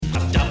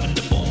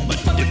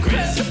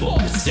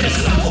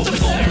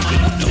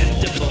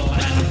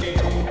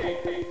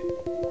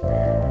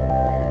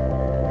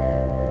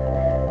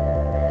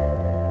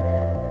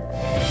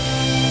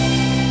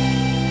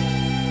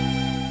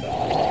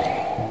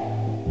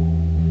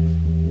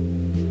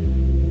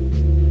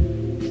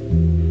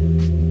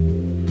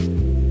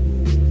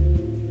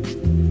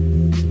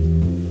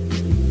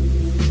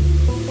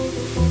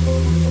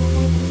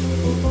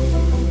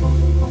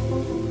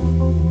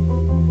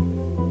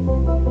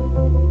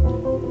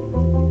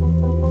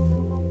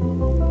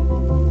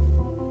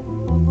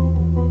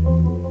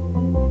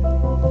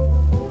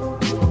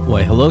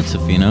Why, hello,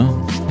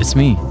 Tofino. It's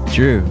me,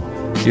 Drew,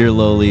 your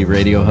lowly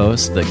radio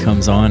host that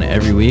comes on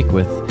every week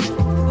with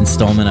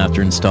installment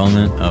after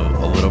installment of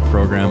a little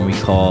program we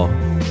call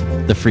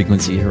The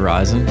Frequency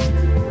Horizon.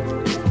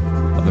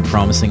 I've been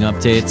promising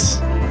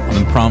updates. I've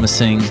been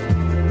promising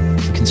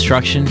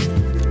construction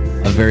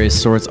of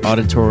various sorts,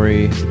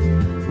 auditory,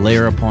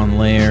 layer upon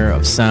layer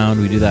of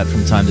sound. We do that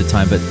from time to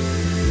time, but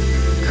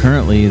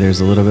currently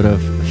there's a little bit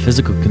of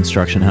physical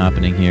construction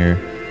happening here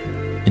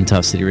in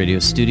Tough City Radio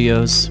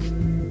Studios.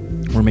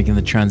 We're making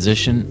the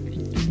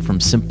transition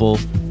from simple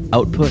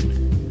output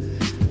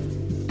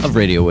of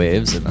radio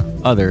waves and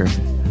other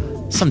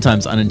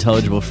sometimes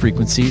unintelligible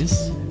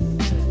frequencies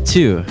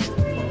to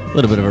a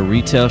little bit of a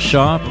retail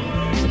shop.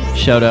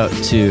 Shout out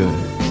to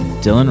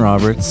Dylan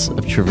Roberts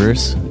of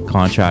Traverse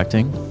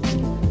Contracting,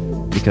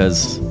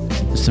 because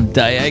there's some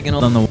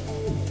diagonal on the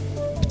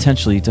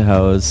potentially to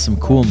house some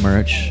cool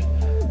merch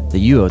that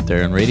you out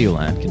there in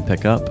Radioland can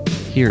pick up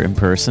here in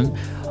person.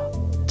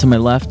 To my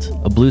left,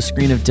 a blue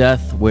screen of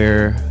death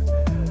where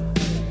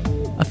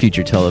a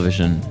future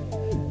television,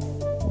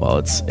 well,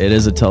 it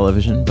is a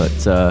television, but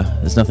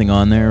there's nothing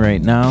on there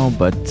right now,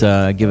 but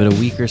give it a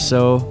week or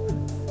so,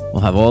 we'll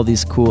have all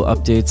these cool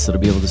updates that'll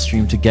be able to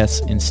stream to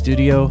guests in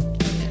studio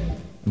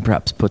and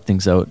perhaps put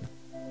things out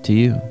to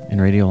you in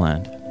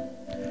Radioland.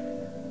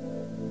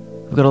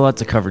 We've got a lot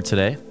to cover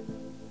today,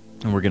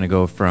 and we're going to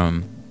go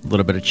from a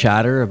little bit of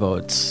chatter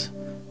about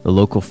the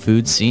local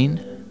food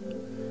scene,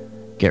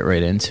 get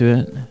right into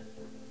it.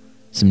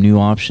 Some new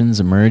options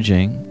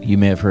emerging. You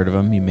may have heard of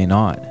them, you may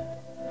not.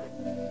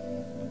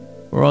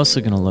 We're also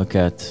going to look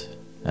at,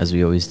 as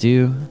we always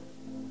do,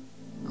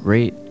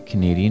 great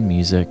Canadian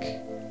music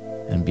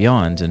and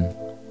beyond. And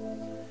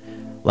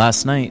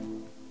last night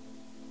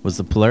was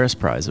the Polaris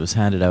Prize. It was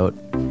handed out.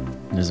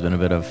 And there's been a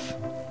bit of,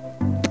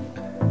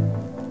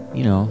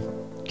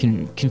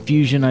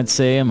 confusion, I'd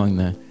say, among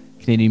the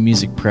Canadian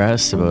music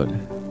press about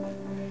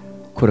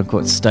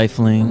quote-unquote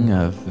stifling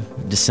of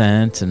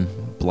dissent and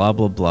blah,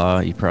 blah, blah.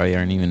 You probably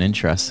aren't even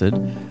interested.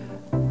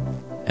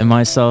 And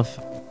myself,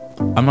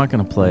 I'm not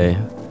going to play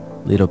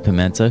Lido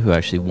Pimenta, who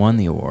actually won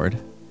the award,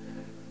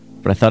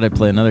 but I thought I'd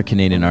play another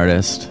Canadian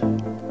artist,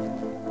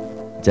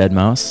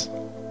 Deadmau5,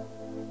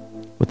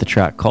 with a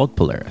track called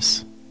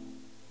Polaris,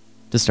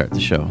 to start the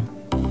show.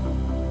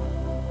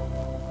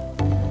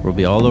 We'll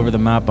be all over the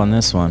map on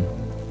this one,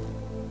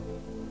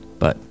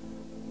 but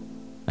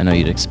I know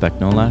you'd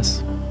expect no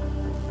less.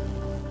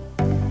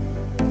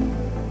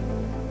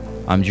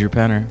 I'm Drew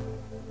Penner,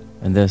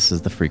 and this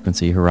is the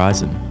Frequency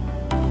Horizon.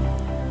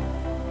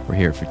 We're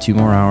here for 2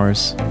 more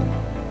hours.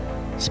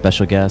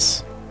 Special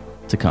guests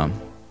to come.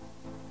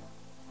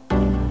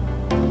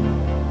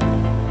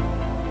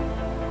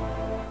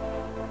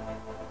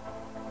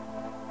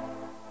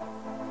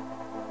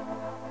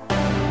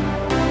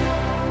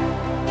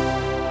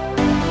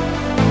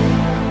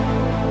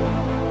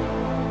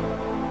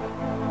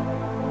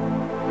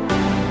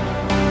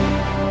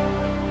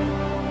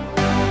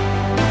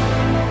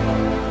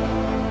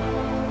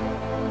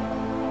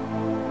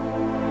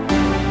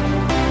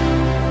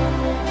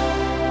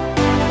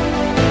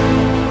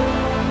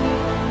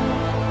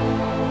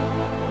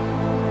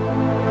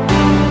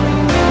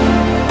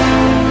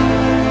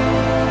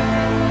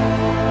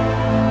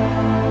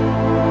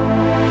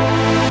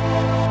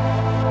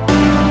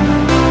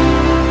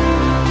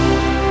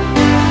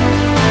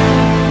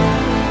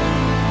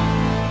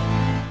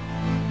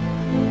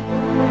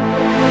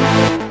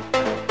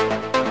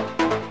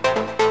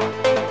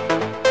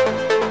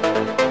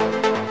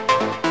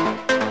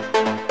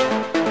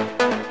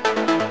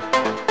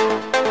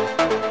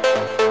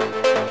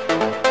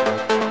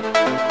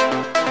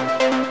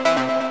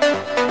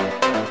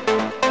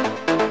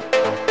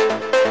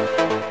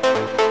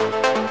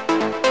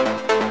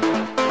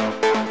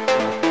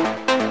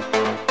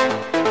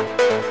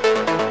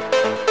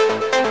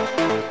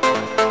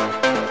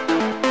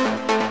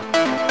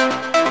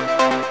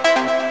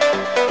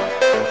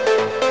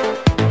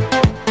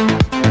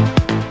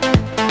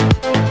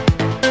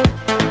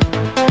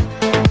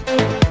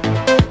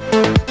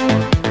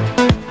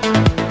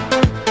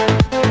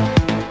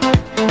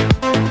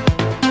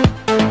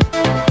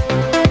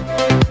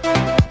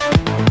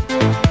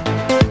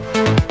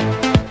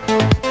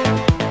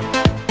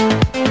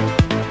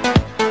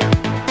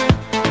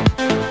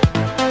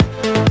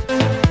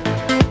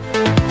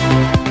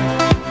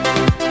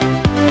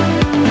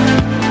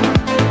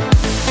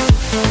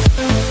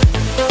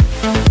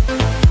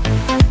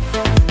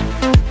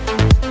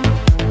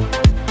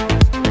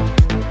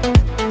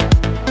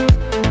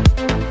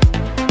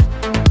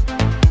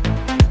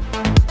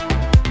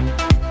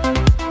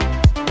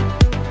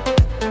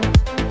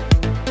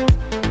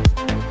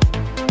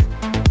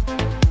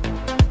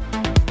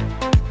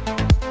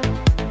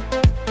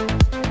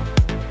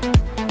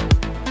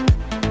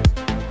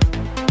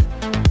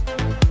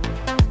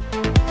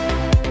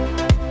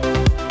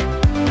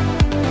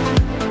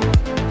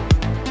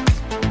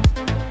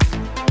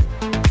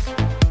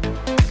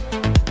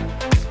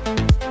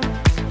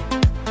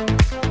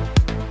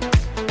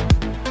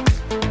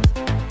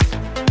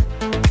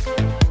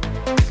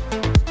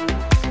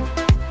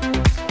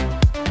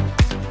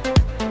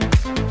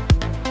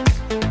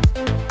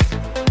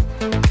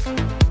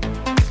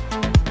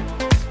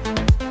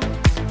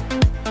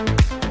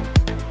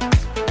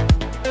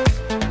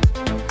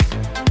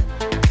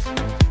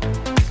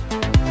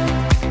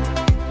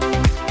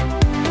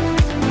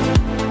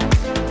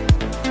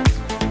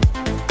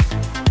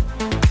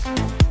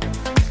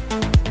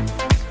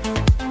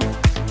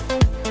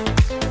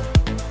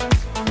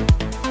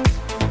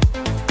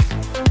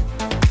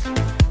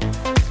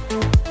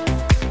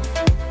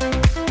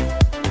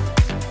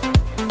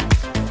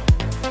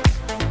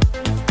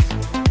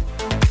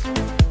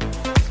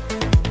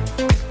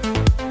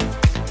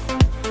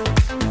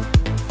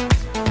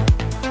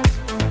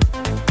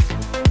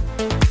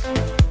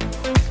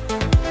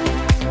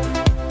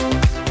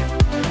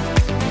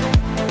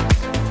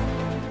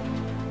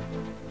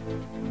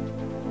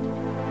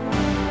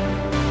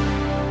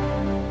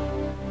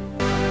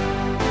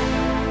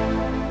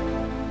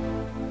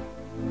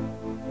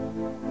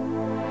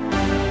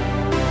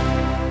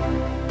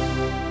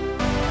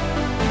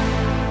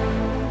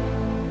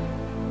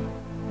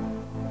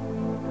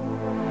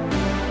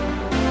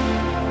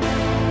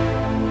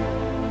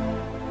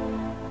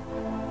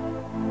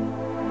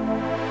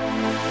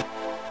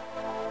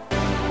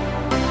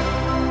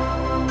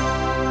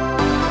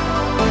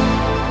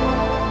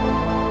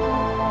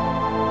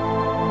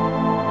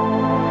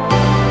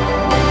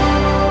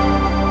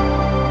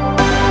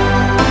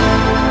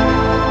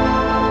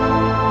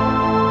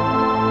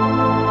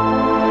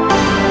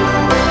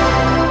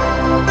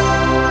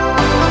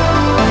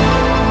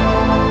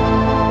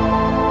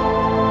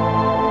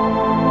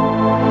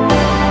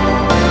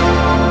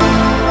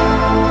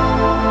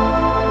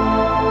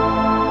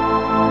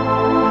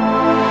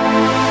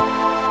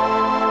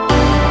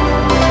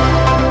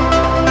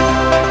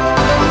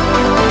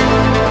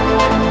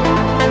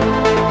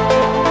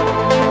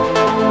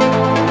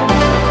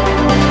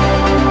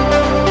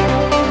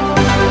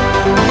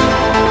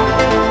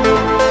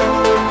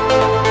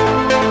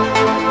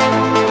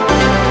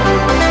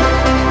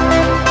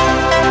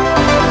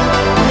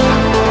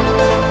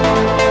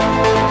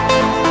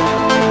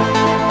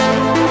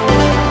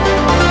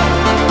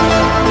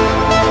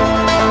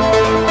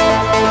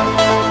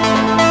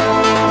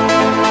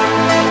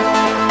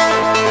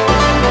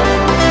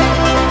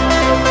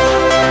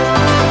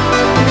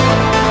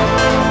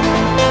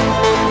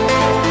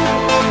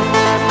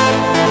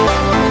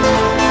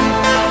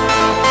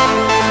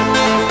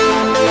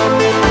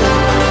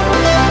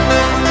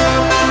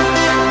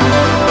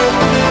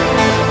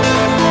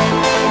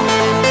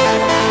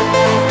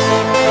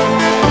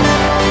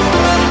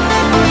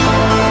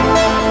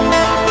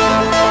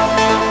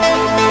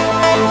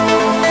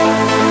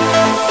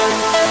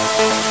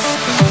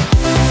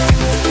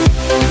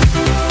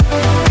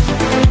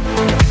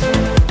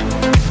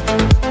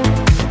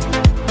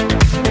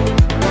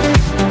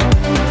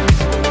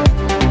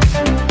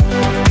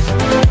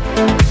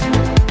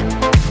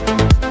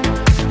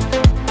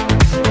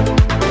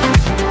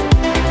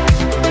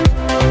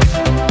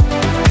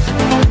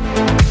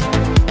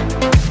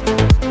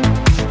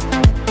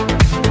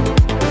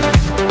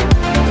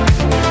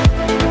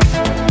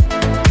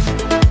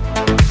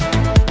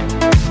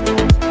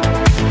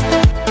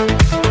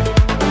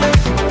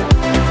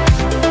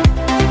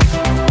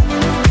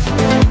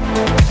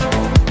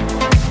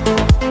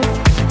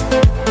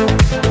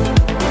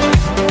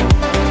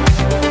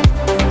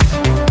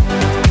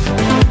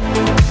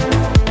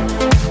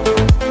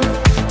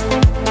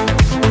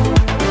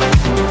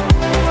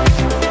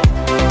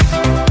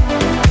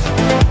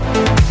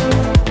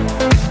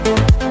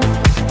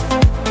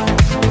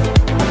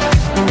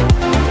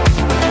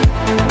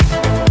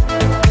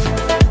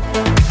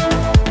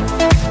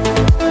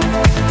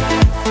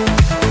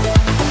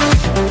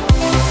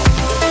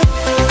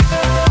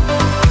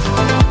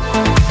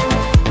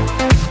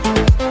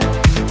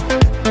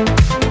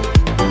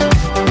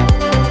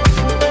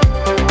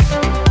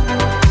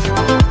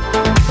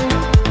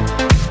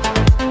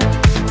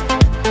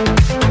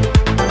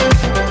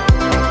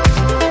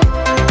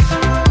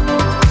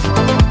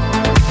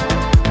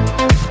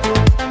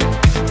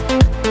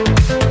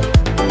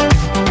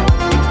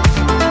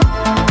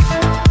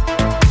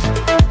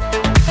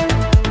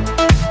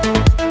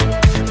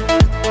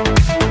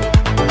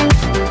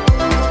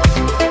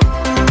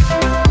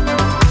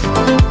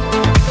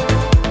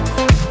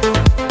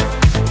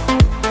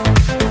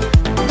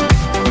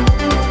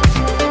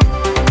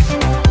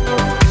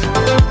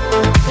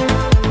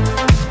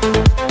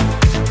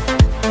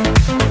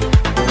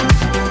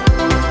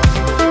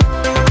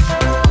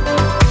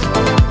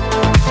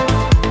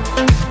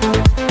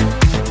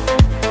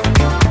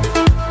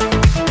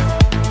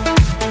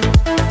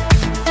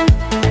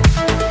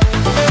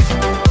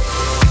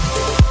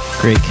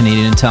 Great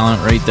Canadian talent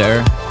right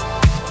there.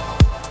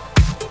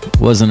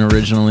 Wasn't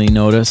originally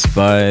noticed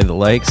by the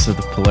likes of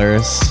the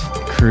Polaris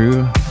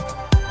crew.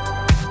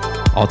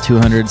 All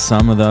 200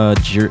 some of the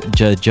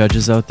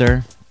judges out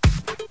there.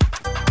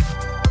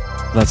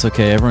 That's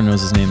okay, everyone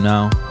knows his name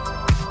now.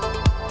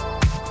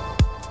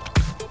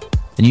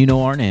 And you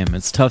know our name,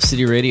 it's Tough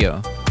City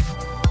Radio.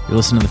 You're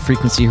listening to the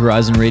Frequency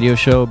Horizon radio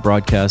show,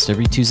 broadcast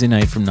every Tuesday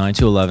night from 9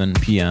 to 11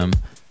 p.m.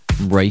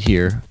 right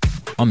here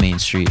on Main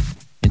Street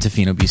in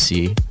Tofino,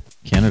 BC,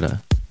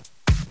 Canada.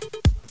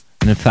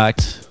 And in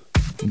fact,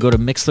 you can go to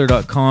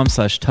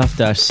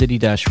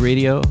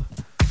mixler.com/tough-city-radio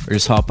or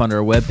just hop onto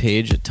our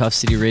webpage at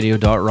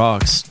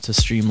toughcityradio.rocks to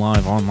stream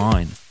live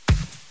online.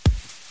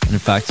 And in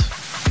fact,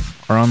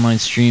 our online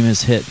stream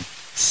has hit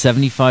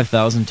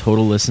 75,000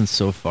 total listens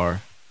so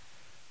far,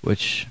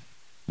 which,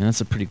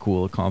 that's a pretty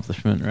cool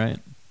accomplishment, right?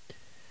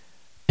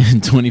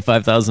 And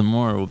 25,000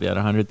 more, we'll be at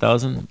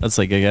 100,000. That's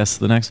like, I guess,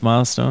 the next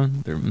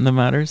milestone that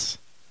matters.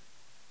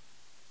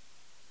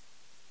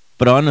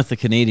 But on with the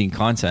Canadian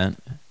content,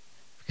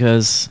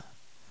 because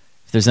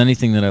if there's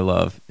anything that I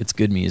love, it's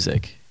good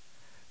music.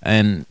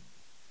 And,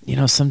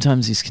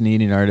 sometimes these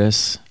Canadian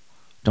artists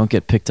don't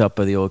get picked up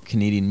by the old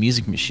Canadian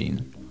music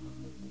machine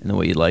in the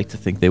way you'd like to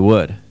think they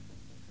would.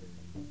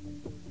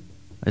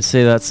 I'd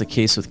say that's the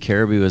case with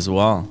Caribou as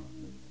well.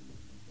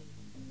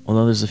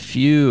 Although there's a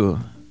few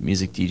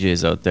music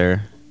DJs out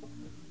there.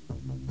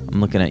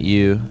 I'm looking at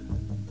you,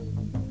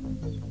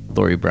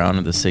 Lori Brown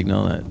of The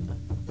Signal, that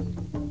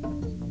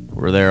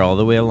were there all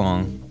the way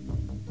along.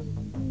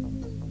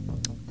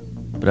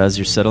 But as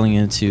you're settling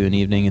into an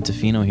evening in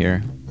Tofino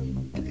here,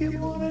 we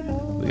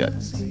got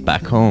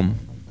Back Home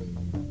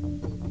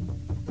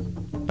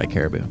by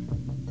Caribou.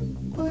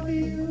 What are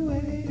you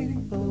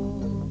waiting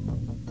for?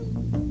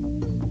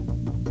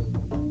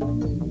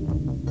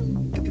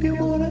 If you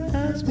wanna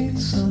ask me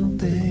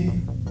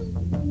something,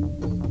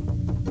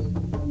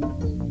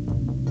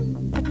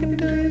 I can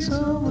tell you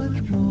so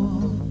much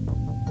more.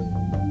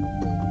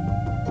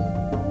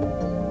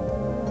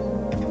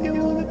 If you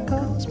wanna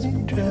cause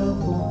me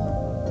trouble,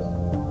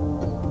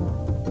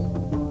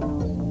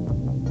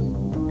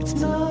 it's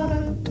not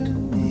up to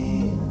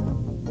me.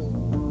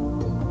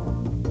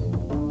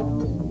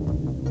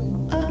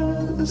 I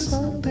know there's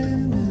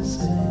something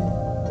missing.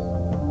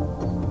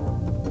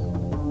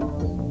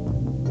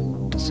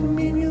 Doesn't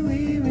mean you're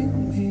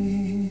leaving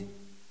me.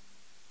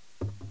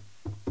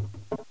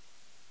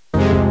 I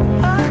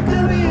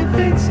could be a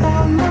fix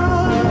our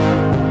love,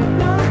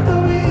 not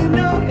that we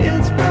know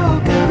it's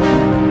broken.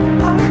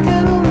 I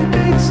can only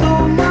take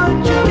so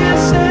much. You can't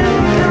say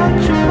without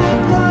you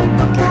both like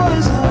a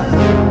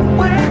poison.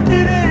 Where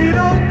did it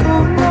all go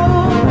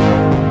wrong?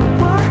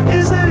 What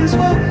is it is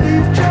what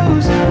we've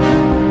chosen.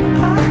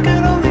 I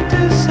can only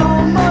do so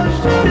much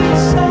to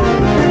fix all the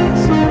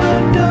things that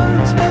I've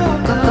done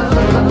spoken.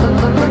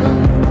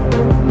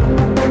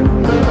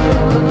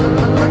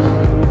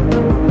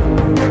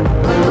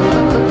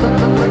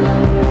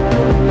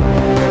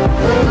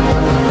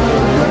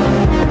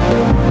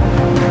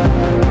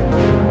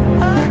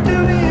 I do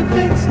be a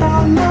fix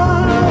our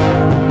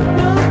love,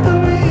 not that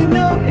we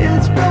know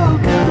it's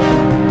broken.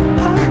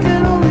 I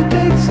can only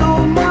take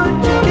so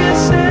much. You can't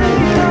say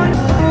you can't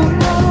go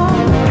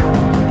wrong.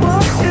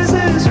 What is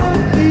it is what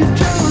we've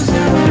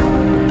chosen.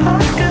 I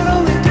can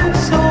only do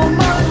so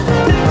much to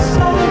fix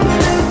all the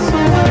things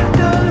that I've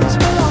done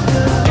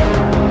spoken.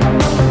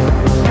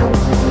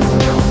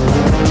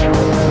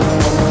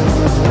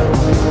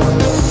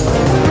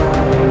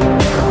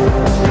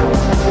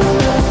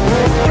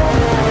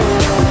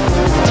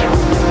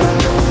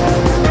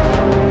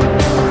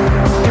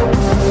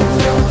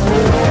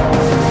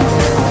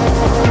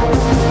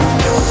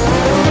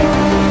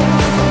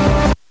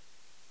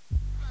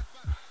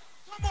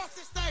 Come off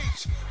the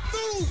stage.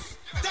 Move.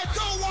 They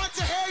don't want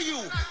to hear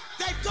you.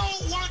 They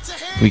don't want to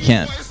hear We you.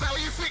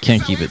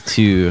 can't keep it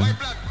too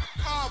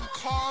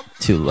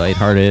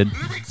lighthearted,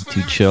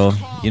 too chill,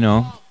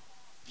 We're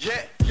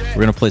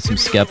gonna play some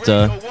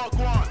Skepta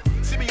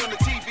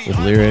with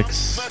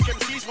lyrics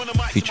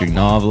featuring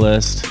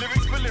Novelist.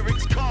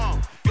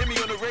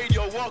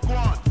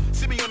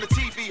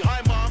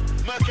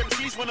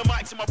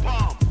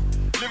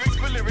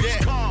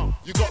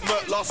 You got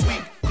murked last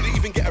week. Couldn't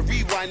even get a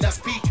rewind, that's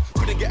peak.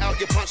 Couldn't get out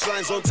your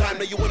punchlines on time.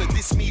 Now you wanna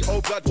diss me,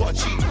 oh blood, what a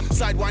cheat.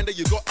 Sidewinder,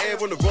 you got air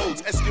on the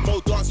roads.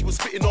 Eskimo dance, you was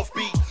spitting off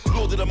beat.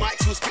 Lord of the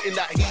mics, you was spitting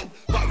that heat.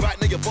 But right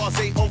now your bars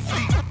ain't on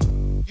fleek.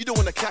 You don't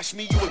wanna clash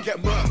me, you will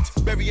get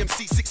murked. Bury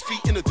MC 6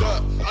 feet in the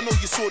dirt. I know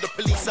you saw the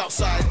police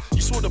outside.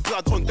 You saw the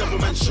blood on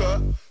Devilman's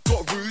shirt.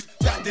 Got rude,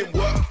 that didn't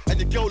work. And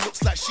your girl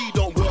looks like she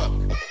don't work.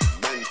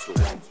 Mental.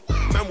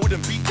 Man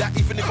wouldn't beat that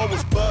even if I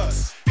was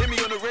burst. Hear me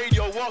on the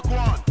radio, walk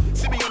on.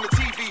 See me on the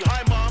TV,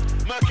 hi mom.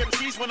 Merc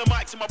MCs when the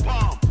mic's in my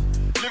palm.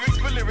 Lyrics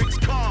for lyrics,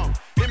 calm.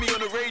 Hear me on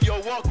the radio,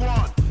 walk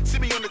on. See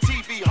me on the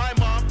TV, hi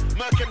mom.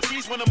 Merc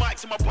MCs when the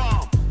mic's in my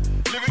palm.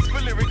 Lyrics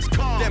for lyrics,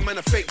 calm. Them man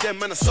are fake, them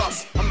man are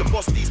sus. I'm the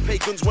boss these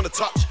pagans wanna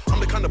touch. I'm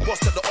the kind of boss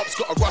that the ops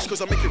gotta rush,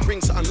 cause I make it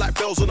ring something like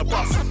bells on a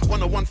bus.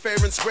 101 fair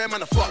and square,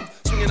 man, I fuck.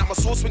 Swinging at my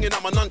sword, swinging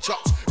at my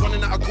nunchucks.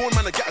 Running out of corn,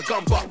 man, I get a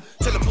gun butt.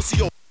 Tell a pussy,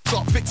 yo,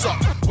 up, fix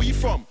up. Where you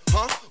from,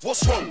 huh?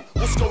 What's wrong?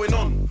 What's going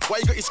on? Why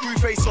you got your screw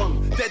face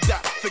on? Dead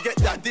that, forget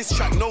that, this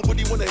track,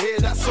 nobody wanna hear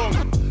that song.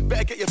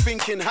 Better get your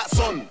thinking hats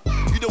on.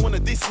 You don't wanna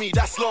diss me,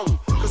 that's long.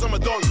 Cause I'm a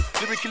don,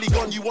 lyrically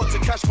gone. You want to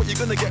cash, but you're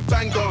gonna get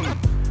banged on.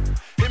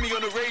 Hear me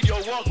on the radio,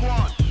 walk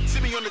on. See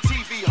me on the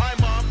TV, hi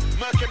mom.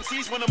 Merc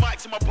MCs when the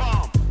mic's in my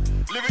palm.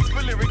 Lyrics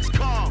for lyrics,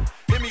 calm.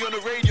 Hear me on the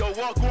radio,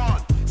 walk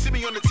on. See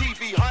me on the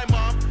TV, hi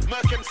mom.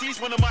 Merc MCs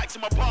when the mic's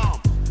in my palm.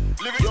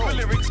 Lyrics for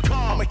lyrics,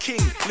 calm. I'm a king,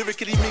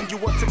 lyrically mean you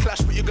want to clash,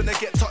 but you're gonna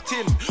get tucked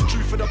in.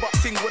 True for the butt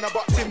ting when I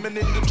bucked him, and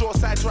in the draw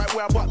side's right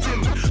where I bucked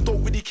him.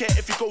 Don't really care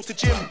if you go to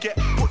gym. Get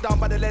put down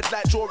by the lead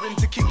like drawing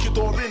to kick your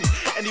door in.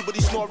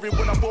 Anybody snoring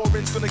when I'm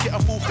boring's gonna get a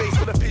full face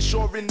for the piss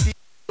you're in.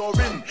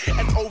 In.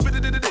 And over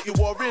the you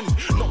are in.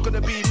 Not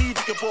gonna be me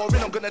that you're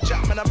boring. I'm gonna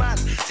jack man a man.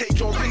 Take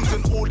your rings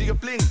and all of your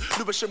bling.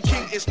 Lewisham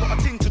King, it's not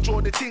a thing to draw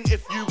the ting.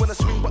 If you wanna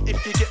swing, but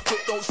if you get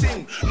put, don't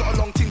sing. Not a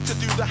long thing to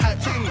do the hype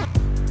thing.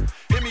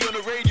 Hear me on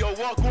the radio,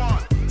 walk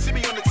on. See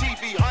me on the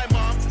TV, hi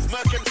mom.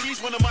 Merc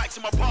MCs when the mic's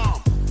in my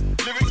palm.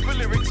 Lyrics for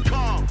lyrics,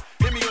 calm.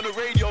 Hear me on the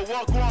radio,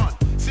 walk on.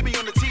 See me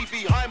on the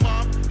TV, hi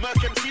mom. Merc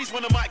MCs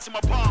when the mic's in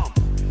my palm.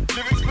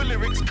 Lyrics for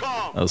lyrics,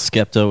 calm. That was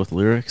Skepta with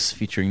Lyrics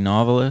featuring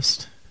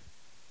Novelist.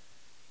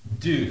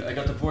 Dude, I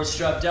got the board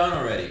strapped down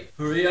already.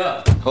 Hurry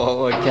up.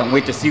 Oh, I can't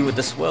wait to see what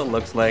the swell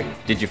looks like.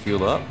 Did you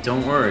fuel up?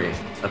 Don't worry,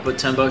 I put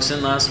 $10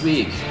 in last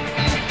week.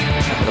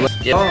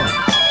 Yeah.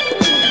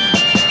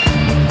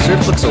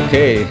 Surf looks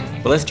okay,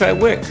 but let's try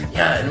Wick.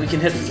 Yeah, and we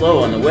can hit Flow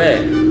on the way.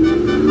 Aw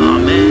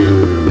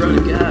man, we're out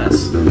of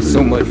gas.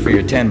 So much for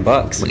your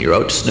 $10. When you're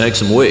out to snag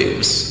some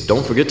waves,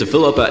 don't forget to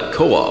fill up at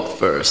Co-op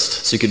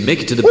first, so you can make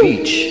it to the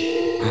beach.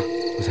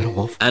 Was that a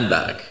wolf? And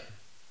back.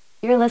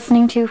 You're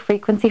listening to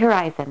Frequency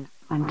Horizon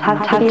on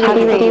Tubby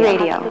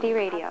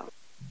Radio.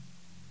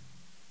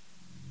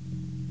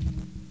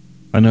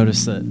 I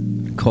noticed that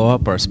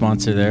Co-op, our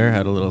sponsor there,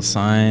 had a little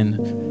sign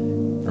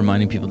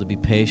reminding people to be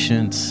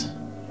patient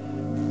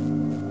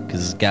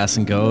because Gas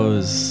and Go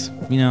is,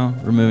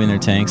 removing their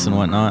tanks and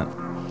whatnot.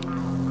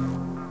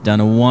 Down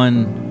to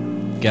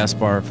 1 gas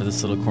bar for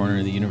this little corner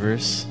of the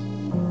universe.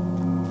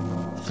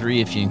 3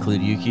 if you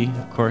include Yuki,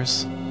 of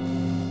course.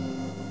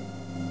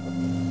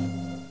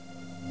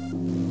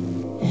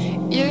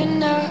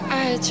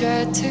 I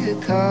tried to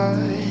call.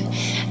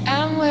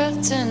 I'm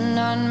wilting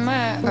on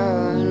my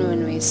own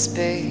when we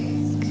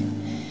speak.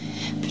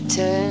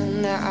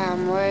 Pretend that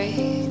I'm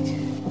awake.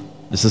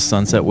 This is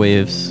Sunset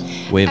Waves,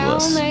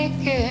 Waveless. I'll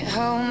make it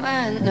home,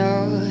 I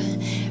know.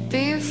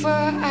 Before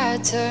I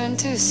turn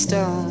to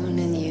stone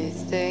and you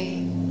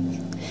think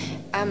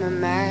I'm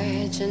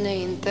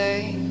imagining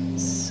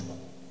things.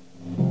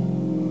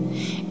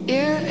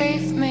 You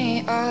leave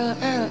me all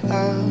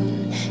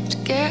alone to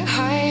get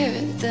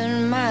higher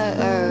than my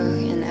low,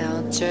 and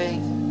I'll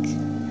drink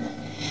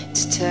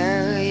to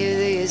tell you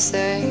these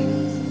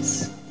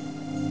things.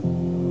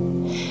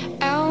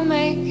 I'll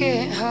make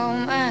it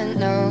home, I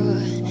know,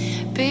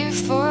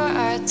 before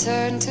I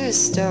turn to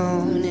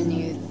stone and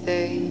you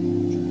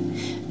think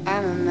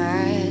I'm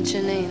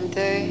imagining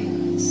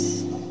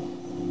things.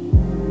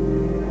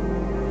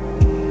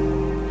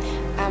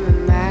 I'm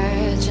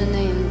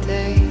imagining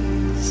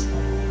things.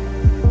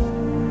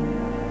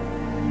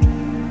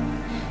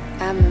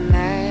 I'm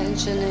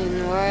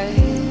imagining what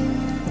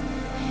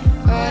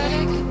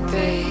it could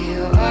be,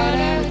 what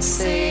I would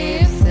see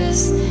if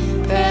this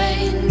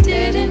brain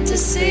didn't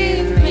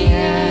deceive me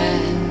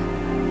yet.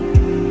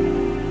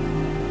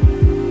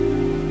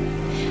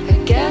 I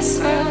guess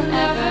we'll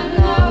never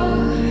know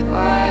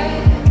why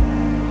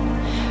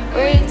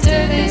we do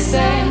these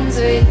things.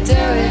 We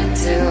do it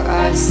to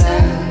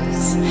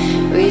ourselves.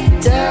 We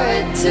do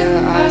it to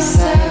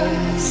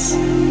ourselves.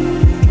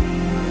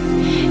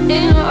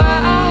 And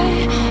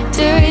why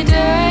do we do it?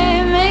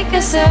 Make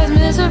ourselves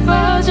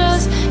miserable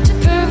just to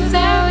prove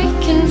that we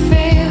can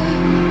feel.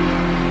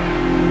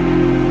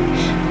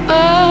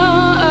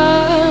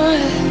 Oh,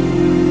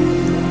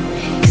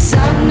 'cause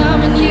I'm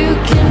numb and you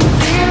can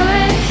feel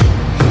it,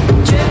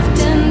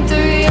 drifting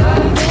through your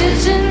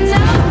visions.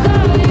 I'll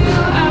call you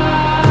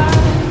out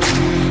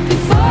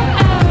before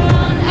I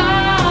run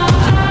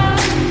out.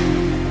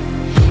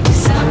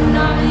 'Cause I'm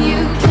numb and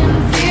you can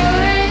feel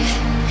it,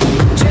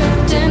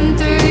 drifting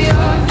through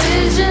your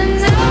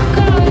visions. I'll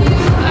call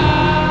you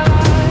out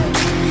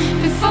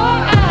before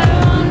I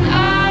run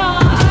out.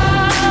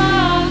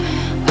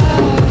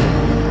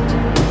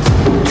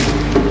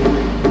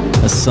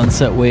 A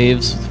Sunset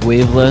Waves with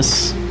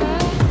Waveless.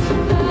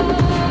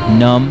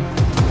 Numb,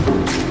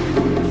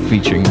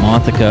 featuring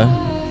Mothica.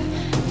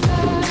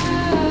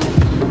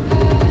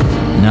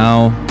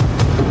 Now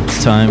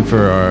it's time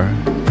for our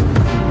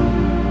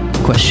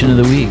question of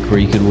the week, where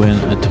you could win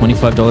a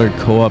 $25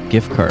 Co-op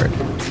gift card.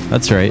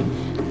 That's right,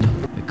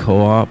 the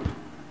Co-op,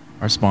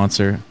 our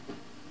sponsor.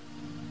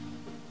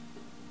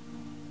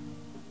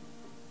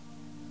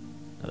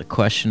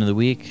 question of the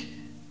week.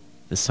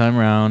 This time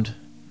around.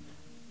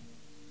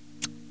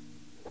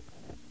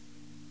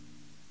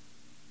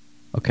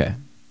 Okay.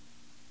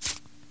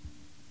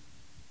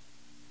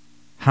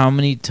 How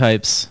many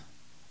types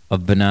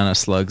of banana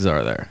slugs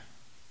are there?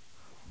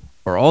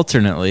 Or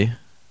alternately,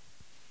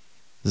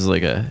 this is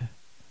like a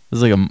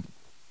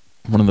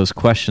one of those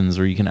questions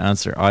where you can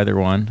answer either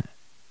one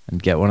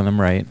and get one of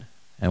them right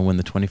and win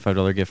the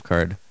 $25 gift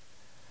card.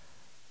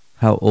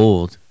 How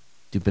old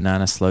do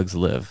banana slugs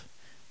live?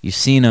 You've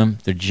seen them.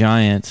 They're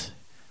giant.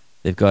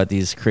 They've got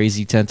these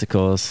crazy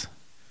tentacles.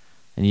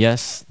 And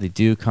yes, they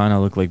do kind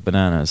of look like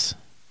bananas.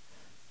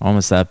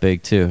 Almost that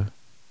big too.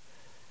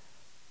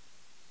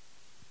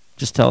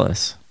 Just tell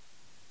us,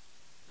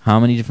 how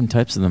many different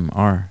types of them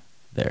are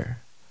there?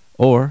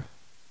 Or,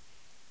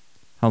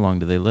 how long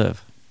do they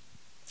live?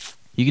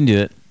 You can do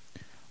it.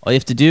 All you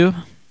have to do,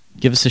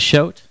 give us a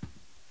shout.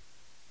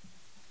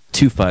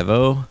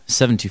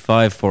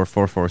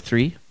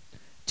 250-725-4443.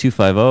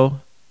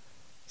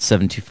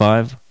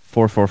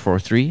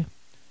 250-725-4443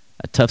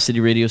 at Tough City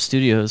Radio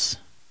Studios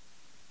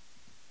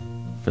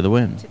for the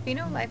win.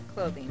 Tofino Life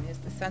Clothing is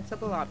the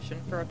sensible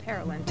option for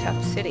apparel in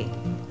Tough City.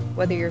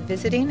 Whether you're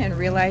visiting and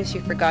realize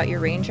you forgot your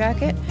rain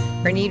jacket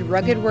or need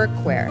rugged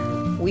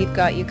workwear, we've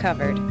got you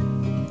covered.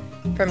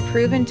 From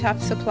proven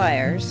tough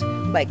suppliers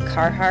like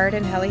Carhartt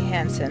and Helly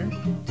Hansen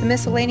to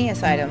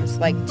miscellaneous items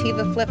like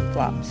Tiva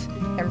flip-flops,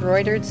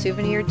 embroidered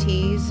souvenir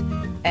tees,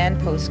 and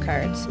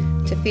postcards,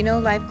 Tofino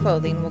Life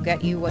Clothing will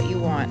get you what you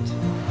want.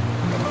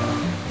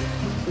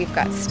 We've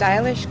got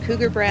stylish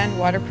Cougar brand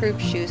waterproof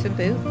shoes and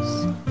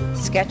boots,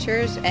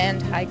 Skechers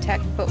and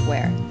high-tech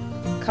footwear,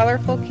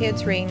 colorful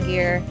kids rain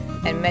gear,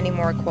 and many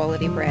more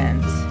quality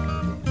brands.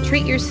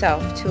 Treat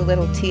yourself to a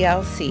little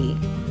TLC,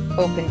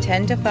 open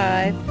 10 to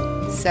 5,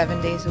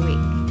 7 days a week.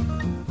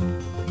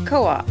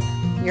 Co-op,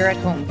 you're at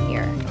home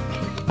here.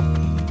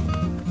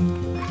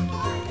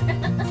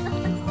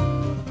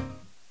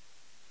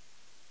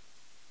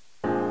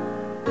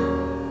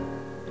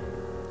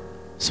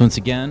 So once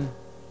again,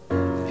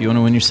 if you want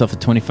to win yourself a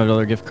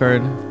 $25 gift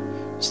card,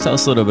 just tell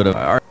us a little bit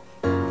about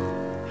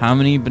how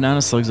many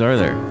banana slugs are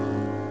there?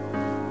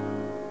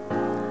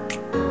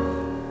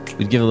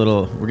 We're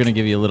going to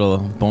give you a little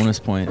bonus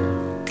point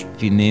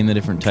if you name the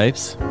different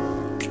types.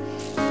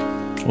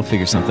 We'll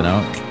figure something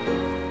out.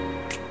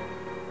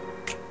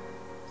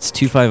 It's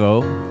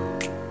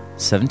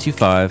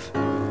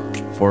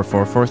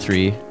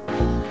 250-725-4443.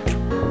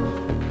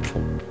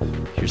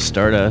 Here's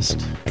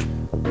Stardust.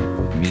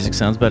 Music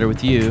sounds better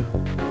with you.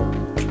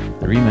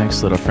 The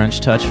remix, little French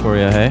touch for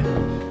you, hey?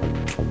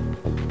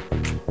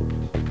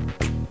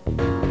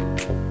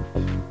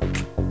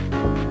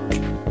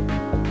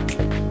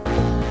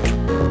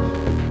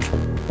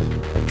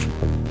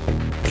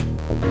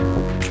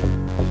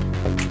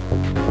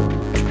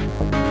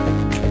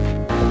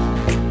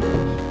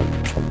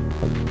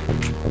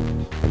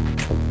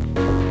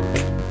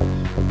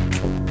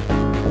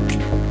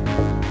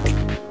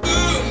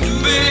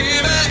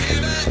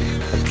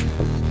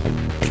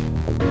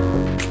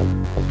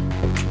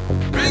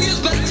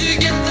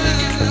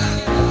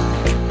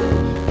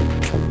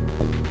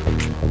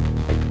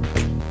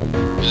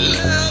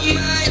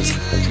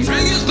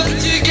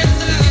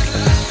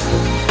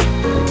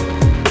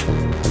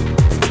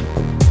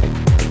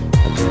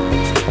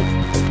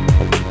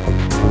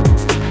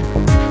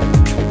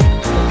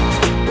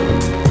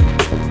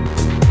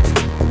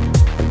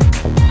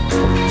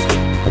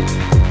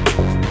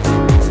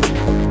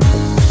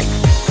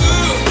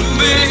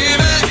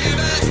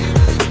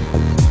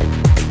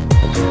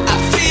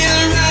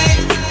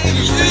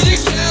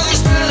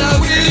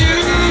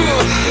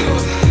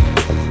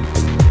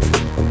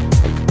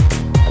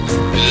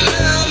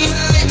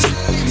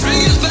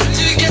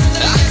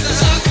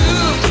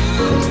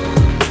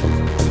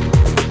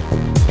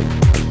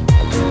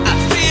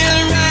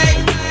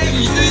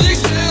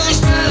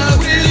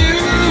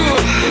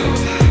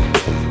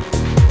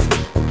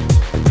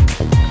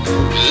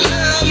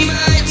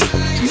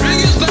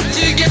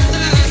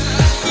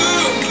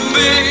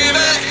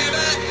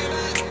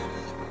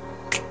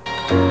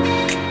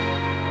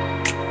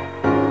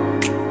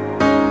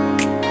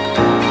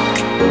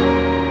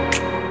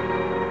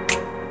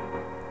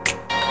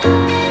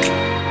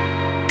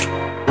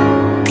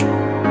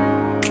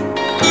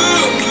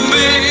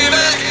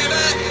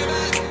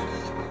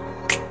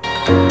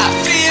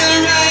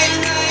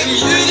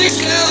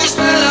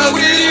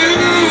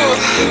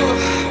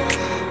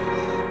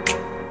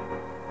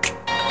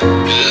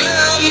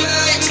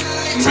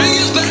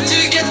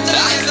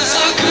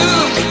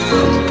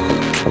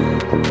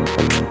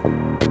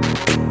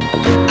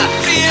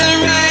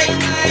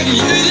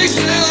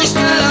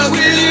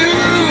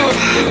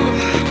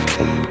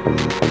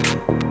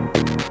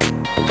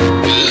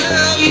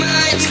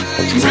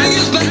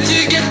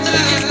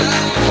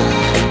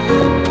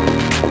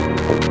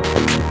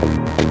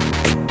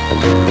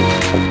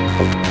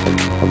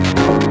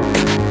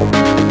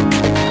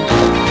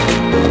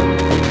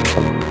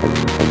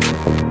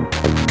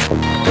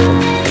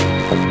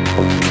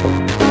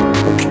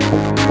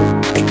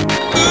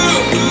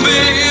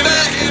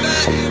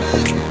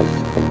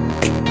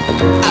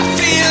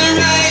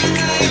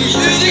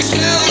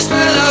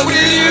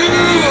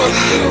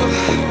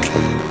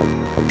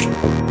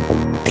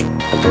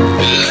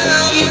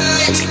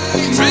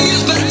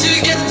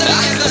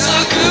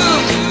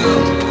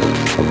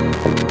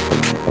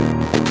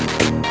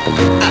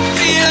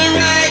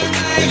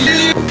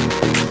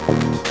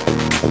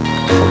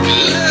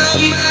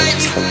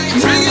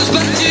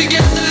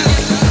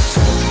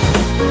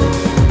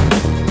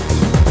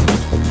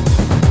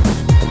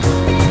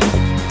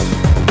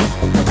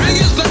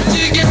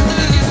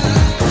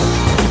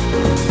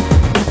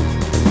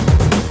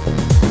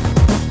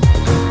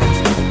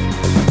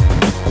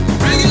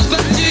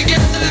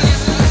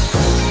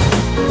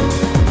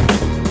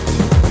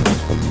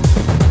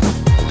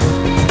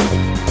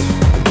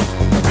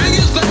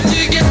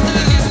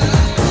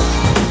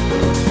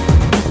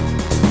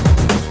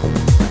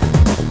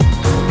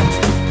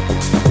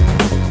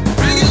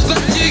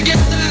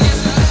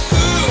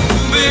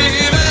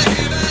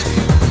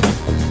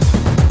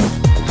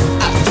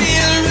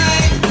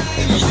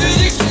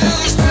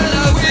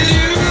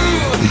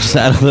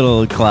 Had a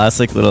little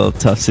classic little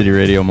Tough City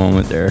Radio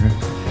moment there.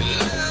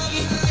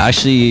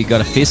 Actually got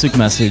a Facebook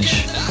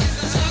message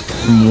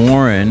from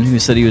Warren who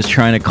said he was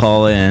trying to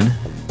call in.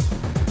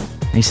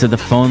 He said the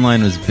phone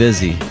line was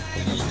busy.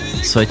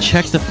 So I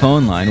checked the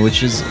phone line,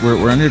 which is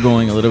we're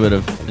undergoing a little bit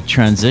of a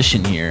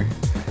transition here,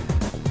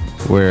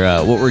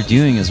 where what we're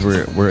doing is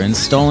we're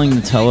installing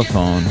the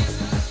telephone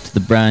to the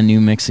brand new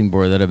mixing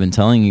board that I've been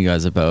telling you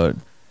guys about,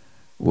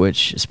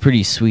 which is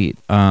pretty sweet.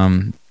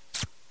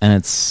 And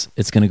it's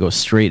going to go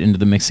straight into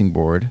the mixing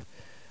board,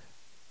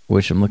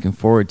 which I'm looking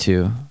forward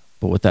to.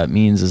 But what that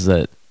means is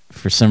that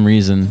for some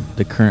reason,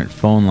 the current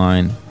phone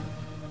line,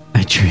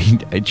 I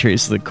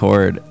traced the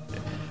cord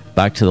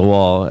back to the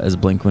wall, as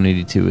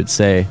Blink-182 would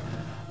say,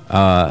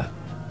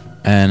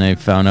 and I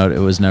found out it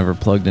was never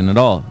plugged in at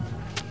all.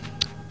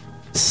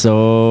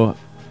 So,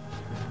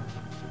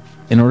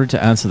 in order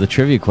to answer the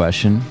trivia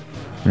question,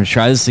 I'm going to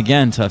try this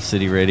again, Tough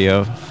City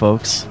Radio,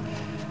 folks.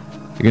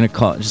 You're going to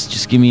call,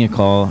 just give me a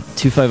call,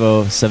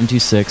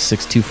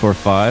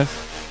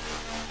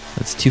 250-726-6245.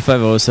 That's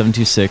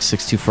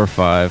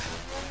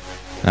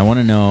 250-726-6245. And I want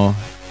to know,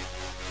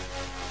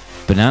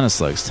 banana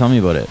slugs, tell me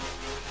about it.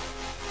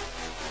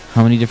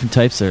 How many different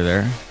types are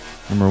there?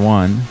 Number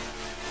one.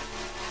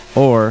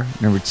 Or,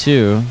 number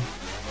two,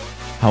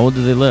 how old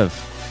do they live?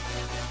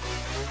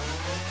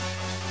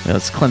 Yeah,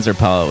 let's cleanse our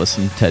palate with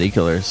some Teddy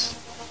Killers.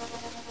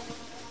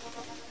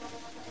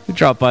 We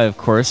drop by, of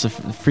course,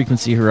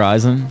 Frequency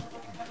Horizon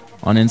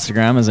on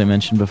Instagram, as I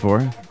mentioned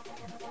before.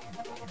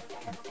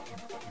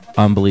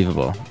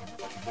 Unbelievable.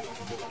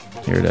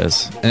 Here it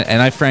is.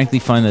 And I frankly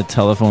find the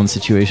telephone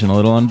situation a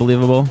little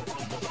unbelievable.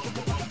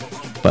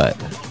 But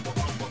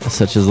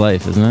such is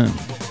life, isn't it?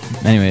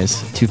 Anyways,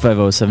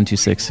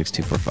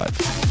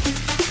 250-726-6245.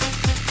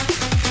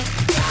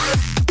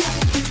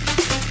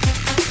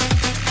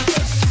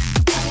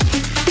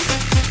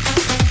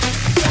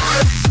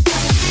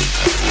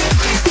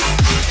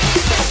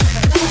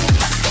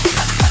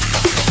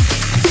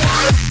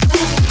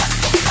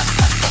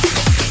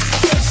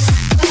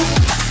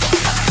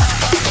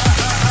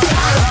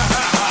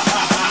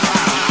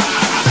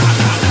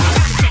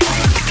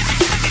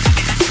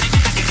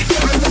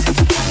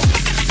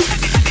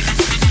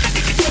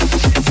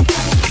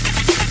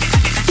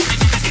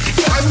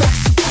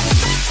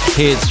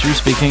 Hey, it's Drew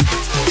speaking.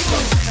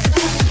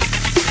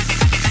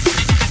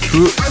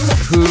 Who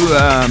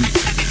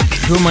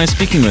am I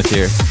speaking with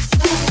here?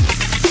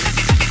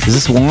 Is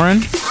this Warren?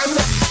 Warren,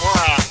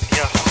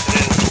 yes,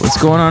 it is.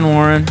 What's going on,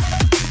 Warren?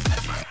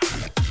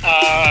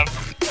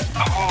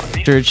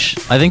 Church.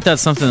 I think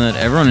that's something that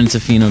everyone in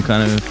Tofino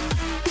kind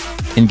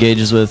of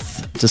engages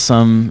with to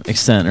some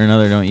extent or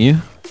another, don't you?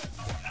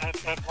 At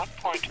one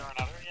point or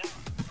another, yeah.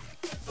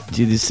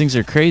 Dude, these things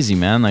are crazy,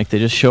 man. Like, they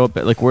just show up.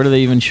 Like, where do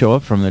they even show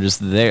up from? They're just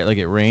there. Like,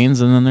 it rains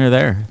and then they're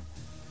there.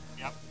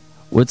 Yep.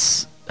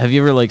 Have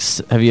you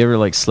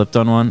ever slipped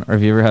on one, or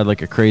have you ever had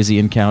like a crazy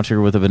encounter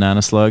with a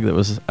banana slug that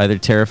was either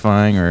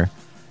terrifying or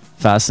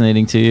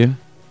fascinating to you?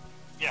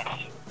 Yes.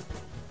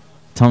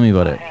 Tell me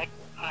about it.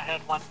 I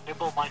had one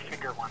nibble my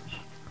finger once.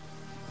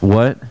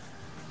 What?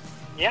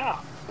 Yeah.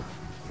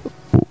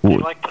 They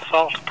like the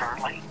salt,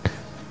 apparently.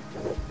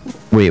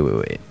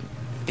 Wait.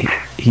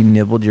 He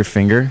nibbled your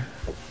finger?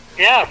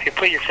 Yeah, if you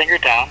put your finger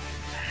down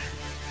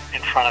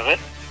in front of it,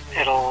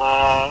 it'll,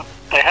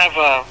 they have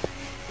a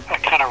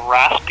kind of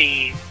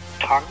raspy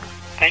tongue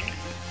thing.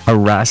 A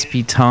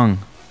raspy tongue?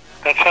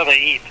 That's how they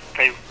eat.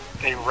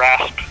 They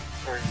rasp,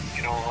 or,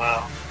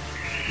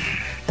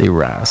 they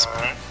rasp.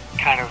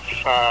 Kind of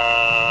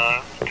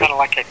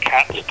like a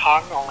cat's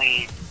tongue,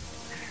 only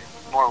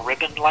more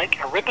ribbon-like.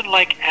 A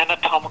ribbon-like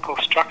anatomical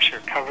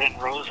structure covered in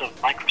rows of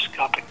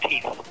microscopic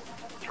teeth.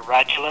 The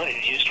radula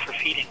is used for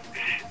feeding.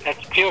 That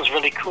feels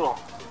really cool.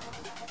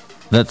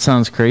 That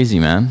sounds crazy,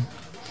 man.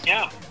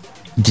 Yeah.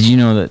 Did you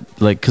know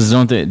that, like, because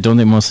don't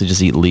they mostly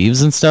just eat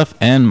leaves and stuff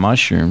and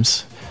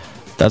mushrooms?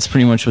 That's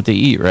pretty much what they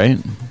eat, right?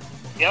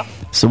 Yep.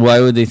 So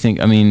why would they think?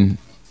 I mean,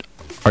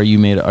 are you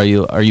made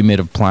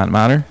of plant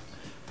matter?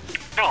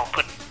 No,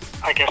 but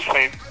I guess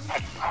I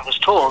was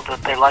told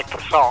that they like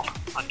the salt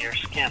on your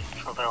skin,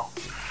 so they'll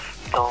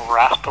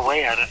rasp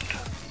away at it to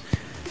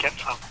get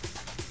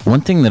one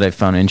thing that I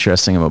found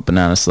interesting about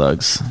banana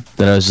slugs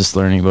that I was just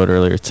learning about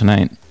earlier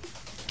tonight,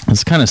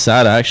 it's kind of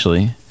sad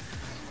actually.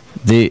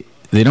 They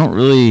don't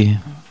really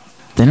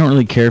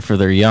care for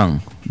their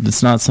young.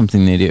 It's not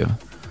something they do.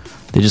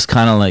 They just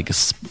kind of like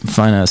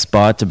find a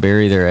spot to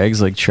bury their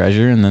eggs like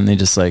treasure, and then they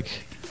just like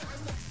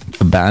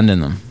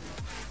abandon them.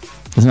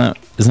 Isn't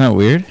that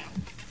weird?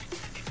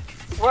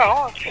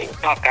 Well,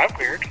 it's not that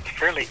weird. It's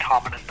fairly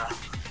common in the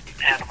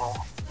animal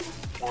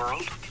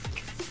world.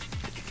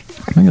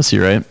 I guess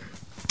you're right.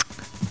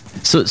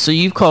 So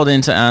you've called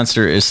in to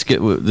answer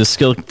the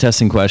skill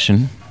testing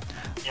question.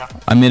 Yeah.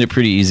 I made it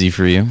pretty easy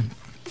for you.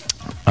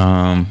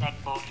 Got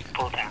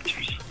both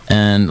answers.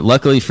 And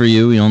luckily for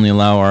you, we only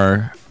allow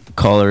our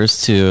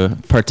callers to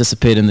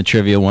participate in the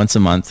trivia once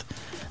a month.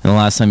 And the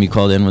last time you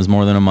called in was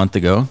more than a month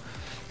ago.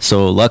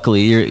 So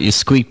luckily you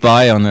squeaked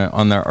by on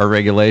our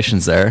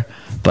regulations there.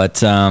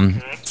 But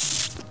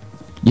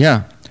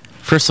yeah.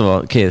 First of all,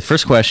 okay, the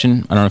first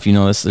question, I don't know if you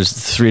know this, there's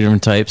 3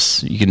 different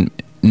types. You can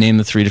name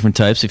the 3 different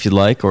types if you'd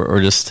like, or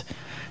just,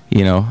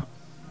 you know,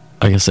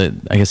 I guess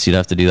you'd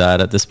have to do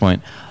that at this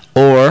point.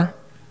 Or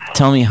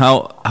tell me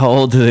how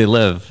old do they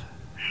live?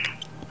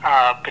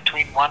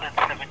 Between 1 and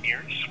 7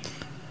 years.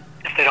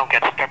 If they don't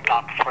get stepped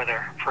on before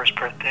their first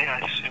birthday, I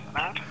assume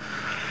that.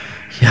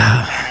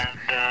 Yeah. And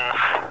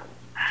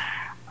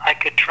I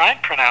could try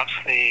and pronounce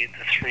the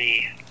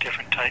 3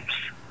 different types.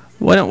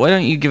 Why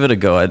don't you give it a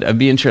go? I'd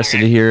be interested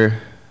to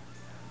hear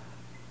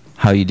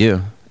how you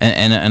do.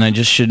 And I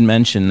just should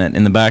mention that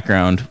in the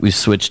background we've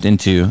switched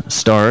into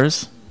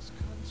Stars,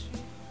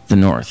 the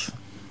North.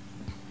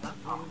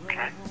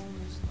 Okay.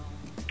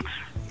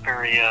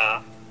 Very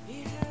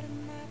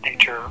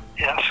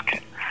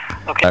nature-esque.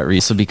 Okay.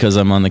 So because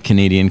I'm on the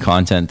Canadian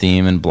content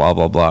theme and blah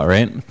blah blah,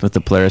 right? With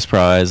the Polaris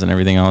Prize and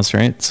everything else,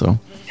 right? So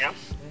Yep.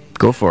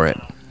 Go for it.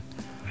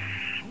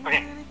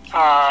 Okay.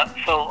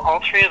 So all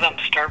 3 of them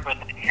start with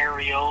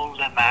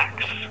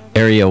Areolimax.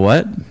 Area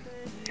what?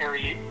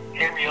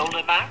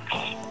 Areolimax.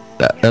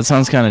 That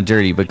sounds kind of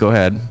dirty, but go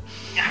ahead.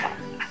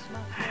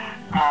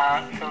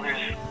 So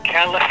there's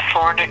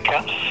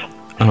Californicus.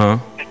 Uh-huh.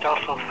 It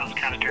also sounds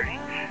kind of dirty.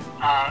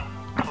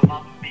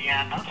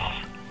 Columbianus.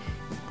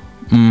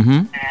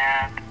 Mm-hmm.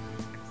 And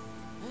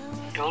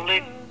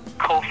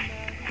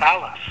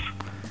Dolichophallus.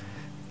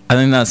 I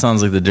think that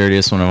sounds like the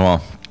dirtiest one of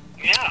all.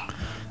 Yeah.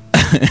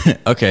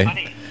 Okay.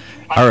 Funny.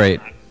 All right.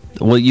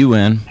 Well, you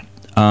win.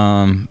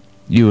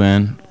 You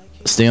win.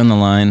 Stay on the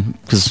line,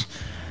 because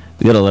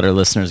we got to let our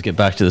listeners get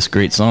back to this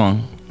great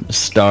song,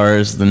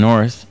 Stars, the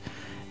North.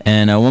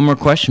 And one more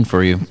question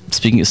for you.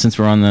 Since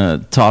we're on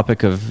the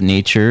topic of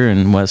nature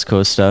and West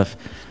Coast stuff,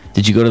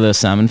 did you go to the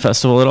Salmon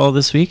Festival at all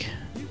this week?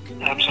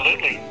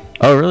 Absolutely.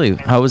 Oh, really?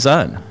 How was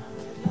that?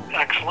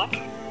 Excellent.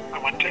 I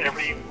went to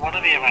every one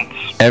of the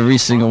events. Every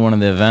single one of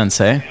the events,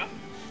 hey? Yeah.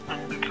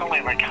 It's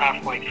only like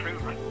halfway through,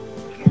 right?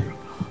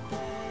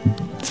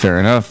 Fair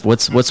enough.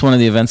 What's one of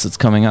the events that's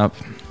coming up?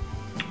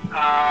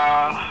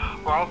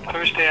 Well,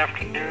 Thursday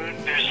afternoon,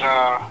 there's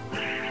a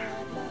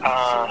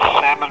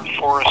Salmon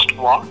Forest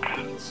Walk,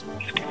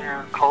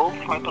 Schooner Cove,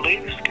 I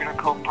believe, Schooner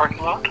Cove parking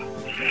lot.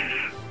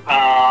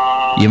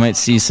 You might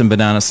see some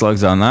banana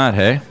slugs on that,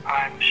 hey?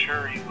 I'm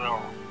sure you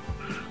will.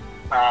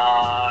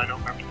 I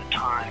don't remember the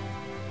time.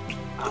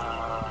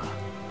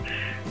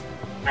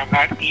 And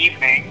that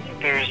evening,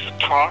 there's a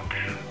talk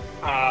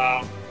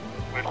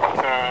with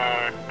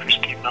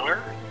Christy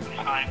Miller, a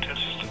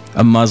scientist.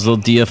 A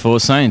muzzled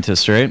DFO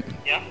scientist, right?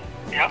 Yeah,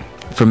 yeah,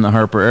 From the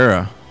Harper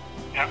era.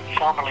 yeah,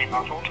 formerly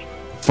muzzled,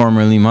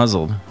 Formerly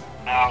muzzled.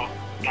 now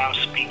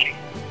speaking.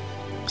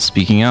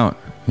 Speaking out.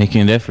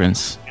 Making a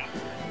difference.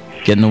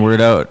 Getting the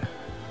word out.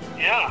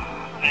 Yeah,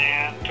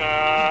 and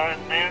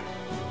then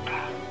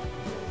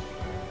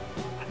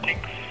I think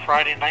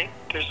Friday night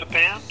there's a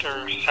band,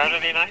 or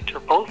Saturday night, or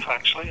both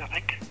actually, I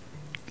think.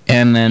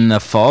 And then the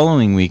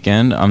following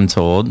weekend, I'm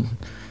told,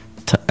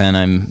 and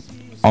I'm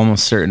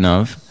almost certain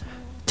of,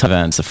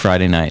 events a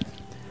Friday night.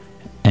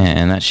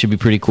 And that should be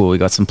pretty cool. We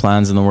got some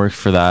plans in the works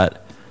for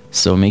that.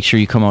 So make sure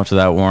you come out to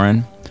that,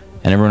 Warren.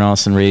 And everyone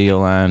else in Radio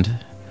Land.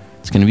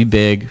 It's going to be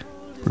big.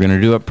 We're going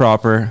to do it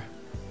proper.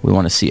 We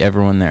want to see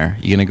everyone there.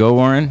 You going to go,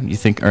 Warren? You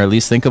think, or at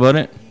least think about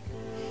it?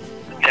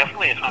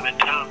 Definitely, if I'm in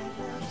town.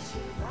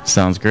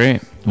 Sounds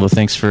great. Well,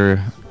 thanks for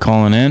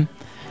calling in.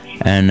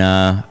 And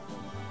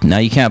now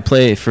you can't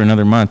play for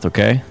another month,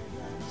 okay?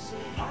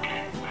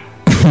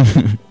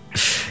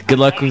 Good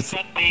luck with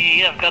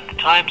I've got the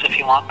times if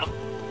you want them.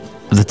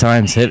 the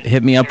times.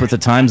 Hit me up with the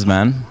times,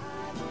 man.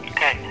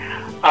 Okay.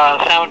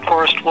 Salmon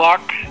Forest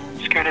Walk,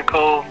 Schooner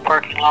Cove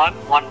parking lot,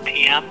 1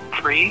 p.m.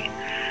 free.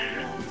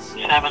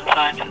 Salmon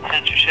Science and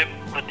Censorship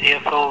with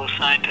DFO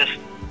scientist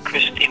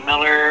Christy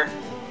Miller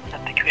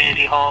at the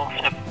Community Hall,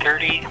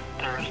 7:30.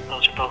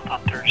 Those are both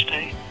on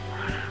Thursday.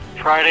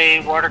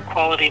 Friday, Water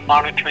Quality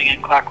Monitoring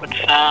in Clackwood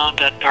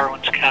Sound at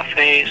Darwin's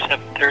Cafe,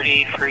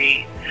 7:30,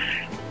 free.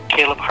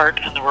 Caleb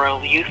Hart and the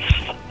Royal Youths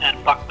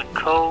and Buckman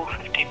Co.,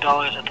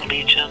 $15 at the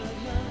Legion,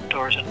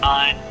 doors at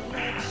 9.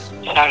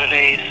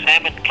 Saturday,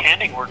 Salmon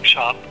Canning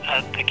Workshop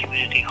at the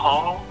Community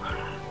Hall,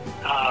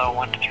 1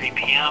 1 to 3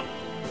 p.m.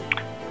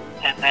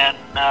 And then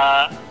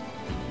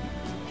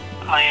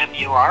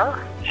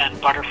IMUR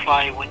and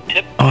Butterfly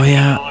Wingtip. Oh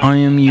yeah,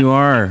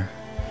 IMUR.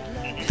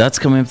 That's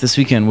coming up this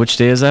weekend. Which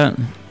day is that?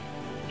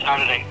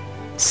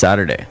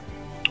 Saturday.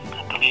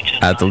 At the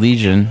Legion. At the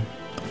Legion.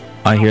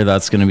 I hear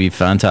that's going to be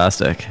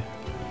fantastic.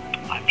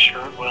 I'm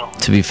sure it will.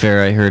 To be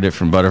fair, I heard it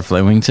from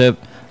Butterfly Wingtip,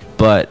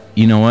 but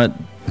you know what?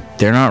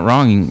 They're not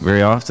wrong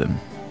very often.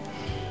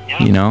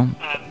 Yeah. You know?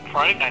 And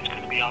Friday night's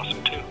going to be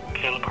awesome too.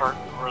 Caleb Hart,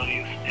 Royal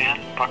Youth,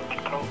 and Buckman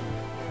Co.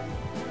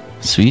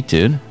 Sweet,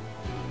 dude.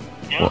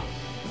 Yeah. Well,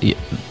 yeah,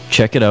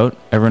 check it out.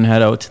 Everyone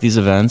head out to these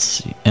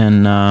events.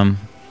 And, I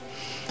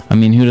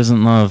mean, who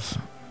doesn't love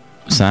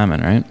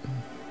salmon, right?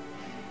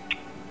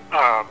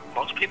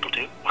 Most people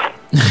do.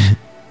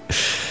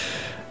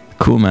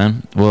 Cool,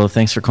 man. Well,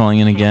 thanks for calling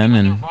in again.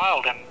 And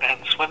wild and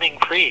swimming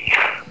free.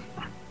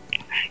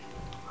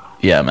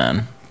 yeah,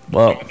 man.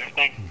 Well,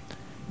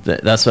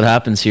 that's what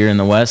happens here in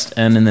the West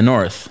and in the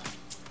North.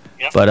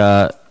 Yep.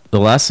 But the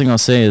last thing I'll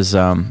say is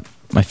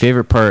my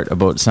favorite part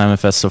about Salmon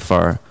Fest so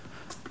far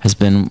has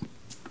been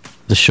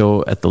the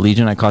show at the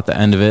Legion. I caught the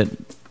end of it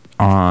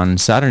on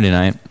Saturday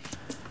night,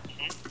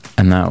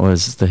 and that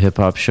was the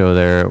hip-hop show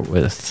there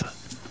with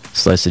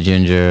Slice of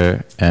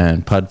Ginger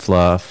and Pud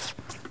Fluff,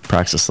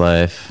 Praxis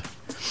Life,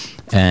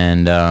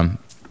 and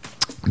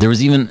there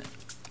was even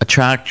a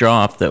track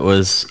drop that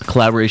was a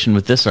collaboration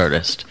with this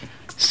artist,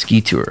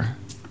 Ski Tour,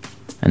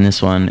 and this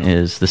song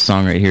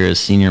right here is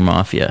Senior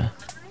Mafia.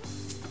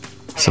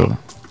 So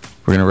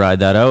we're gonna ride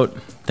that out.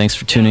 Thanks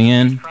for tuning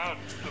in.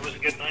 It was a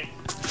good night.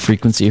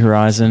 Frequency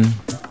Horizon,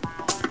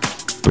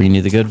 bringing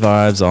you the good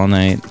vibes all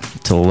night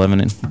till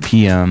 11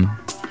 p.m.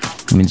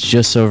 I mean, it's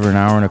just over an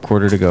hour and a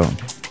quarter to go.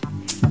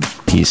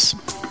 Peace.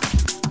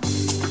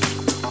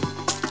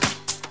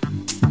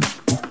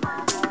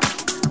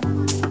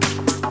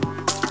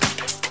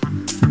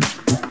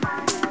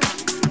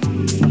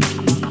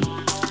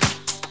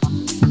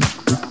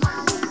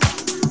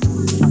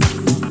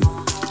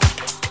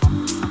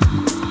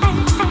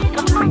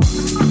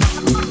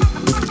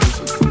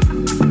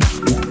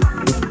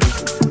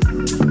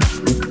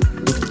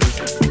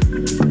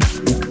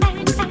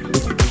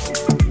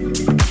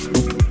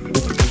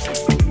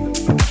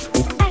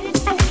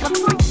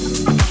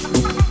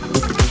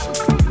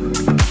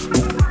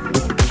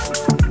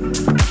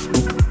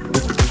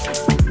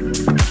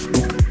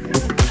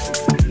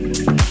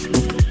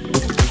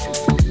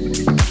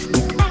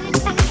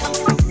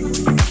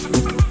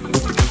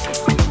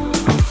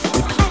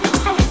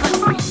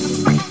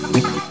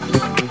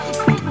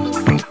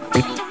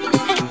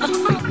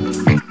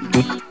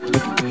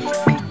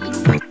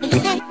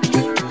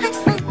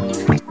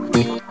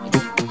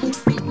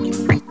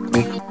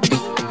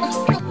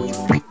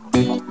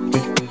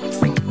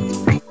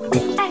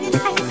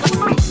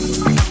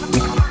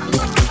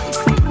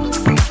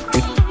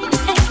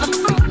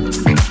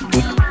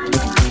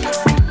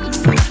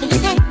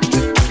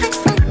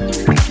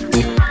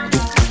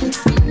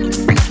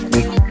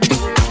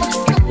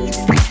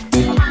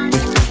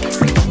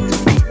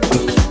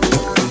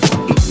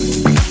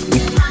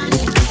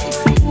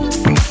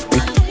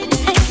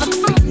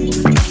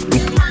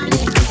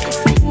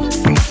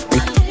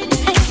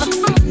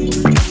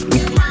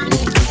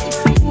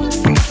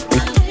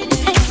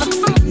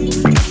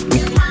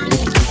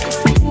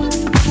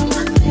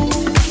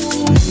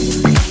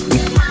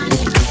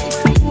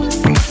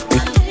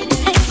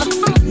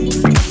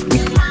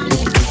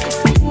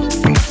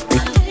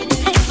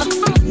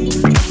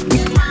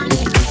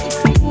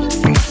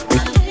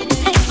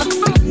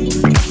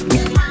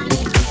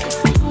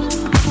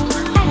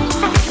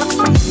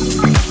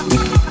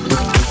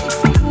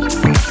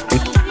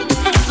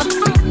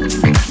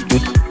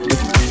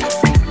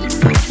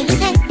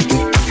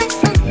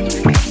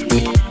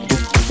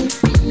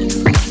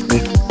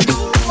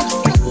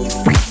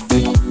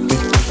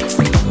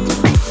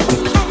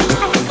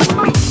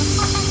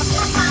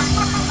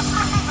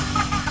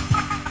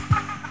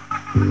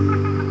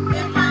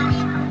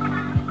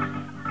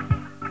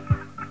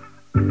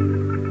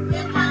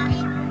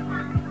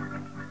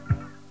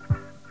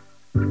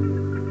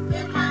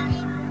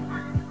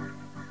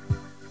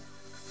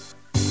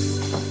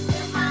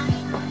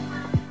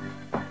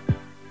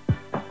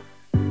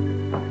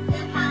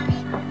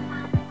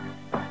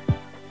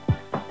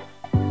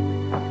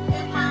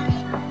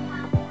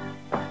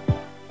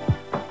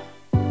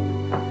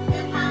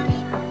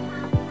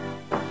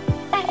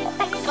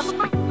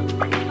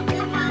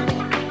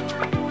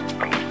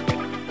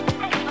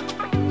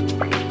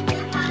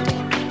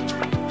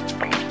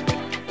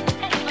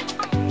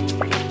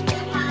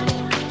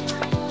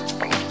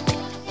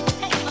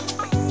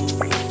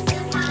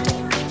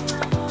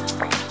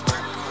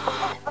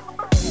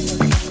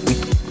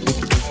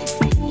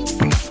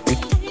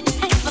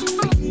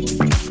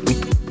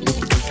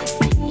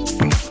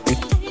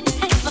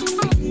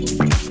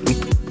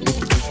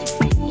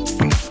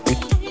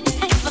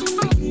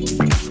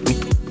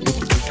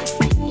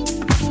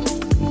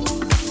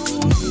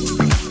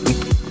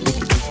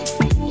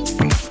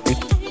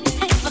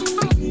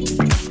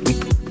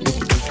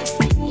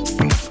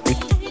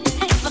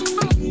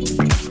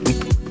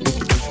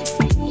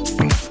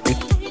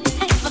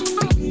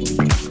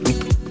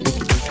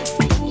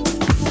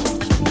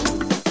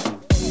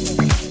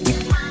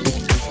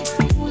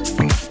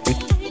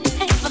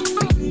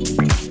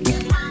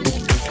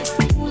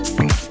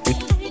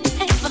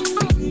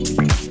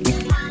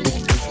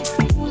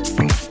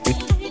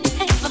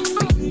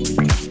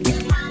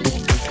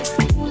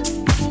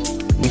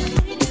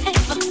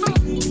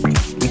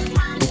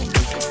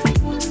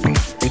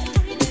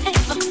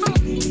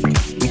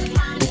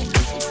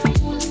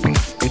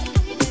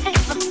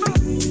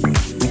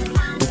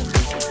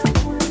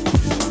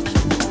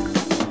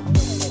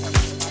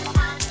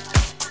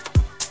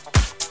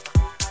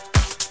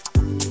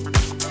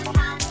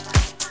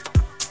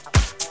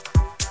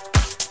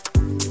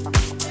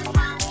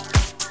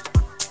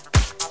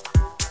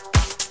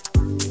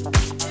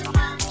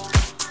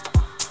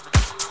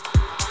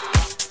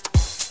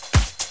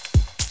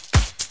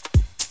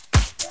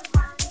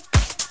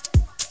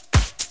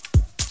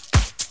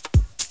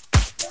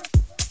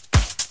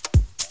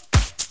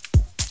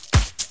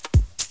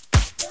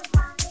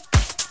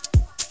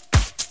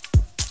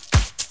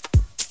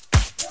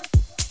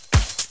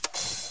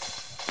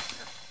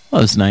 Well,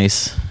 it was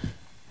nice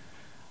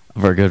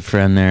of our good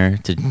friend there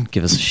to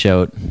give us a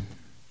shout.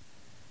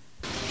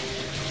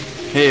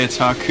 Hey, it's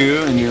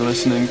Haku, and you're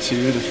listening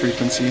to The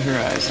Frequency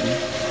Horizon.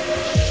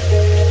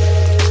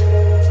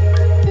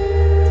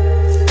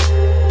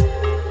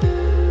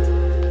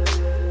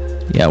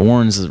 Yeah,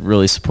 Warren's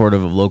really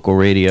supportive of local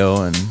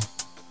radio, and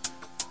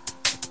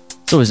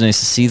it's always nice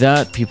to see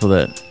that. People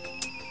that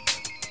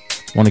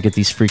want to get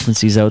these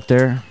frequencies out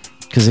there,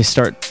 because they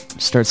start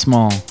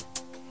small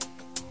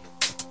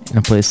in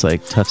a place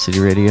like Tough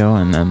City Radio,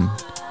 and then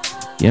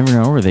you never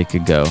know where they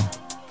could go.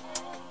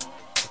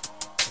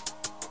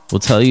 We'll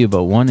tell you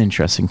about one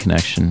interesting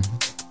connection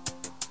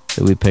that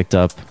we picked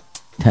up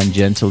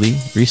tangentially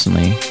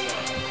recently.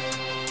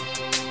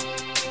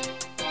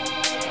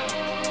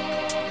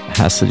 It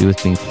has to do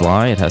with being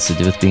fly, it has to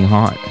do with being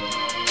hot.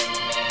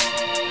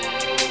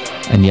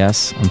 And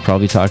yes, I'm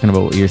probably talking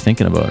about what you're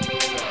thinking about.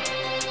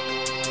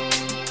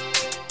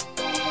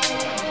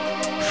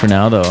 For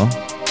now though,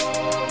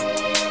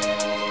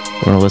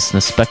 we're going to listen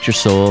to Spectre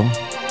Soul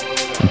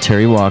and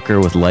Terry Walker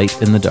with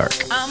Light in the Dark.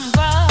 I'm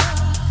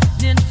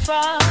running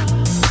from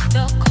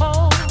the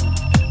cold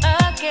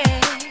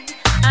again.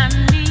 I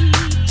need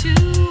to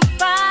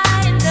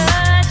find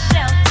a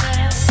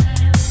shelter.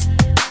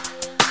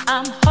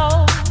 I'm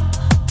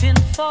hoping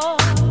for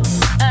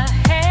a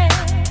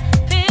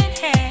helping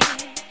hand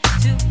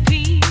to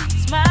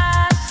piece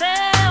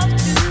myself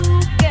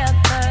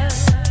together.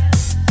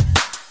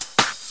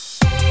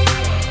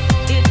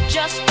 It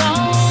just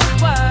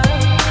don't work.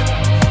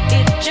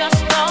 It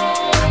just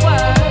don't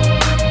work.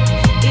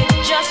 It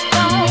just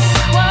don't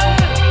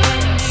work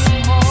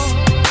anymore.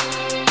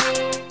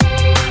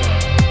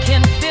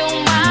 Can feel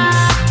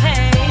my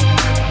pain.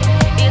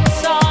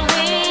 It's all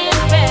in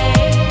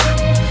vain.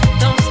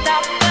 Don't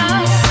stop the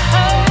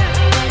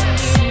hurt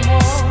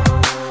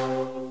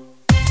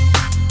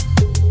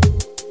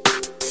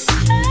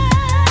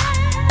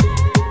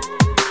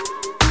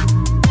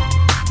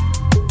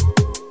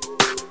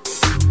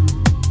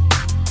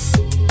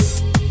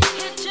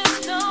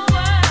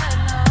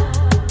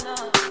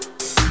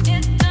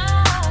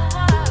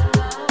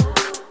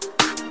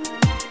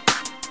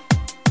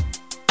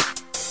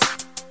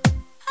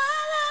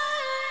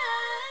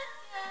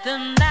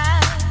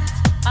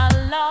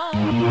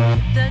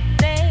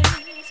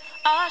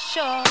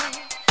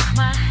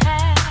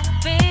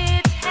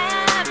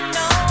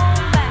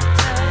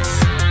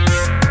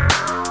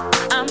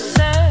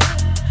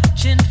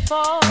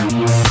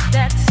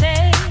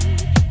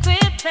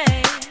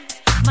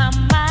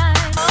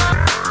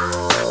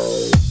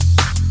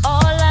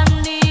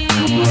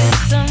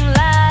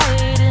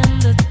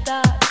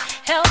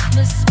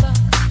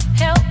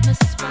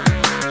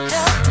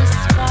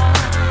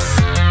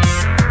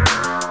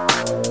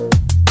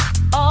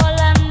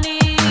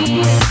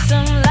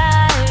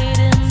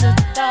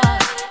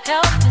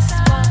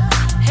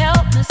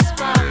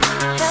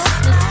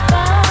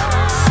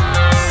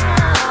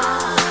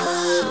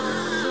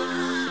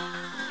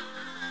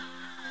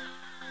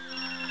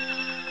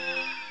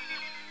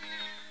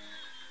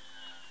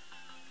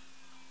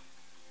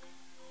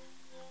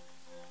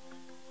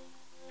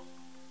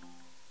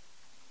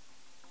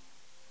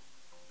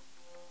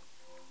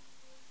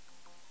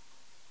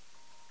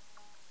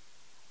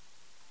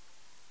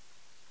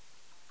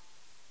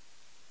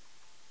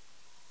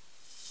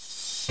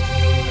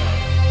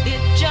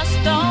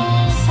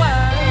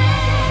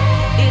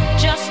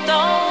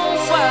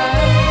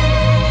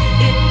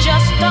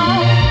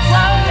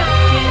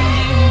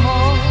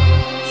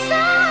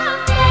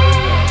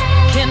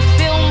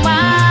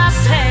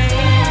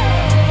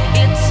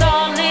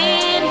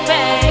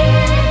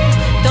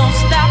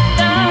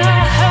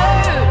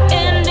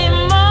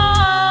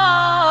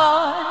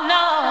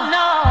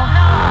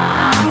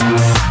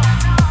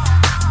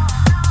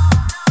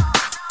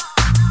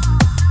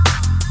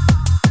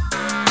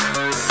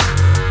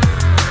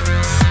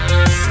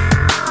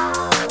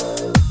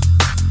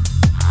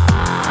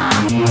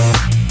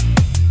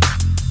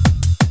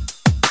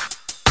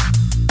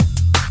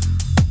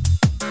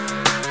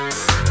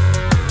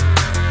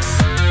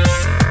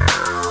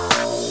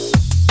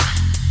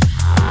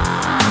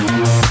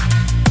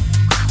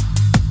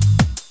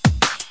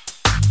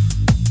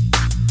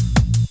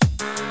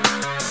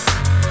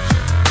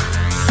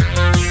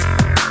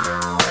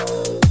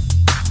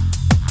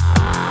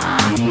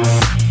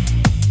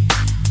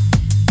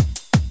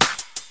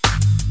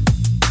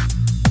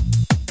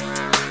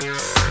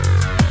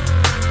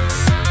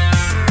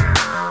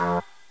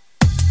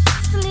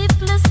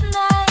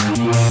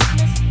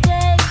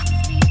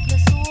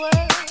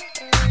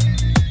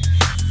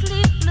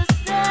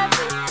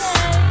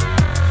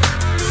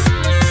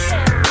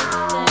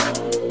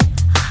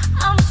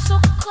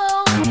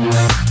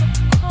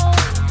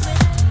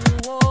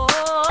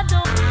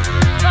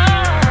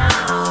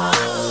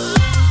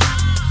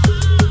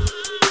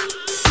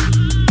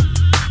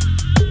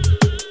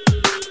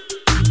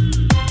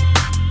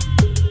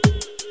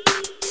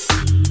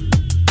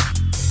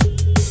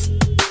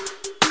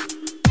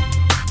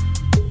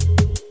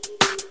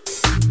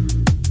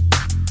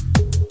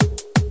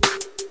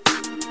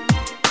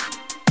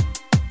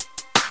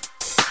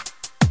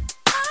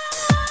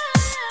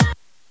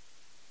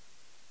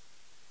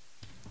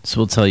So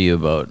we'll tell you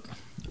about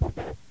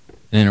an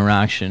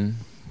interaction,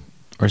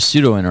 or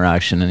pseudo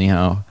interaction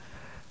anyhow,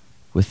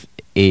 with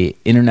a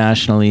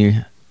internationally,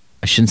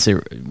 I shouldn't say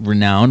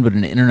renowned, but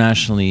an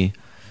internationally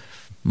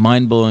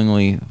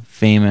mind-blowingly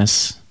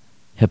famous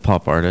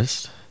hip-hop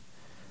artist.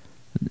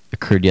 It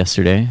occurred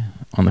yesterday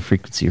on the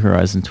Frequency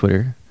Horizon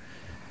Twitter.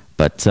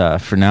 But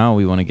for now,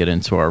 we want to get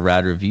into our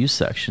Rad Review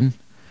section,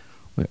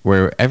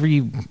 where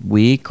every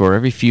week or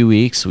every few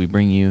weeks we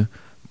bring you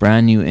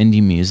brand new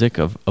indie music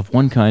of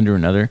one kind or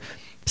another,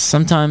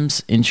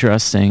 sometimes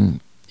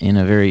interesting in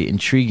a very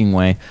intriguing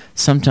way,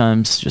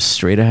 sometimes just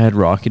straight ahead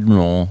rock and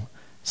roll,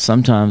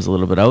 sometimes a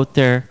little bit out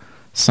there,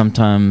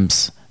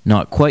 sometimes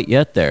not quite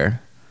yet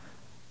there.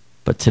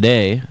 But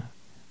today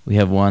we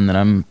have one that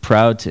I'm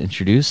proud to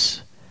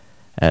introduce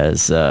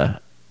as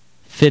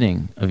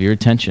fitting of your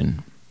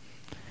attention.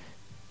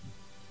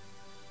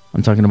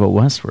 I'm talking about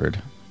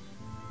Westward.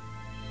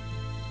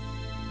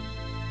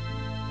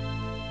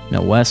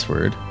 Now,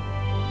 Westward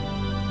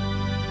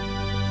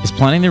is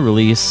planning the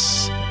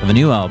release of a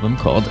new album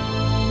called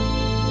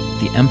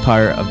The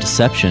Empire of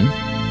Deception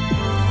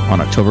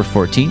on October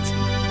 14th.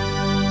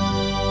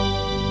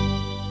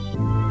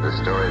 The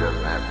story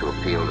doesn't have to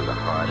appeal to the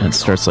heart. And it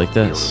starts like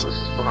this.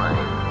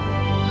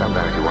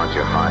 Sometimes you want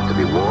your heart to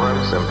be warm,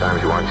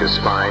 sometimes you want your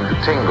spine to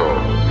tingle.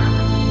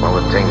 Well,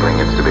 the tingling,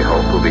 it's to be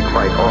hoped, will be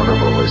quite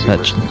audible as you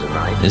listen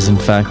tonight. That is in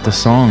fact the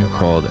song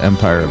called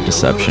Empire of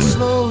Deception.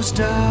 Slows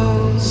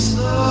down.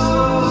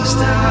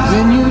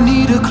 When you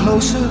need a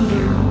closer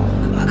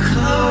look,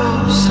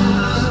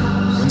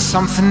 when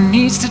something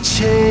needs to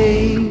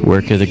change,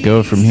 Where could it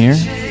go from here?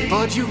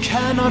 but you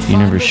cannot You're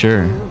never find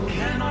sure.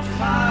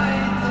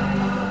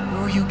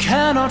 you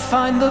cannot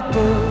find the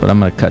book. But I'm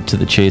going to cut to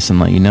the chase and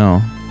let you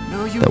know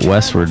that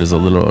Westward is a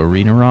little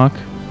arena rock,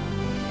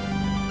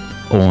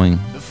 owing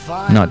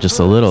not just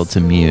a little to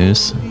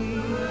Muse,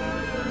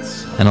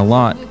 and a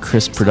lot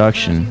crisp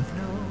production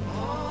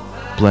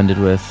blended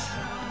with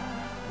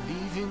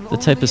the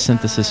type of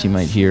synthesis you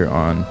might hear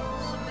on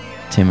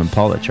Tame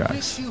Impala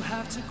tracks. You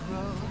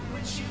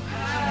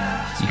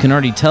can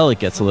already tell it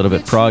gets a little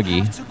bit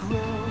proggy,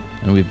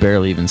 and we've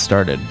barely even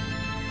started.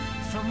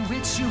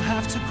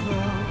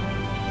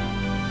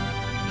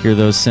 Hear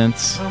those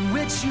synths?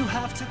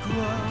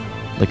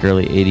 Like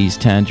early 80s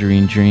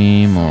Tangerine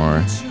Dream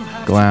or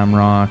glam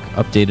rock,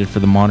 updated for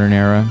the modern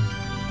era.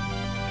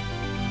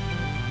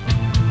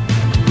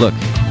 Look,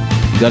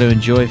 you gotta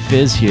enjoy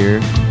fizz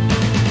here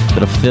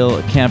that'll fill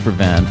a camper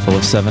van full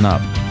of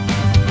 7-Up.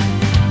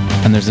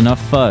 And there's enough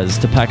fuzz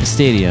to pack a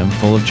stadium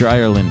full of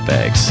dryer lint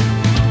bags.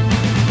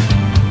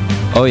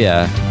 Oh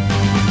yeah,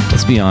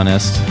 let's be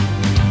honest.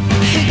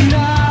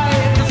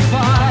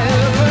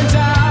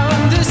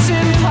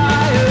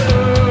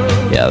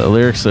 Yeah, the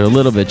lyrics are a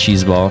little bit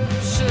cheeseball,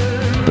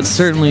 but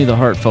certainly the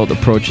heartfelt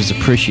approach is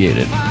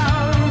appreciated.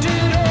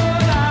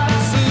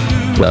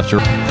 After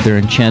they're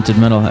enchanted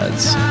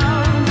metalheads,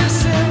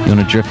 you want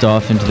to drift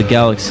off into the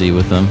galaxy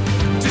with them,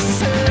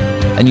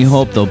 and you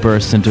hope they'll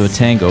burst into a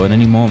tango at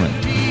any moment,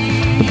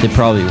 but they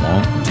probably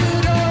won't.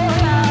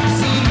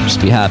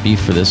 Just be happy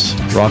for this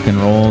rock and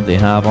roll they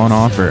have on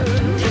offer.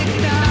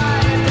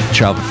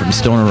 Travel from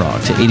stoner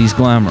rock to 80s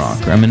glam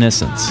rock,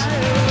 reminiscence.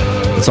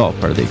 It's all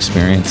part of the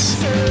experience.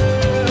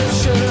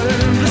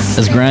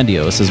 As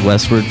grandiose as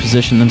Westward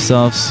position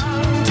themselves,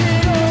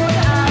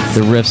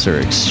 the riffs are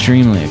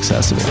extremely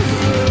accessible.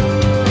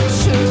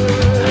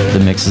 The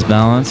mix is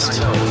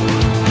balanced.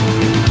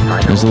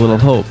 There's a little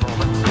hope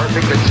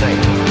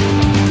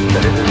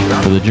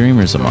for the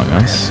dreamers among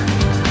us.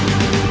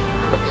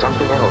 But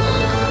something else,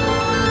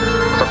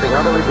 something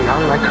utterly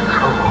beyond my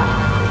control,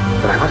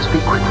 that I must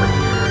speak quickly.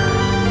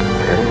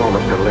 At any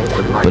moment, the link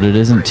with life. But it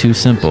isn't too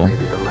simple. This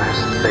may be the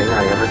last thing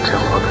I ever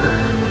tell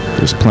others.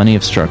 There's plenty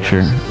of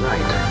structure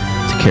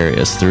to carry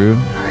us through,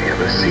 I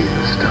ever see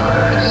the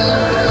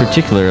stars.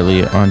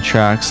 particularly on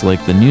tracks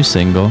like the new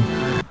single,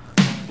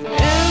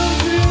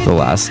 The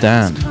Last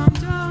Stand.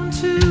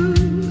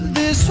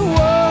 This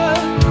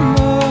one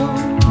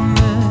moment,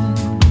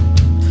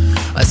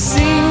 a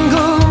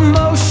single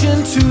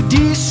motion to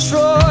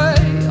destroy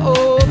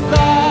all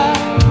that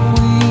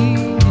we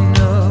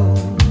know.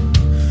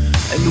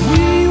 And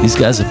we These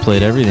guys have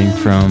played everything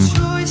from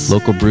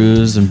local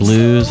brews and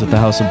blues at the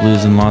House of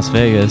Blues in Las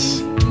Vegas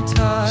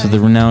to the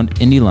renowned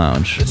Indie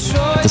Lounge at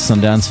the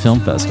Sundance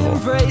Film Festival.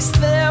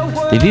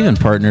 They've even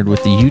partnered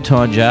with the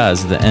Utah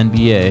Jazz, the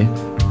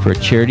NBA, for a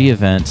charity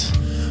event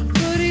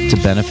to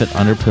benefit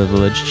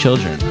underprivileged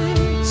children.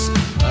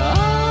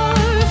 our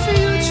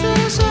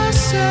futures are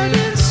set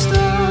in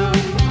stone,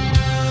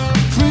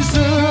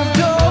 preserved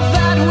all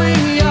that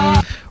we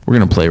are. We're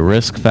going to play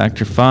Risk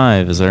Factor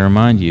 5 as I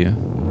remind you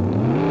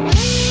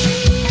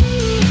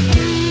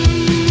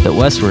that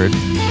Westward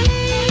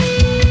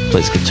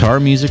plays guitar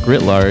music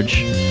writ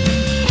large,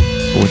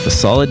 but with a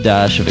solid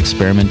dash of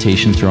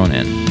experimentation thrown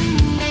in.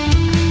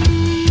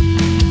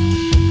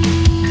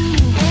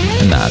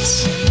 And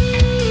that's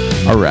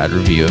our Rad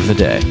Review of the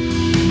day.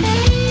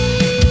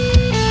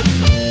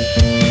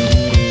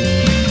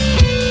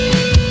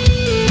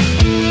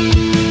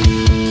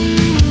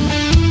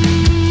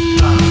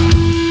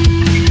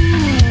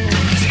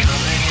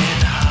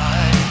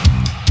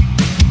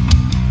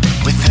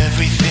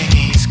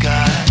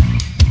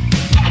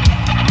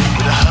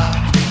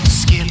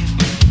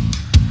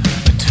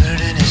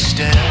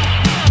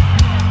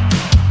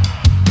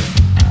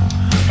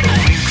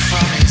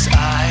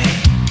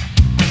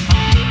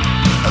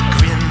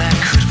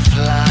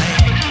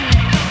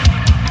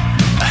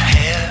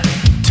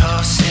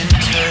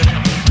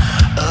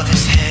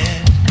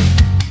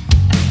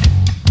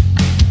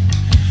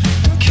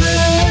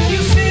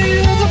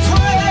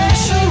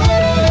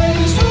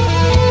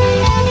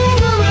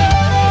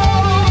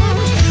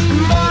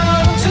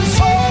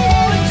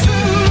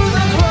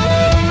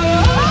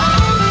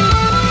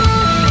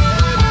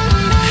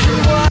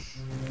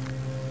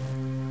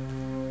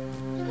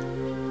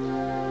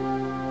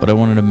 But I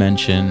wanted to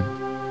mention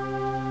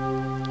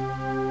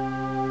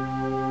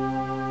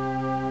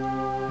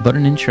about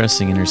an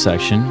interesting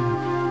intersection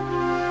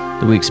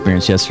that we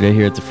experienced yesterday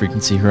here at the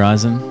Frequency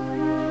Horizon.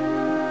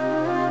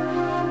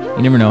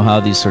 You never know how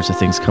these sorts of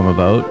things come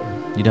about.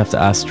 You'd have to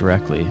ask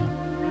directly.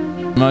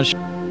 Much,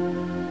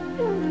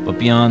 but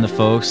beyond the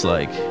folks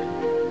like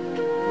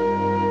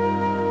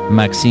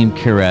Maxime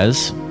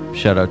Carez,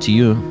 shout out to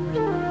you.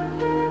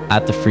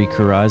 At the Freak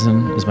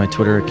Horizon is my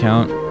Twitter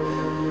account.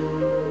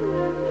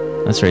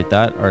 That's right,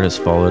 that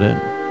artist followed it.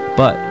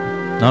 But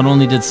not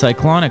only did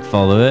Cyclonic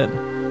follow it,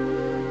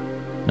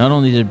 not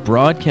only did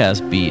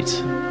Broadcast Beat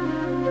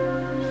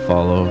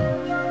follow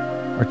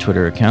our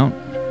Twitter account,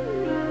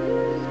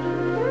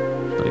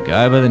 but a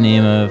guy by the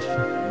name of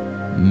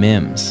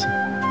Mims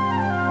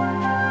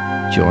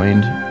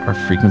joined our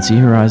Frequency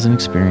Horizon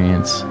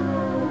experience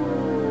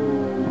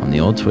on the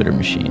old Twitter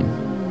machine.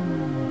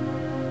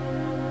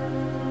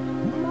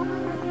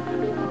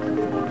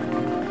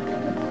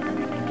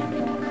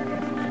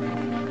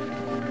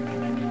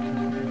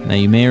 Now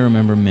you may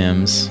remember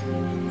Mims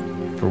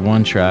for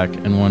one track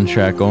and one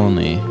track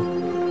only.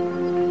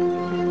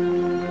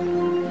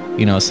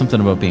 You know,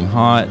 something about being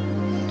hot,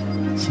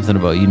 something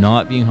about you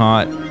not being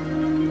hot.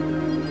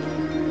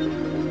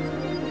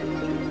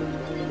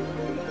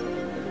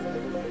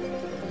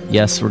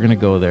 Yes, we're gonna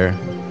go there.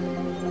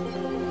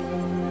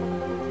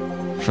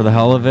 For the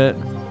hell of it,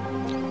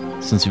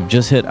 since we've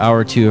just hit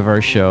hour 2 of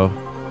our show,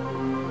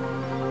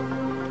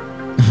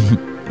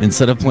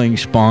 instead of playing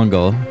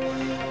Spangle,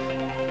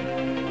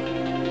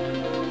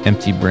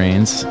 Empty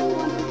Brains,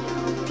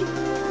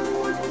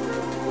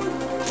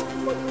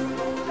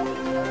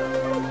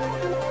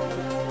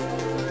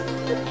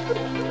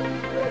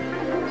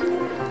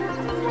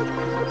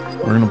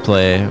 we're gonna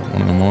play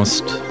one of the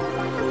most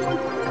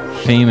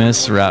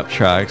famous rap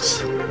tracks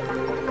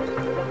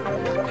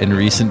in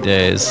recent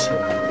days.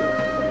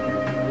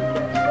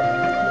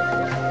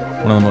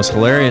 One of the most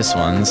hilarious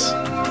ones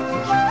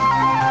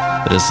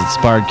that has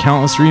inspired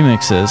countless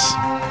remixes.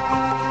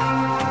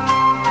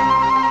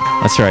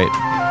 That's right,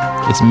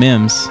 it's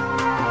Mims.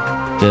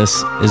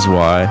 This is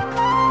why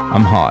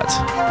I'm hot.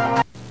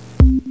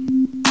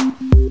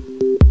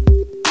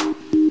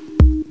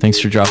 Thanks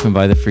for dropping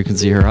by the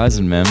Frequency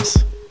Horizon, Mims.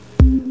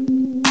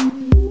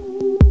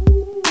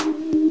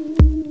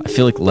 I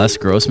feel like Les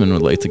Grossman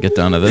would like to get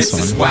down to this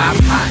one. This is why I'm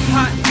hot.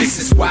 This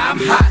is why I'm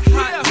hot.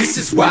 This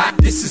is why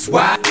I'm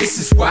hot. This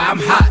is why I'm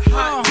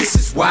hot. This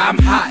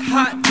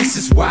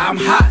is why I'm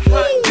hot.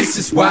 This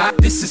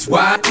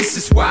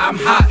is why I'm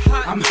hot.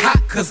 I'm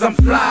hot cause I'm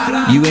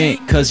fly. You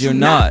ain't cause you're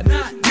not.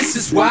 This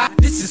is why I'm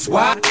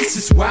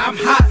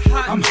hot.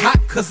 I'm hot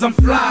cause I'm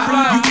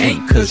fly. You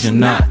ain't cause you're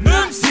not.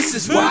 This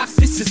is why I'm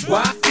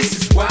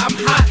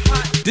hot.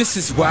 This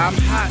is why I'm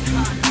hot.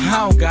 I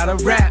don't gotta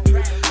rap.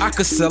 I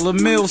could sell a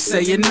mill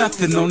saying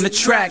nothing on the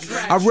track.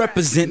 I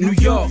represent New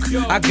York,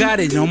 I got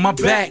it on my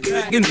back.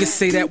 Niggas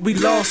say that we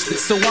lost it,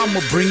 so I'ma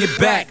bring it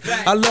back.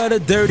 I love the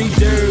dirty,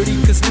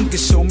 cause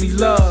niggas show me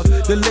love.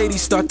 The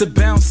ladies start to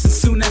bounce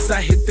as soon as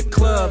I hit the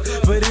club.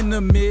 But in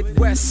the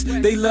Midwest,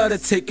 they love to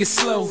take it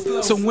slow.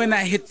 So when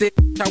I hit the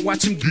I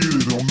watch them get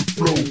it on the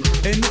floor.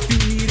 And if you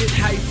need it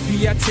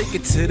hyphy, I take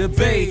it to the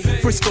Bay.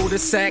 Frisco to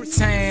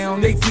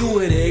Sacktown, they do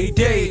it every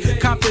day.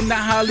 Compton to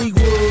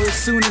Hollywood,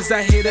 soon as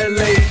I hit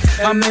LA.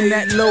 I'm in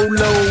that low,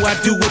 I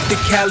do it the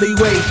Cali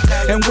way.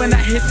 And when I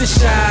hit the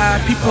Shy,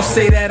 people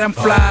say that I'm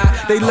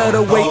fly. They love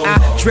the way I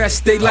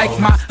dress, they like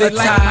my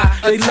attire.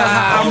 They love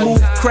how I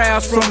move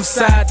crowds from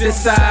side to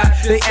side.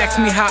 They ask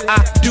me how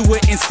I do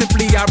it, and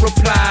simply I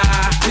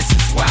reply. This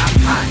is why I'm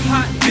hot.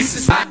 This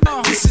is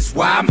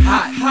why I'm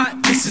hot.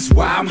 This is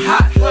why I'm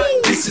hot.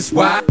 This is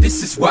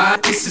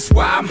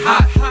why I'm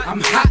hot.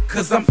 I'm hot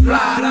cause I'm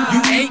fly.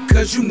 You ain't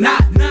cause you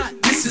not.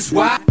 This is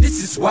why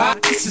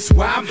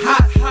I'm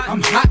hot.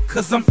 I'm hot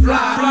cause I'm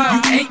fly.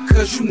 You ain't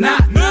cause you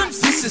not.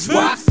 This is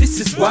why I'm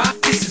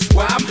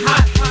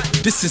hot.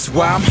 This is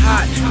why I'm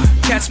hot.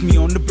 Catch me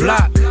on the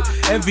block.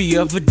 Every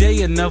other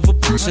day another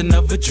push,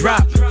 another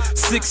drop.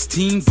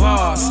 16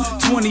 bars,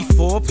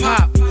 24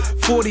 pop,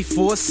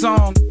 44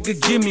 song.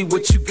 Give me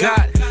what you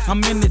got.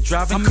 I'm in the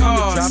driving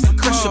cars,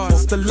 crush up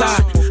off the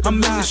lot. I'm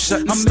in the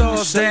shutting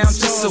stars down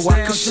just so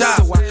I can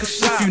shop.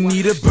 If you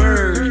need a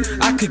bird,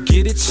 I could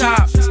get it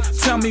chopped.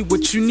 Tell me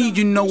what you need,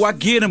 you know I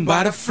get them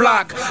by the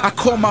flock. I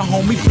call my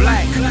homie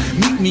Black,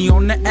 meet me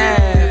on the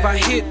Ave. I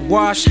hit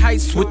Wash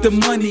Heights with the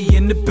money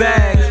in the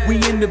bag. We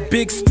in the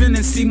big spin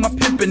and see my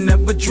pimpin'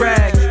 never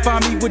drag.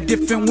 Find me with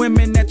different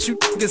women that you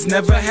niggas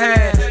never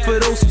had. For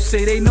those who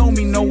say they know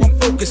me, know I'm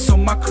focused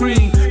on my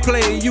cream.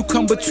 Player, you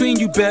come between,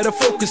 you better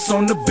focus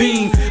on the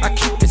beam. I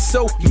keep it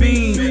so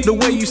mean, the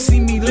way you see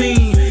me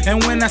lean.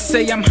 And when I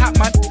say I'm hot,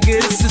 my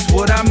nigga, this is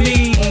what I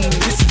mean.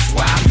 This is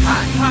why I'm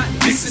hot.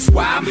 This is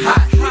why I'm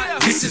hot.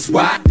 This is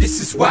why I'm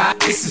hot.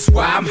 This is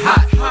why I'm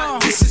hot.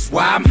 This is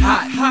why I'm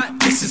hot.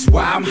 This is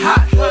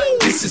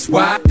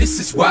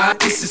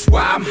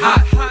why I'm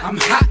hot. I'm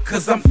hot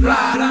cause I'm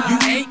fly. You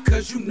ain't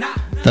cause you not.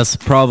 That's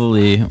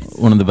probably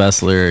one of the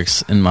best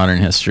lyrics in modern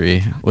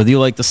history, whether you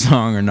like the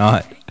song or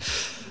not.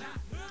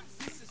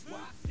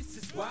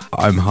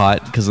 I'm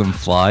hot because I'm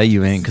fly,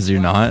 you ain't because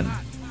you're not.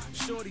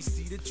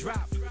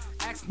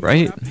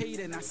 Right?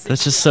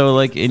 That's just so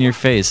like in your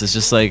face. It's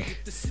just like,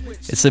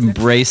 it's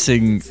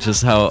embracing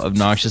just how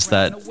obnoxious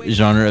that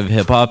genre of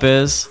hip hop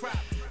is.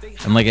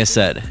 And like I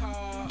said,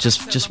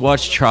 just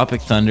watch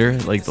Tropic Thunder,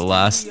 like the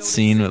last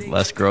scene with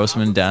Les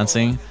Grossman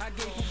dancing.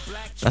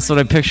 That's what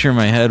I picture in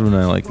my head when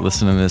I like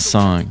listen to this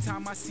song.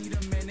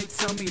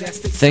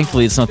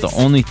 Thankfully, it's not the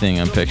only thing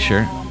I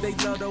picture,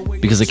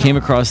 because I came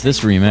across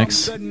this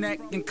remix.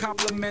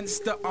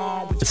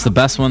 It's the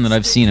best one that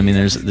I've seen. I mean,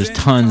 there's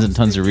tons and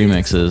tons of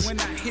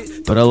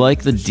remixes, but I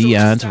like the D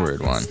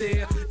Antwoord one.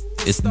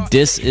 It's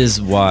This Is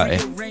Why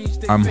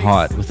I'm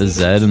Hot with a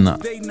Z, and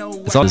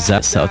it's all a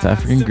Z, South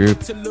African group,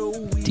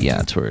 D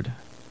Antwoord.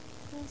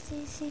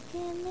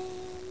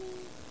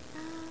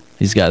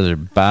 These guys are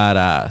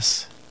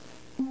badass.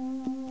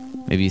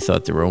 Maybe you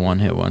thought they were a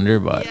one-hit wonder,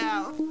 but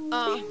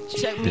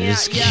they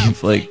just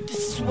keep like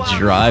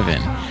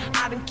driving.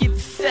 I don't give a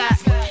fuck.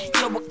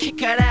 Yo, we'll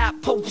kick it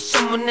out, put with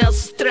someone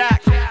else's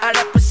track. I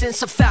represent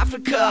South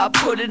Africa, I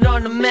put it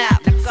on the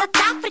map. South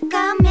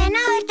Africa, man,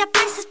 I heard the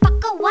place is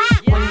fucking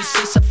whack. When you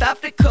say South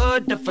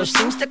Africa, the first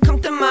things that come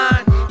to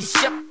mind is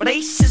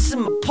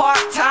racism,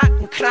 apartheid,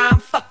 and crime.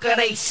 Fuck a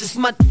racist,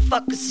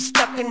 motherfuckers are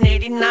stuck in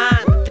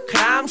 89. The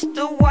crime's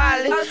still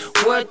wild,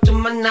 word to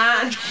my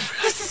nine.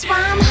 This is why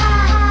I'm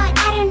hot,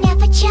 I don't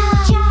ever judge.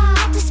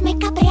 I just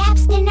make up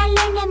raps, then I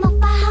learn them off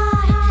by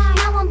heart.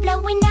 Now I'm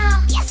blowing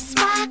up, yes,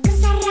 why?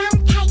 Cause I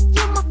rhyme tight,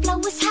 yo, my flow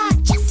is hot.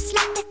 Just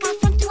like the guy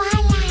from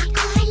Twilight.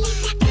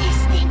 Colita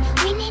Kristen,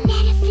 winning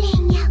at a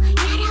fling, yo.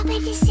 Yara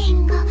with the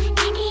single, ain't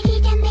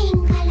ready to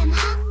mingle. I'm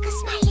hot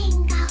cause my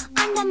lingo.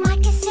 On the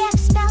mic is F,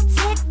 spelled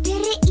Z, to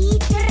the E,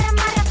 to the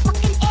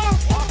motherfucking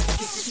F.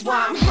 This is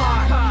why I'm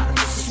hot,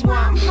 this is why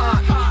I'm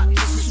hot.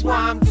 This is why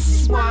I'm hot, this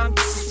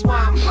is why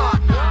I'm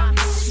hot.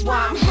 This is why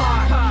I'm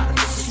hot,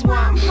 this is why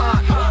I'm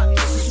hot.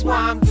 This is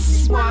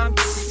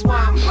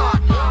why I'm hot.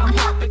 I'm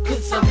hot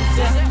because I'm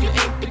deaf, you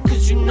ain't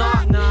because you're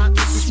not.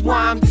 This is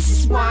why I'm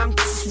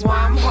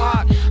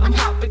hot. I'm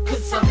hot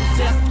because I'm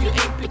deaf, you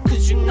ain't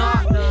because you're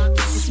not.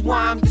 This is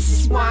why I'm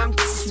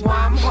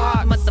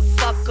hot.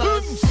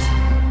 Motherfuckers.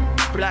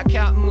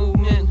 Blackout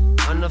Movement,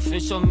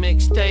 unofficial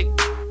mixtape,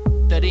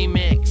 the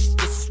remix.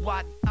 This is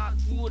why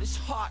Antwoord is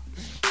hot.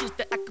 Just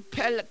the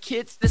acapella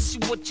kids, let's see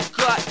what you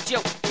got. Yo,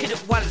 hit it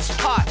while it's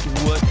hot.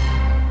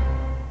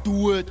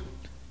 Do it.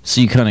 So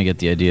you kind of get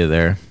the idea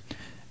there.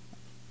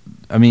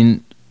 I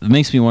mean, it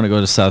makes me want to go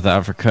to South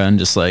Africa and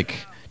just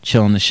like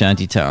chill in the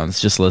shanty towns,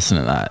 just listen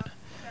to that.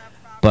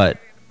 But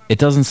it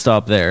doesn't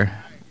stop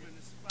there,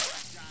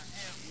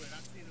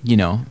 you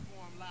know,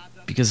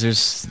 because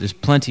there's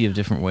plenty of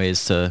different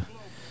ways to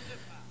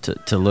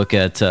look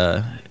at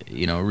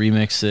you know,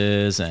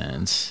 remixes,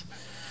 and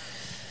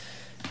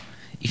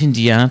even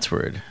D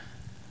Antwoord.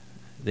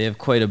 They have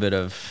quite a bit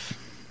of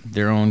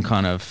their own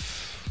kind of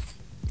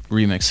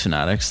remix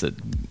fanatics that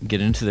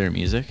get into their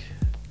music.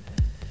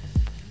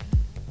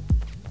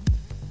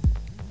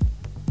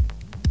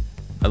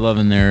 I love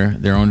in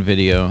their own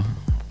video,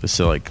 just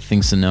so like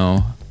things to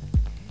know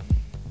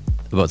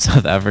about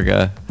South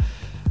Africa,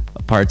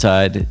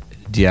 apartheid,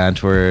 D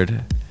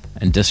Antwoord,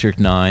 and District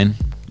 9,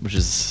 which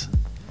is,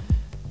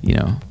 you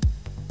know,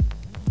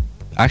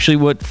 actually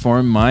what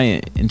formed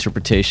my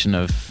interpretation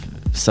of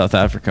South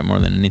Africa more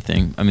than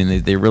anything. I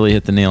mean, they really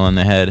hit the nail on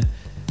the head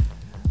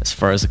as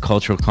far as the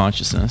cultural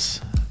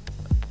consciousness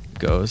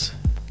goes.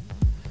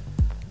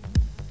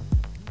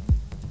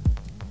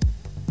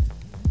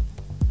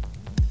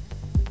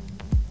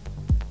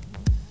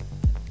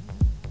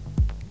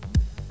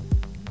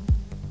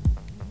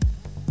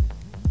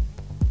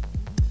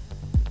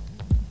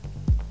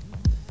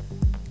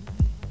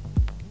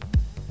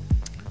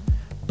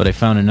 But I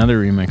found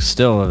another remix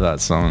still of that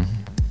song,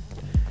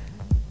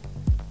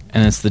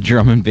 and it's the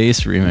drum and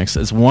bass remix.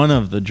 It's one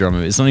of the drum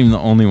and bass. It's not even the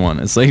only one.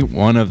 It's like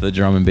one of the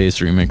drum and bass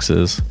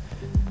remixes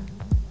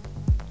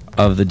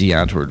of the D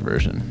Antwoord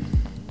version.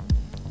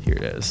 Here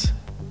it is.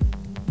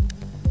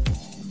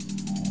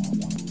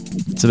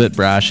 It's a bit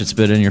brash. It's a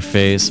bit in your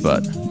face,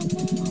 but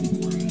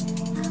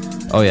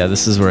oh yeah,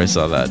 this is where I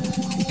saw that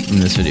in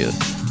this video.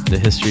 The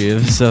history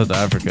of South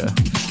Africa.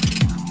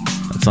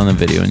 It's on the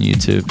video on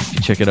YouTube. If you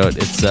check it out,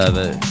 it's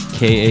the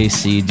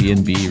KAC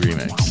D&B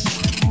remix.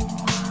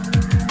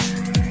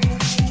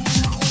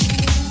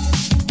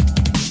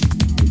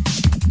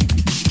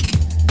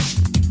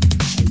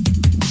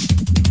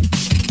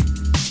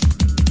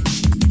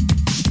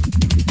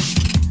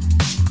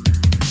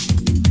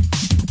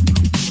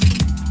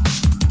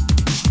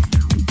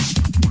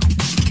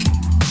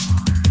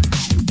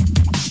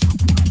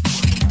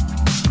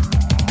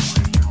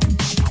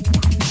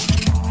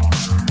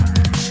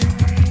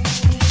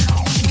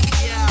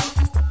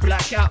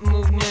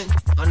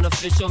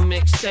 Unofficial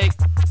mixtape,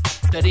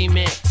 the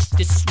remix.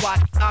 This is why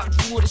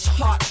Antwoord is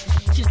hot.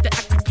 Just the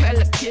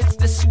acapella kids,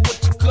 let's see what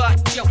you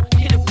got. Yo,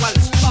 hit it while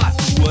it's hot.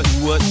 What?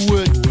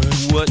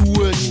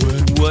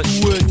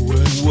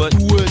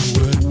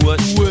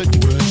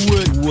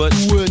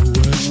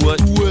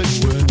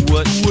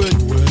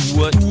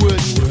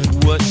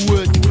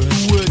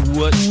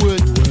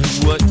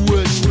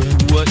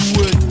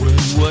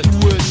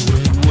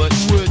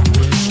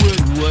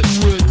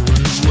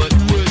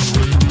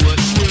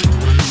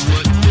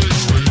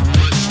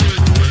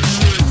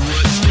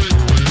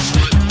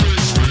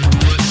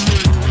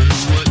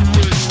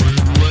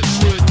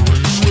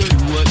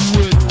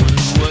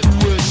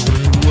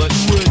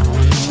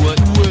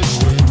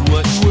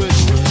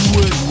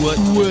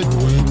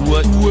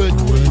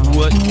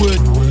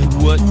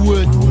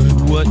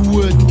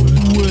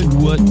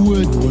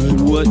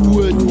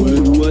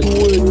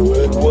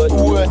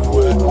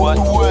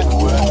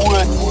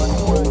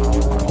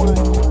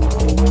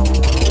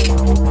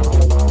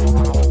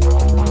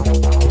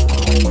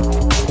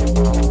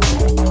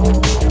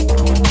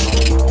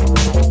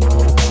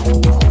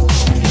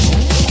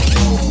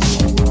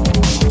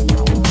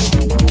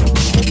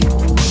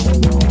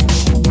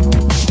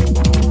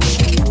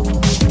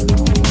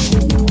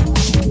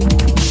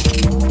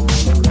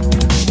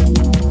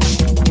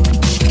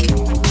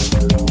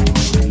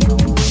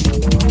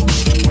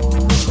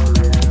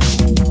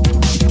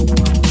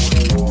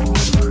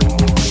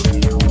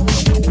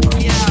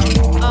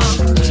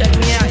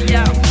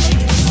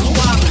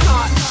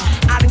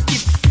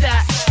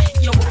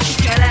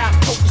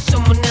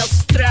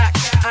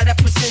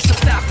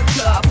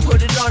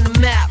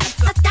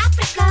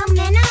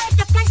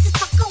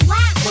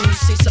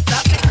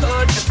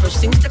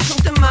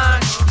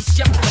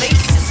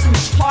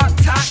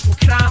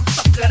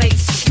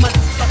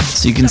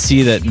 So you can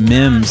see that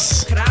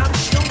Mims,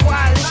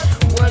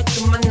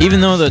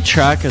 even though the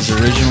track is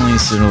originally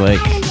sort of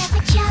like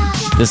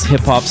this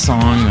hip-hop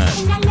song that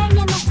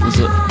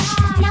was,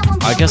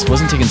 I guess,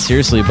 wasn't taken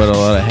seriously by a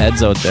lot of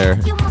heads out there,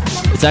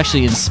 it's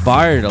actually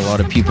inspired a lot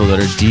of people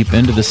that are deep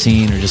into the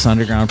scene or just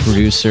underground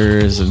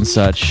producers and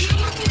such.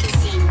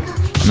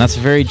 And that's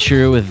very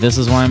true with This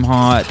Is Why I'm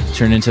Hot,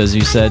 turned into, as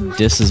you said,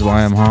 This Is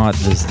Why I'm Hot,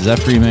 this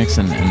Zeph remix,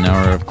 and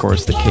now, of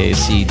course, the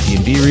KC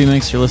D&B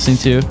remix you're listening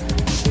to,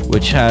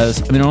 which has,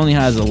 I mean, it only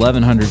has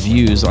 1,100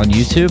 views on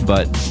YouTube,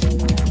 but,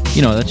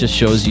 you know, that just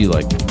shows you,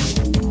 like,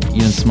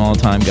 even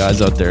small-time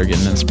guys out there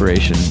getting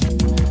inspiration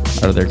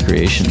out of their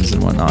creations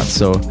and whatnot.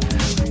 So,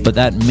 but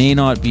that may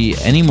not be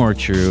any more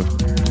true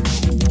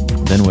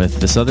than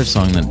with this other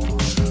song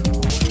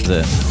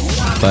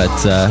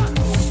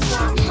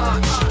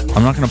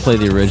I'm not going to play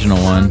the original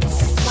one.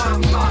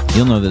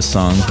 You'll know this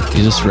song.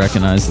 You just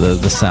recognize the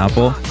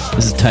sample.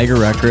 This is Tiger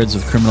Records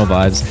with Criminal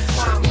Vibes,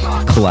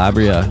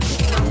 Calabria.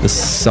 The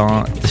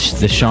song,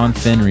 the Sean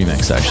Finn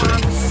remix,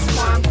 actually.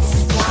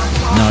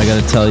 Now I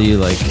gotta tell you,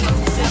 like,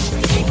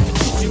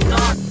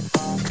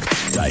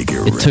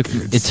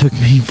 it took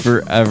me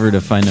forever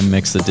to find a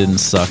mix that didn't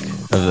suck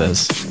of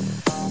this.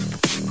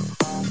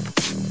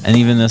 And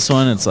even this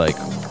one, it's like,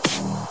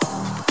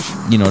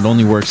 you know, it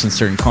only works in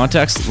certain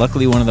contexts.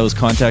 Luckily, one of those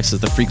contexts is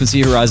the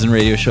Frequency Horizon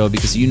radio show,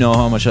 because you know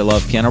how much I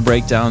love piano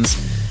breakdowns,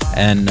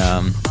 and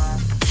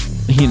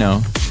you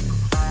know,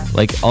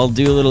 like, I'll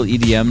do a little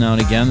EDM now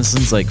and again. This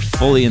one's like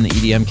fully in the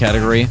EDM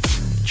category.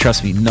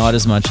 Trust me, not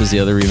as much as the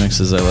other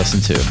remixes I listen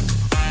to.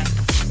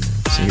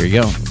 So here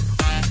you go.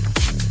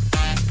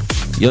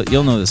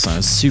 You'll know this song.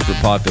 It's super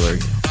popular.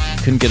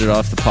 Couldn't get it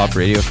off the pop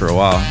radio for a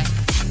while,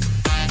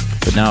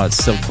 but now it's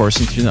still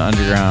coursing through the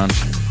underground.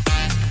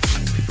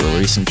 People are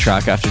releasing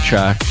track after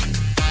track.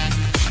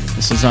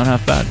 This one's not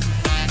half bad.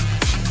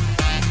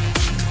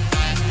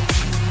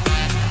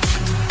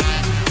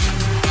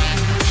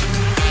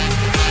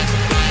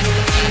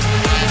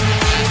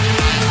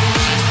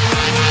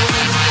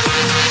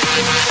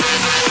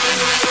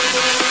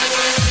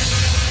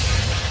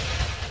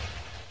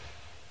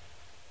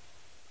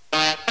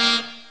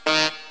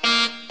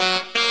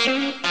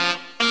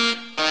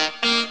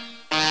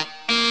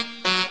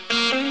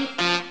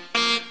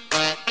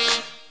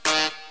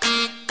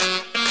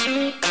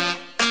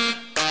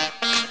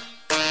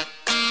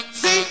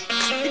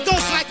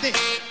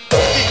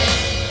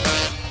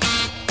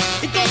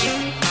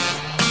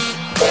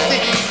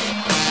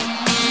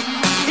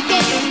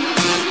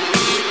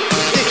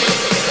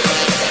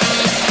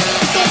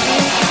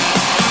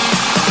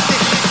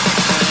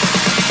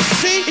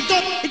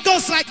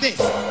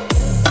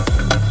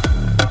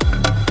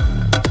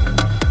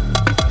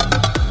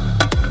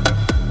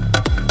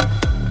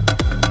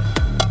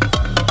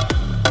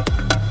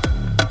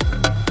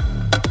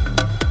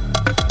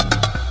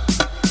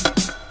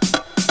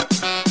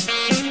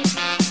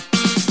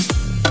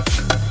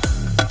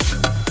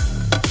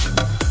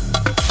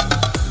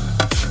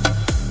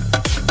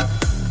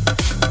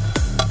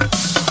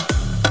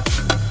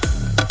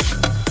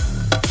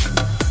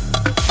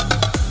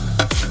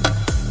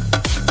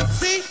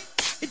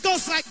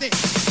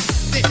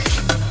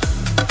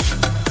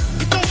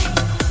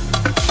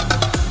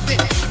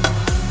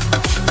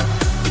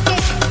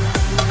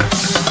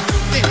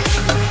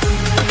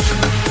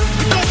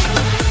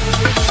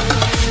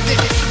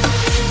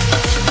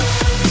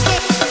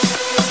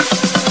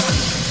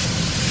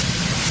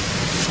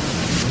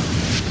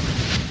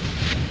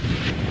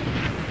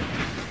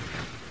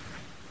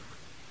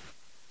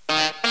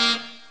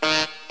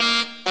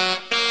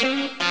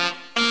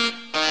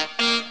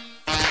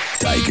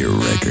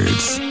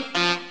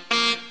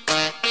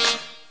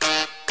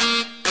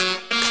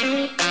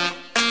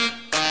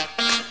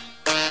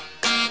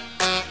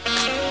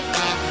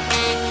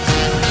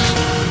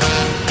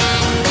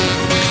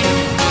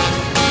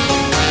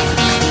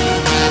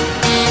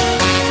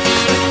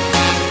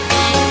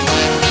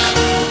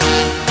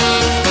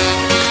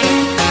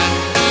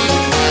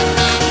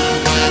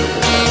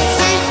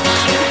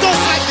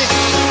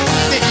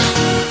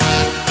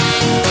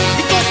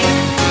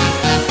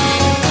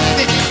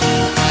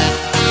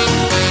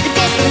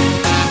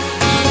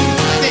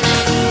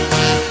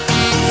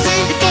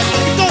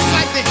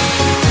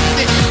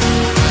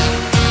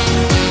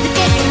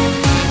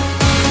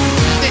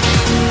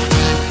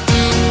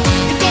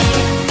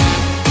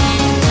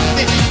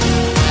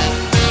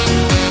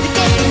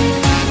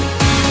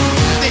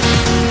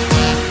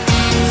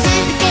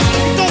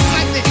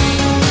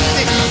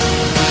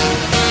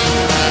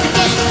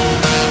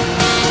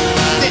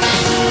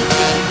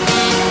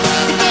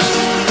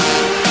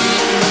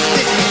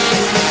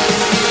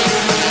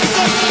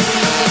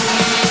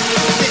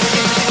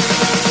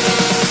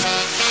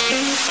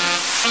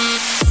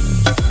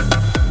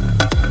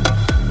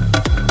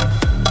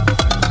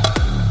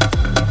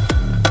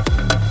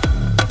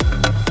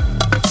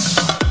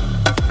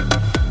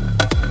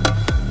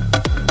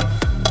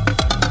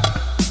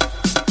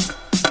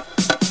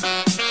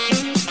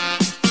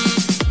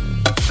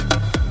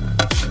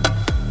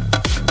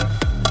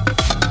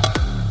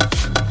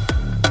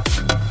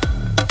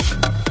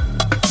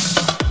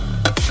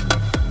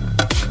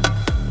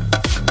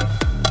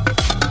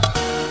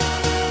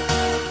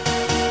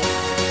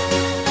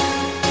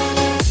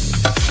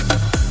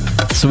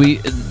 So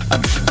you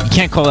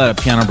can't call that a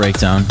piano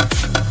breakdown.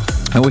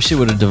 I wish they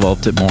would have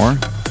developed it more,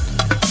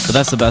 but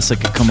that's the best I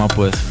could come up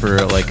with for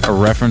like a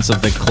reference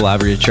of the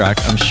collaborated track.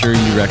 I'm sure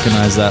you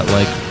recognize that,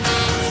 like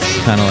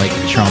kind of like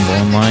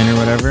trombone line or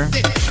whatever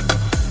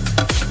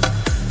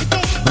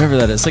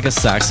that is. It's like a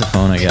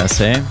saxophone, I guess.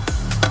 Hey,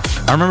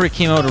 I remember it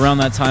came out around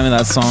that time of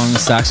that song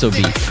Saxo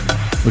Beat,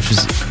 which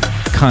was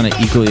kind of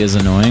equally as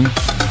annoying.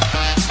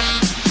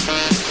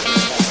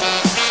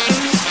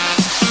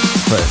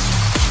 But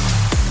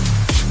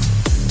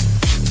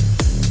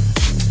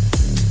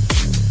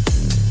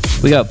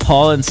we got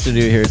Paul in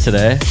studio here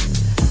today,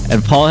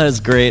 and Paul has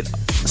great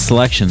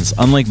selections,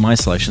 unlike my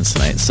selections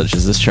tonight, such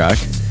as this track.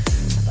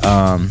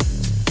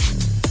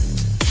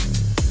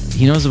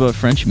 He knows about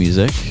French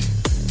music,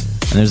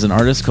 and there's an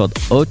artist called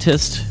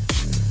Autist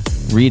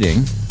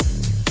Reading.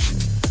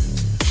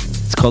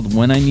 It's called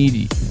When I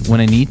Need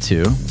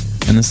To,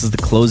 and this is the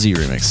Closey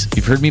remix.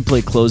 You've heard me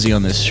play Closey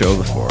on this show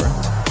before.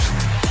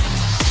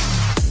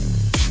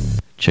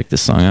 Check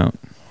this song out.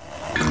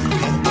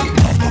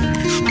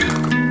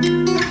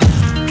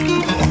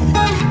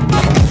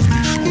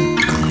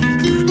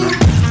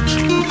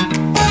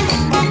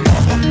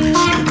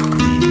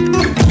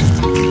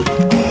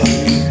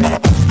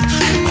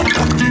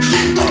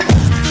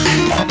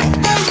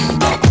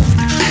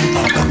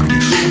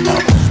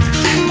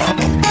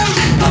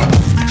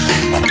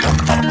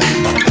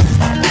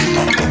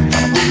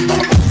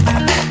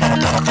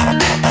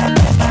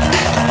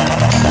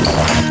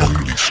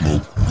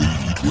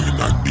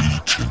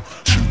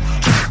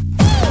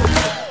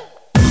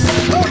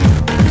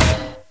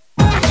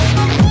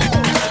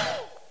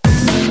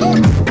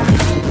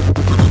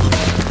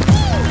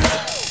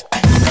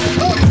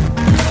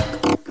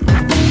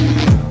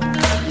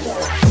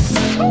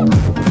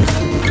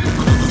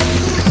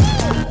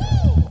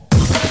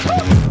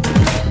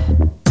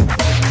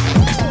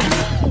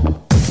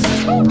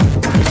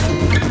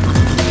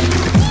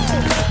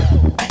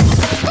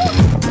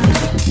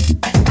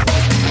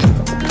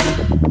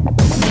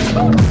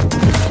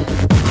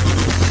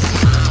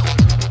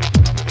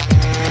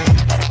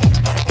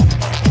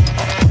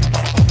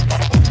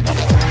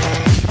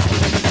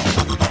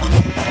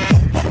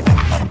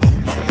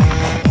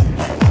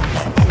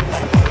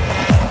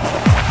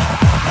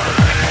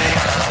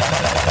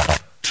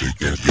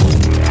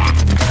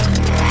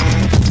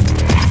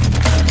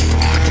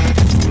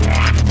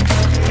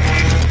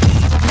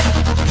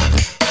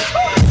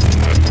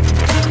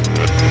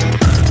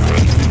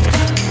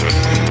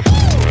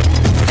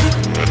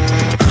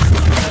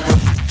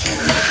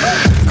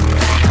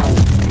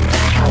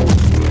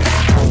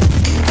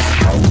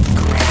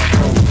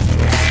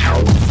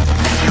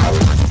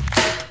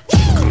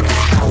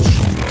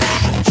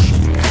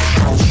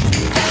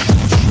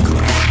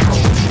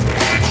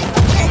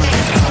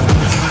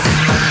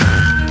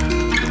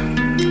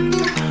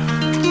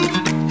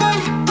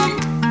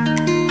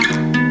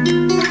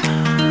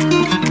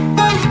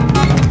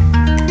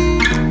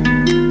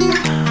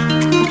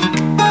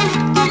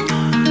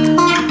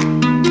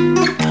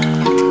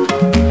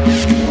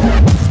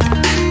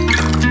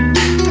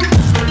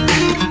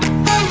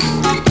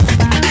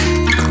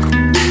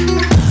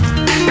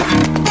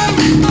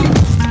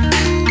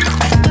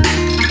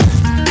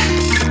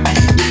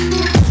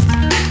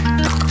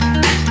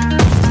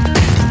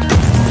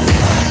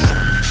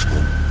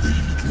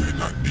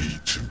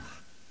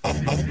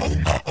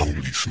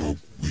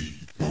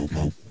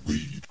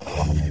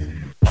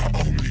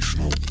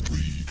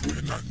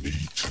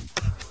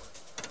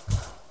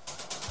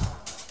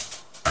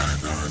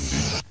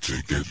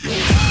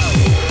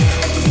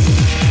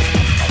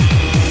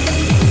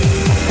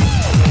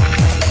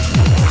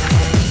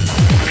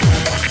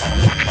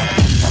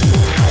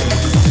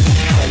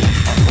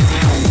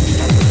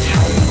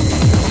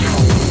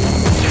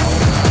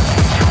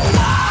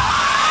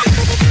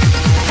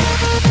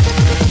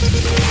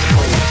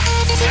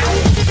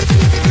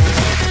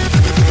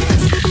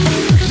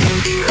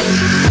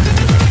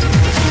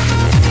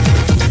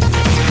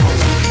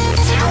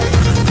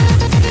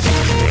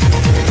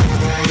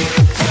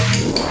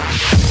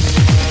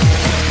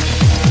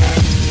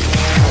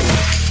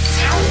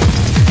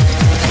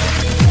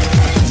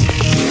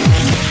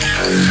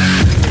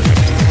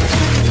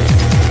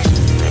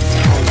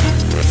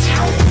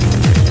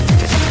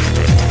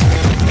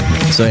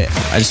 So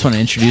I just want to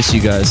introduce you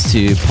guys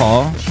to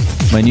Paul,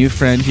 my new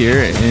friend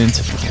here in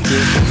Tofino.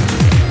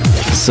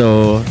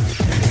 So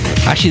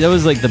actually that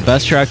was like the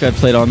best track I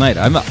played all night.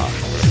 I'm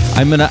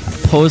gonna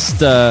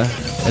post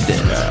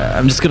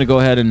I'm just gonna go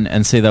ahead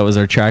and say that was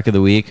our track of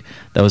the week.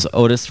 That was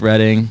Otis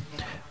Redding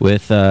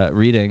with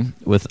Reading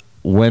with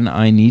When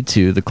I Need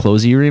To, the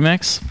Closey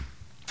remix,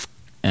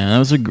 and that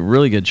was a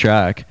really good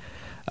track.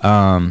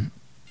 Had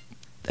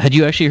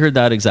you actually heard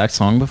that exact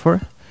song before?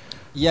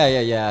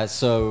 Yeah.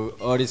 So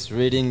Otis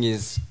Reading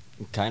is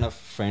kind of a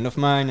friend of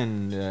mine,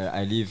 and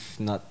I live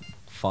not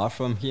far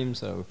from him,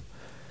 so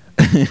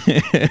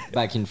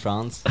back in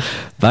France.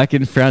 Back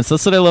in France.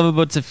 That's what I love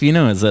about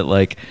Tofino, is that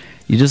like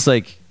you just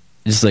like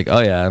oh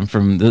yeah, I'm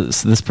from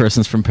this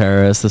person's from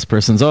Paris, this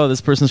person's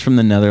from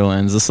the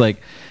Netherlands. It's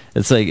like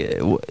It's like,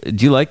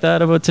 do you like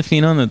that about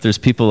Tofino? That there's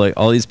people like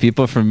all these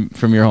people from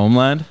your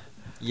homeland?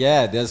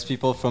 Yeah, there's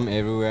people from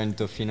everywhere in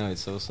Tofino.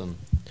 It's awesome.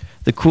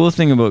 The cool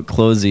thing about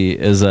Closey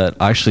is that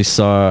I actually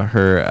saw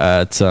her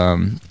at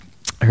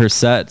her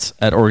set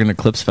at Organ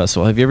Eclipse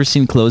Festival. Have you ever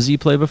seen Closey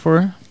play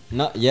before?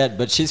 Not yet,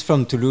 but she's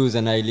from Toulouse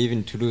and I live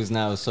in Toulouse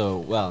now. So,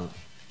 well,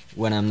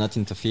 when I'm not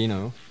in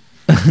Tofino,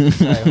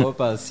 I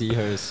hope I'll see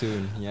her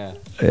soon. Yeah.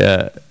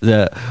 Yeah.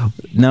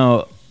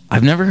 Now,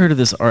 I've never heard of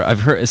this art.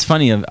 It's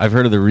funny. I've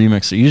heard of the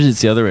remixer. Usually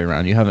it's the other way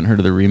around. You haven't heard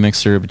of the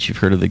remixer, but you've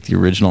heard of the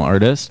original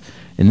artist.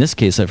 In this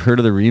case, I've heard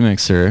of the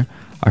remixer.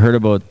 I heard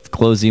about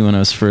Closey when I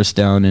was first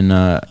down in,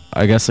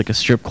 I guess like a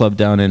strip club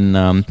down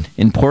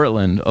in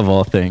Portland, of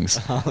all things.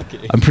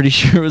 Okay. I'm pretty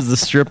sure it was the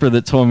stripper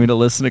that told me to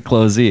listen to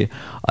Closey.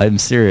 I'm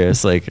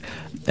serious.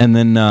 And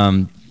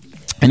then,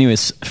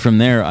 anyways, from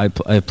there I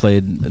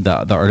played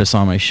the artist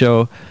on my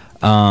show,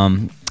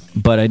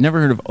 but I'd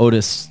never heard of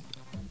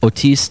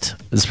Otiste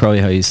is probably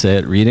how you say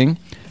it. Reading.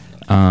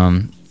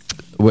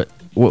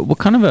 What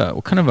kind of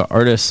a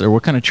artist or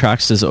what kind of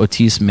tracks does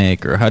Otiste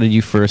make, or how did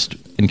you first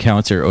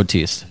encounter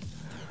Otiste?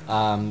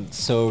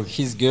 So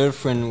his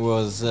girlfriend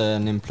was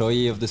an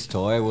employee of the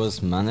store. I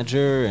was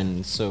manager,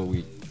 and so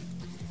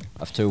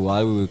after a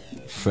while we were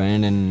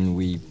friends and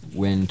we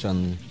went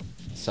on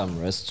some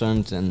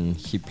restaurant and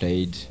he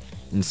played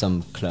in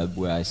some club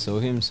where I saw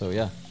him. So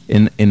yeah.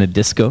 In a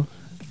disco.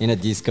 In a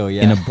disco,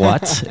 yeah. In a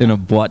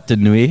boîte de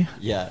nuit.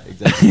 Yeah,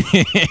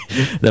 exactly.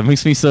 That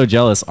makes me so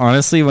jealous.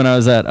 Honestly, when I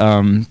was at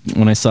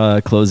when I saw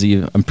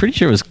Closey, I'm pretty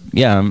sure it was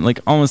I'm like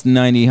almost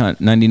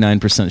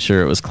 99%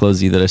 sure it was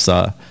Closey that I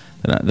saw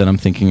that I'm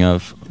thinking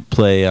of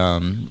play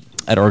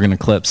at Organ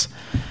Eclipse.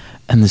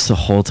 And this the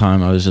whole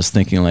time I was just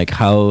thinking like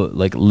how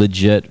like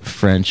legit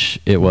French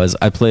it was.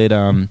 I played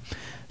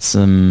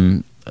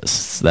some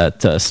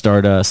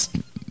Stardust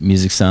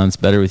Music Sounds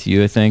Better With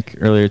You, I think,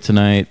 earlier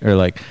tonight, or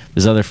like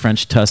there's other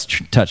French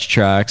touch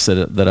tracks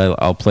that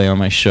I'll play on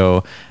my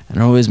show, and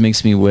it always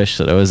makes me wish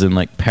that I was in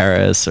like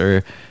Paris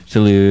or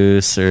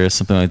Toulouse or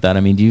something like that. I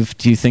mean, do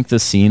you think the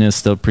scene is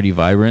still pretty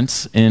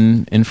vibrant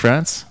in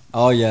France?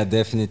 Oh yeah,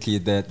 definitely.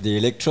 The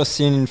electro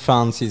scene in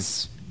France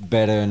is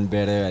better and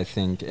better, I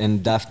think,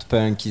 and Daft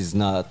Punk is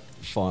not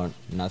for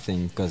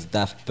nothing because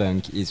Daft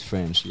Punk is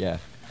French. Yeah.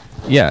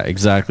 Yeah,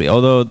 exactly.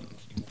 Although,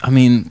 I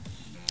mean,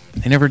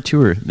 they never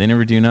tour. They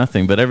never do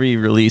nothing. But every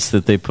release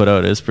that they put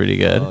out is pretty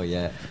good. Oh,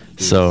 yeah.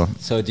 So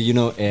do you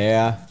know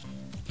Air?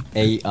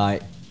 A-I-R?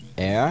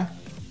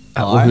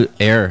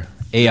 Air.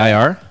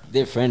 A-I-R?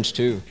 They're French,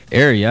 too.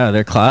 Air, yeah.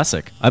 They're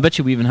classic. I bet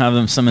you we even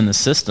have some in the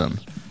system.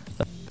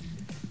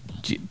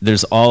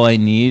 There's All I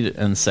Need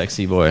and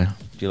Sexy Boy.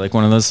 Do you like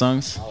one of those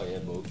songs? Oh, yeah,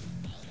 both.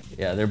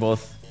 Yeah, they're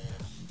both.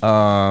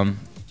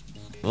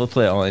 We'll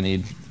play All I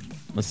Need.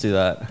 Let's do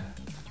that.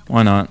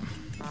 Why not?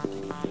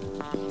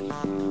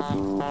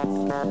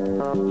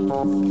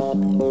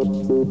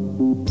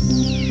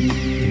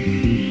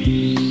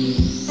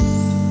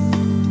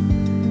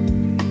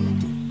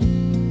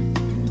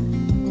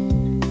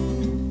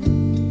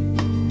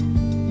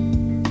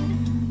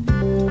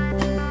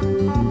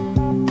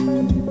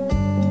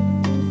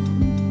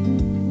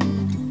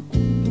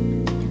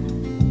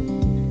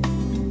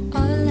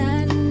 All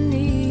I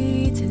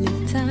need is a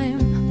little time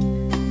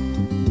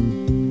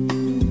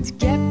to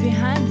get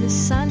behind the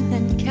sun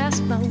and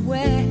cast my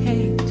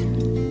weight.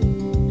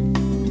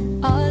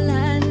 All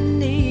I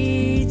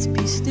need is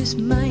peace of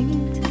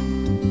mind.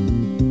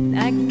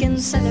 I can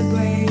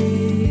celebrate.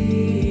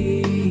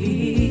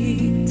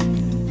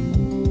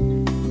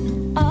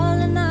 All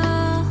in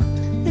all,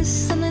 there's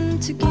something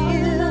to give. All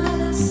in all,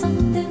 there's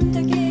something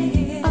to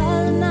give.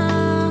 All in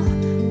all,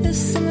 there's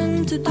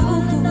something to do.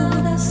 All in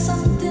all, there's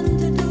something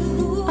to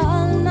do.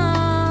 All in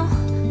all,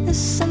 there's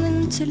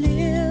something to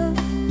live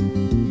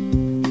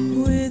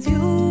with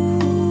you.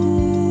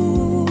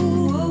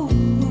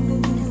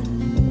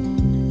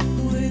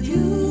 With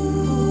you.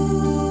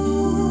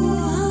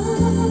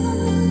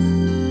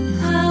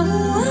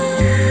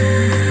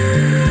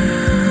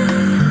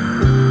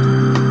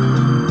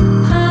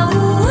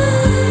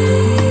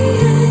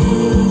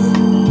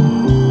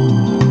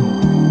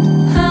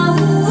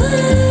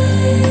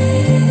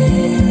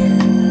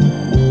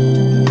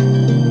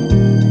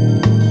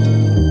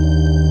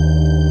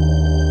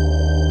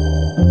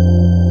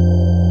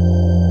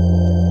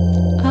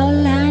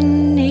 All I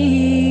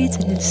need is a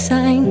little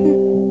sign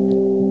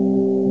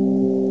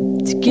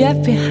to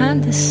get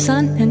behind the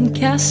sun and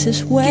cast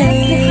his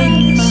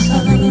way.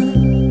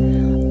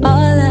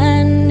 All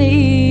I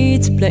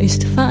need is a place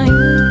to find,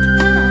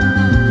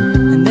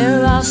 and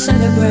there I'll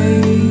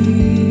celebrate.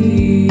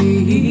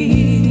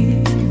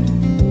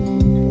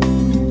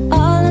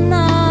 All in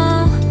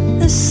all,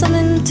 there's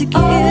something to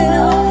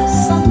give.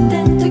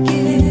 Something to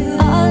give.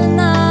 All in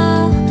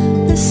all,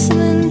 there's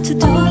something to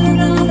do. All in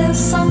all, there's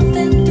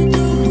something to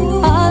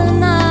do. All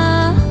in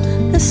all,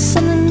 there's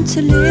something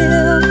to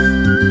live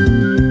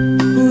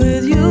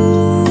with you.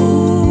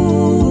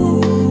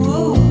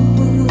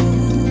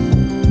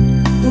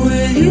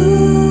 With you.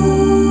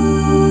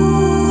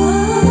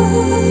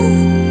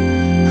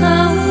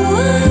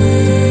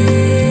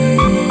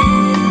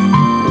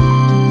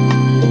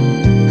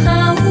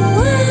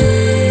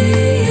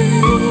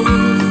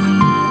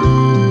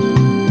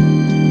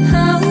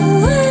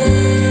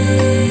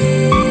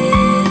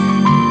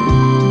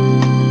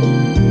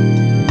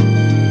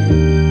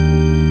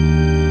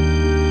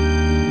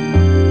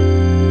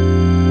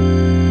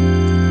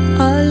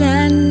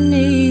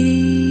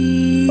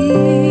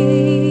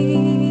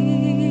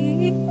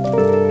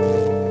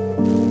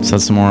 So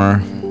some more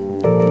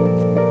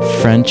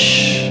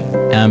French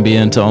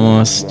ambient,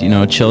 almost,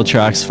 chill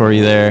tracks for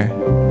you there.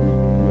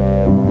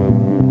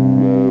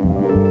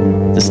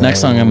 This next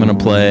song I'm gonna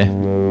play,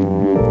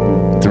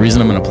 the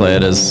reason I'm gonna play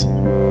it is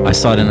I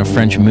saw it in a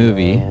French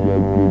movie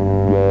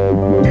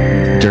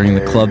during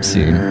the club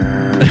scene.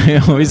 I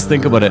always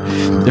think about it.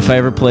 If I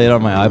ever play it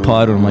on my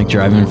iPod when I'm like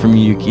driving from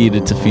Yuki to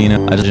Tofino,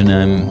 I imagine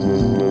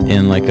I'm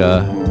in like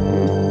a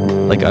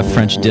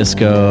French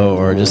disco,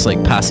 or just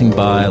like passing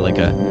by like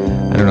a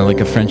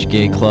French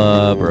gay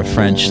club, or a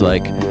French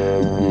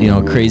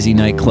crazy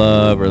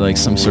nightclub, or like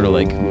some sort of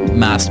like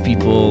masked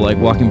people like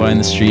walking by in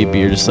the street, but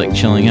you're just like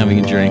chilling, having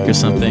a drink or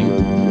something.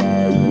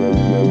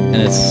 And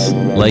it's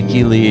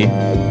Likey Lee,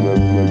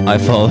 I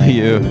Follow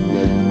You,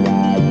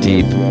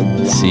 Deep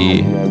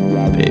Sea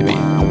Baby.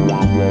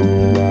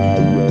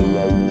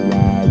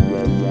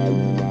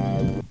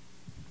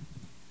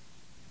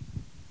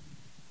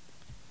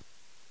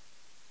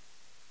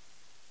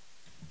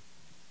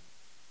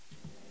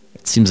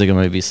 It seems like it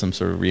might be some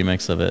sort of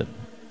remix of it.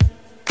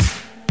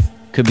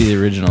 Could be the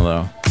original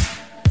though.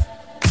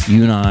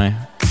 You and I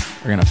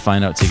are gonna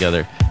find out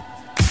together.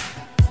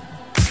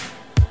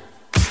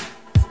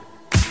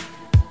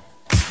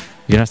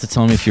 You're gonna have to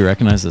tell me if you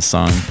recognize this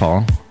song,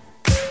 Paul.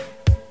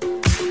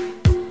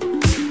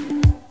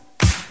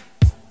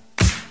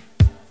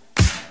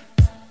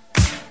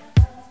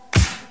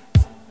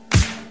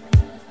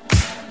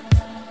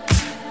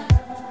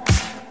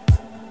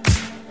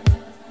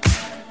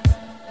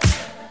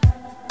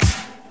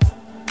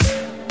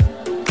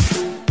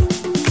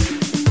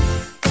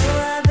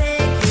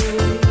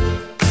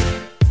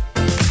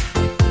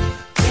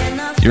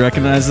 You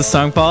recognize this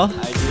song, Paul?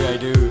 I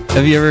do.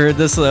 Have you ever heard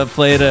this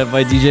played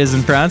by DJs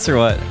in France or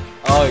what?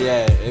 Oh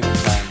yeah, every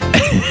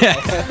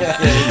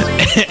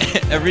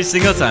time. Every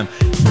single time.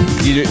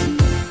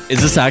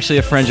 Is this actually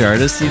a French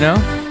artist, you know?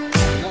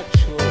 I'm not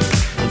sure.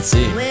 Let's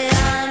see.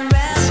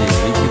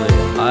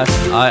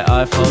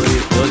 I follow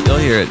you. You'll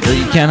hear it.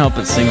 You can't help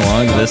but sing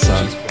along to this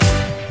song.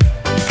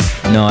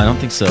 No, I don't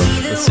think so.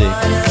 Let's see.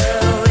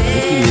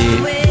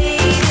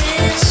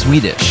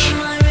 Swedish.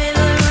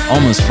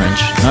 Almost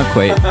French, not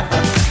quite.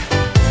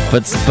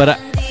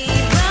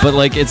 But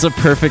like it's a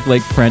perfect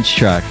like French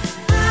track.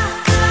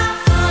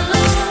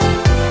 Follow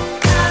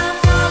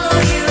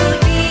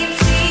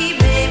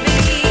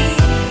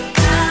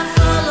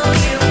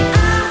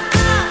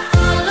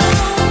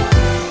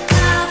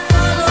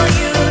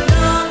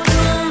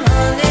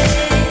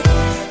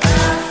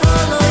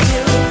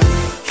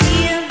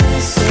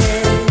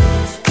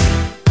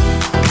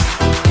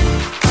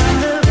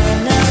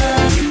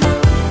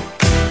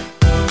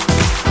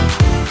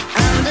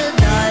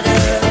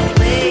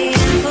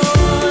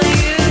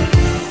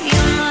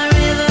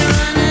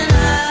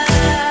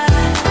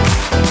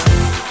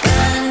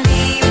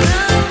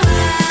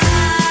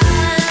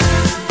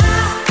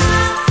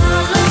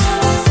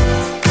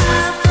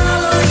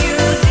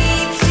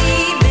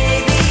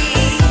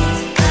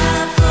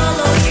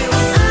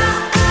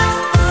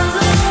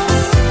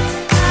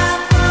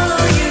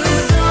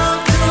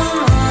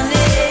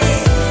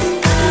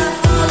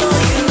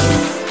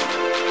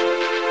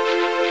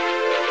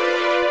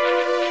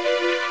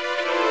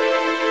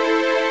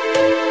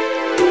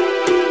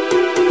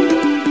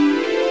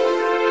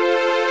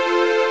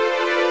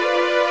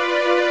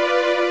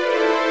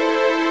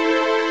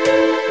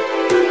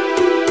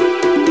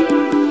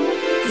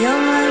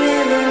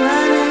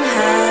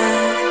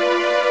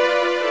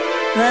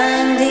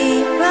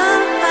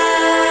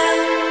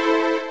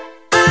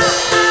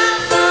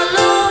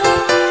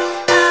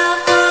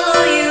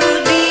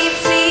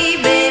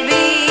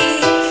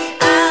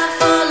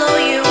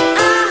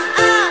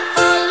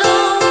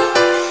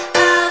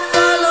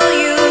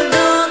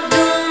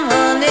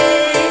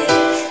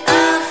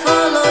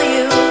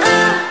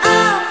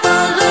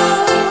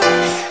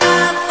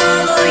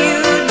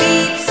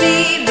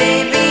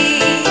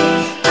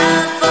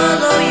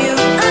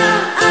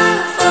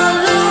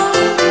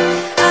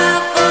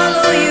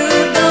you.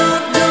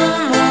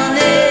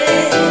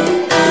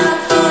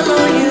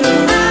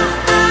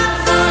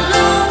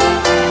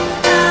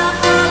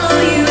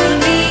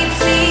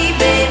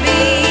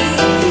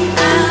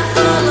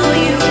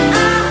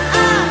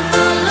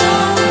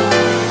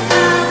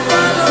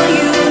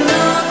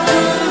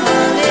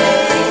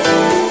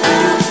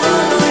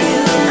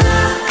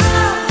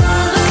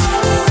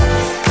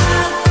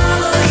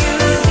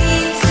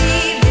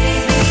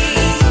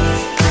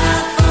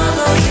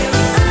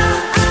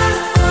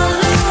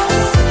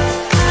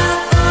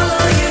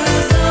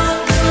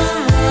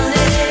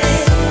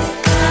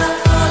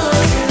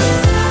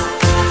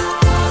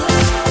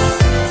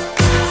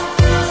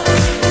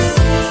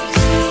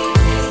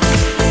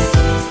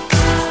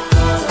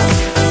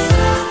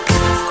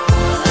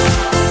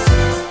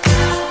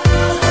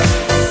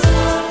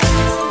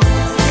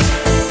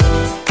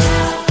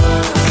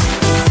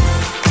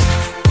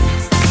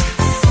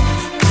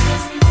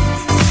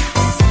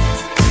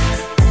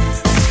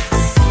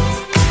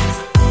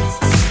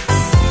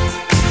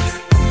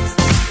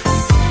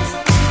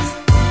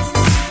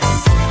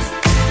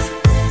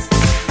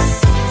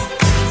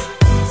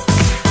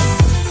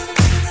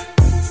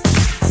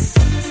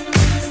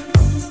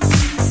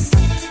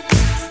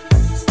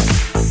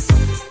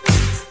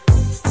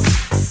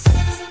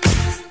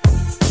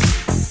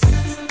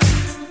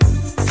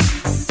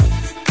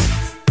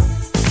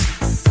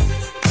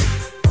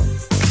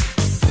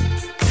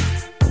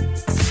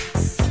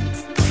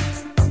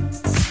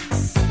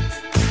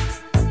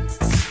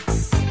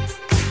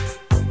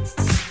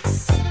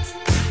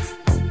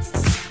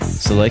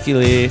 Seleki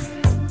Lee,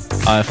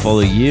 I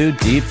Follow You,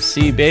 Deep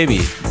Sea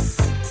Baby.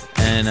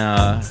 And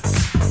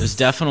it was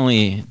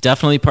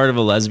definitely part of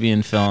a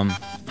lesbian film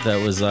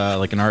that was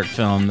like an art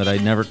film that I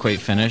never quite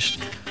finished.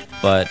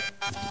 But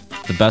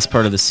the best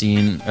part of the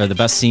scene, or the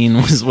best scene,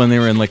 was when they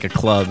were in like a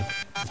club.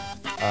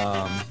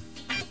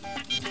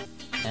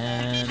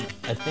 And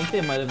I think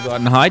they might have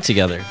gotten high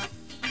together.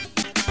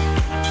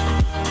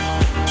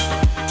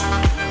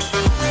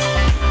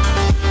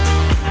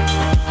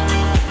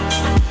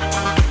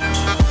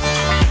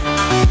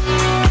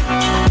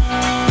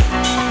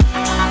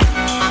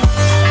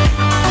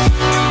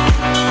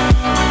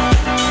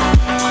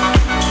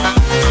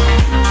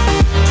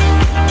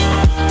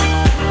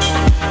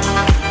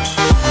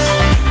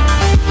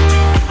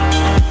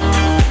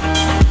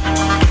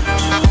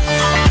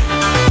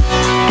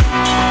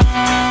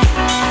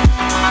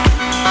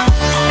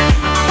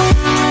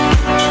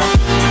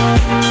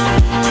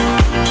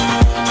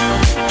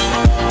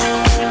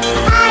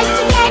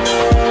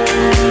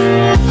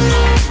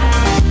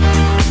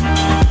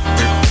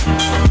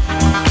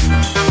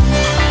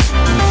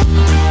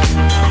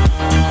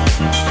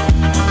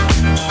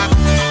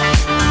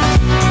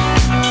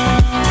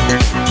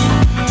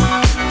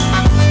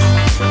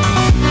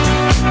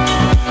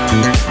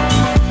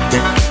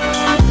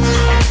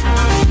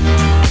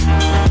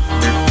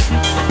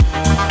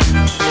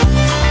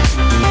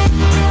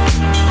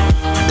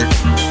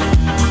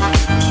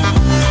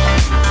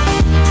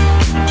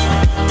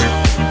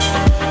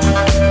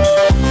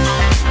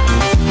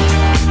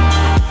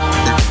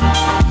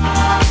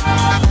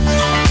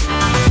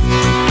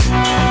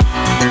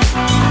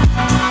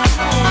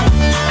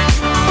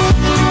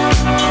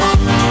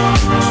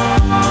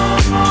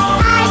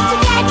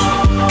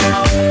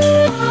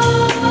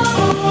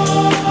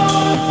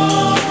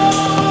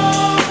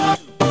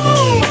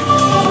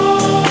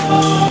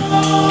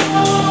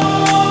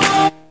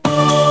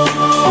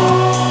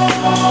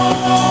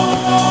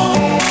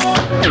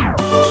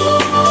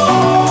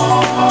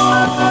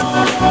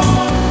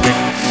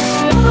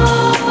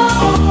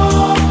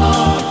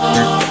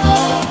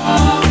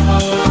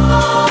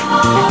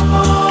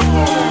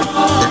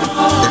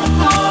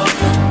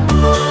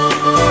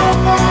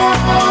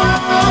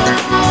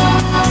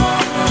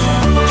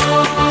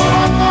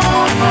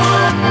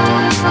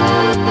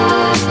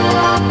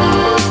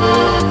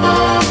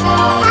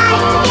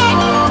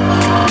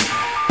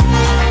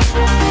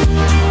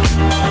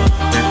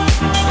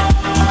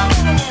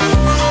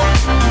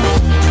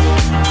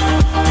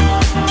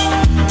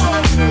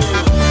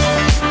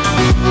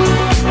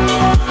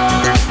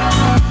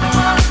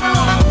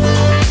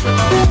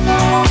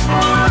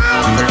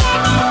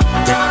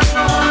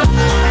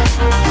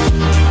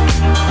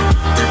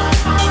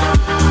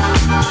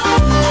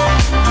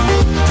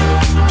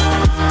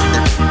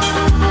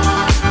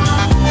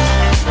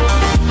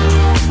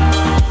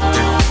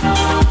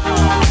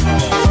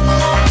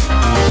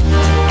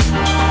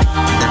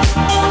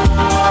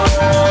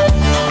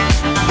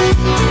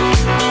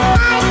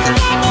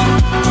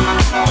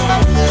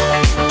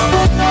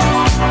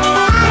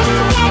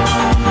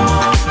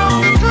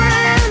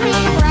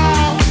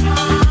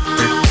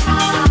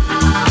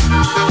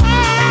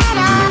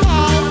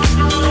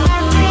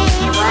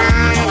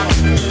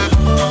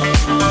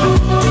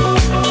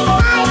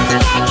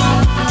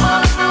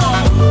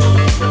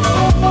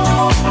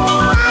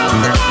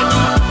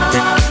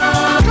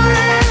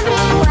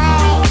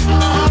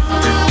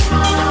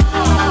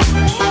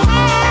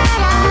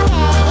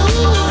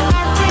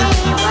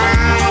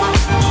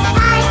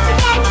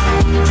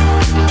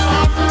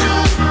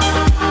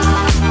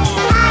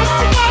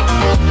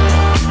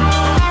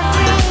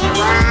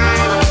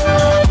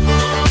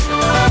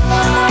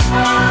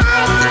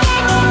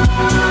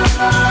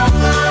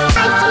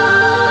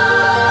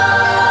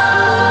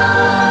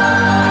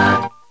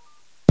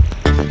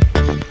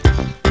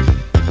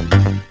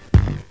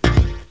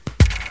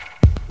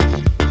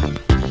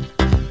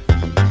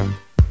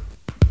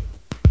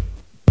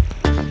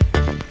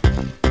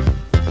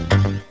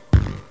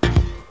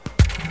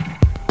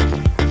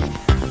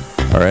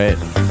 Alright.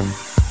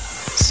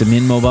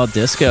 Simeon Mobile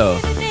Disco.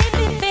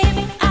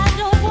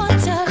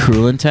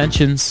 Cruel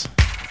Intentions.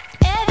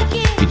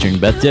 Featuring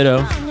Beth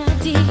Ditto.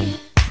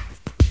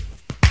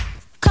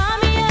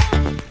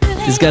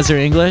 These guys are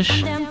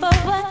English.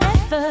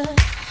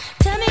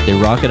 They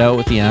rock it out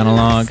with the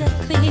analog.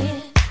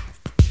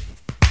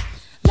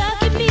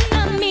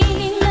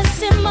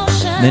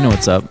 They know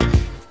what's up.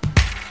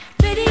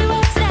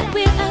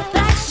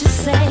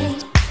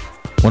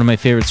 One of my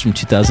favorites from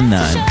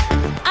 2009.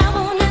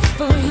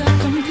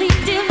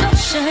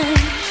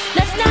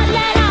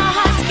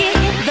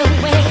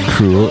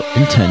 Cruel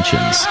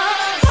Intentions.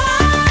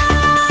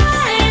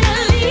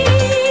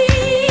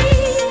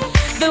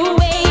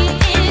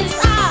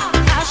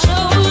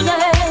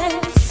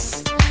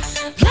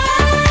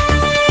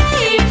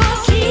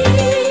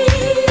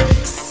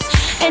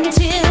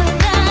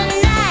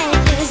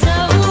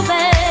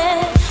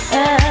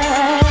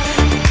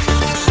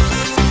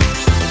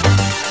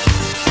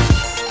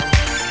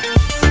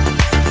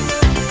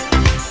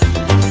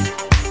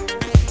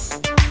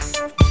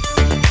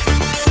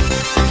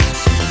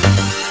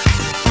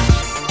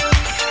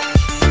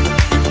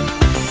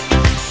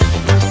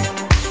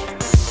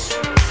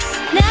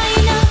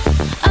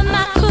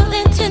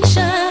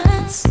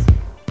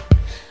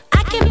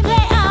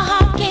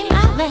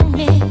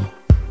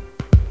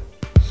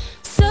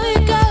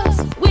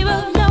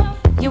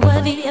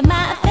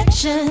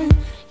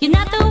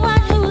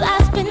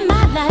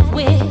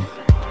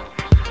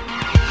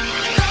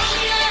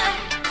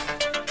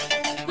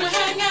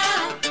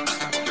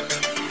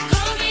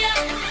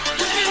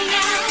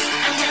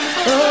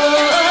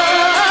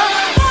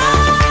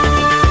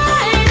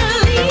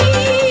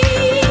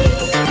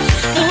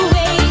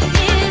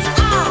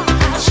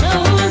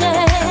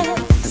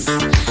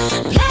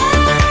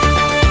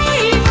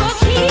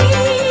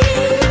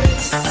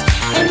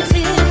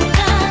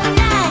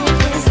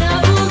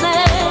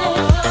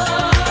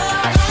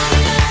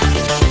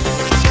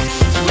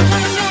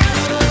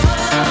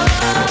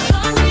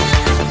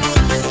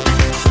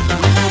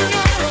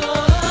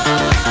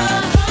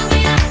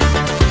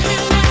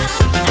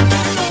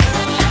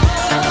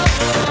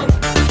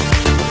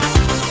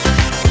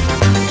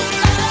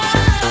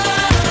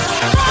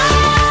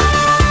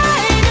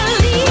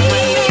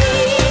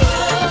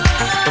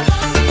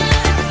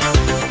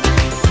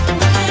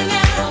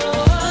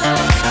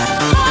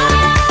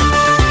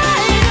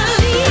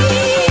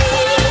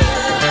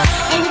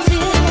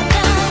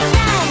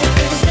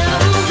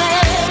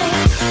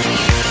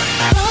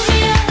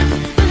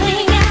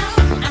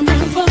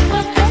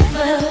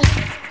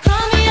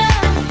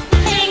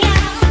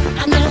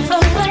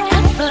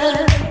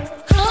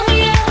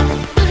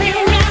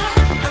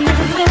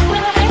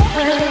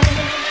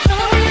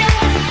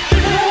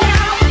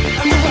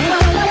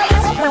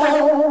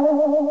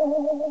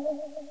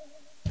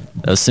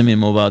 was Simian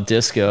Mobile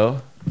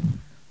Disco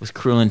with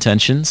Cruel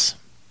Intentions.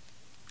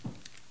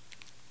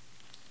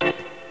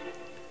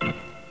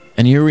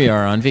 And here we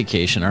are on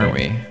vacation, aren't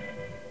we?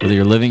 Whether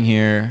you're living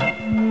here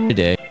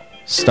today,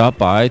 stop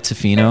by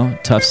Tofino,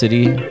 Tough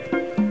City,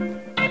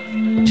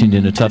 tuned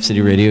into Tough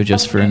City Radio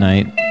just for a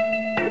night.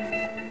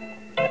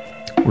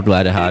 We're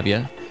glad to have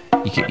you.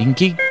 You can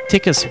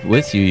take us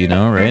with you, you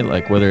know, right?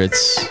 Like whether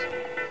it's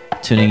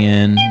tuning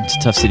in to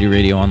Tough City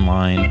Radio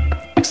online,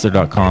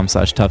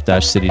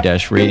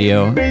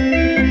 mixler.com/tough-city-radio,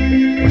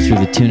 or through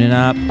the TuneIn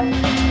app.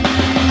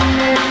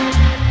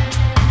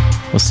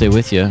 We'll stay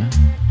with you.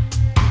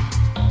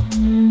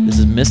 This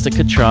is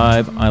Mystica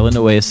Tribe, Island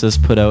Oasis,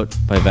 put out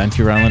by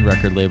Vancouver Island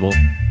record label,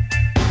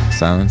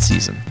 Silent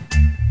Season.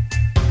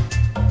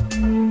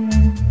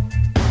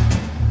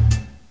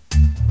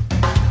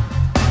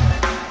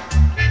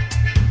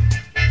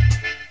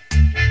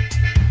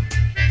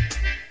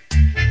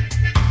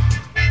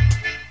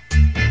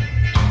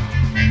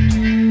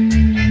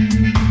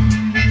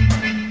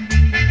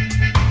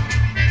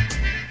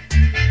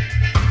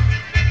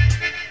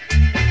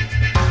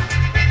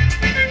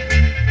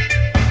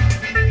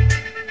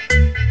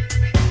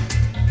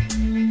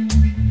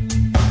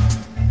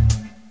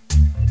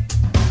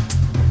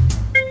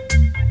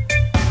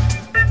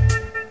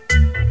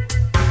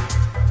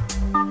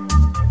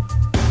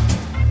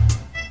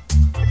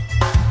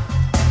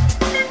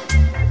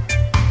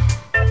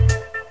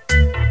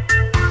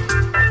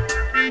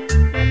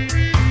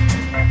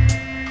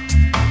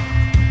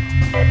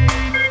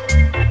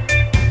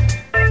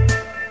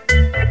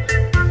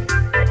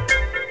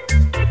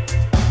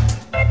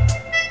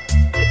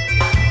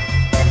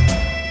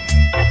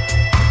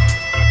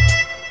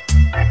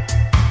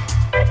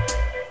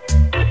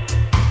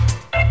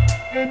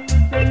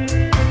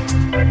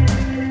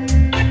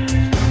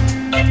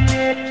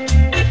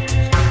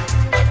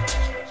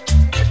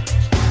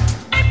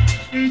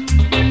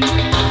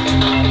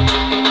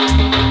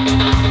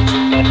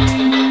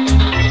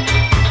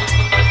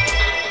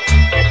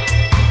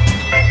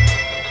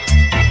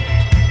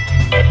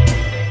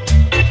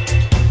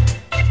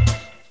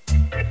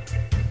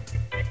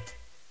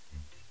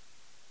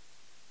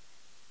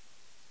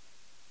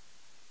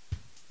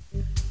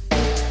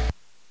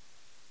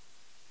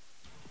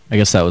 I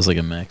guess that was like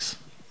a mix.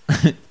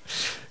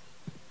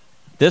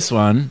 This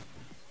one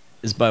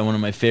is by one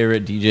of my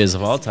favorite DJs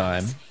of all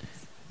time.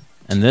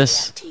 And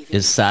this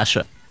is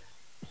Sasha.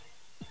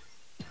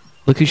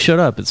 Look who showed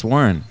up. It's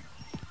Warren.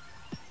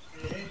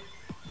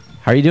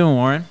 How are you doing,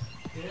 Warren?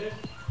 Good.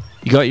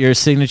 You got your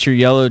signature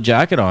yellow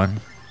jacket on.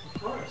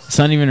 Of course. It's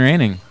not even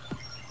raining.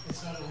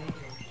 It's not a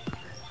raincoat.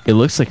 It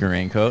looks like a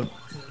raincoat.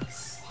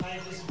 It's high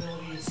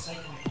visibility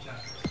cycling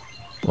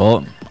jacket.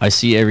 Well, I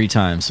see every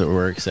time, so it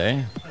works,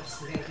 eh? That's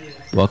the idea.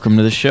 Welcome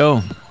to the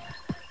show.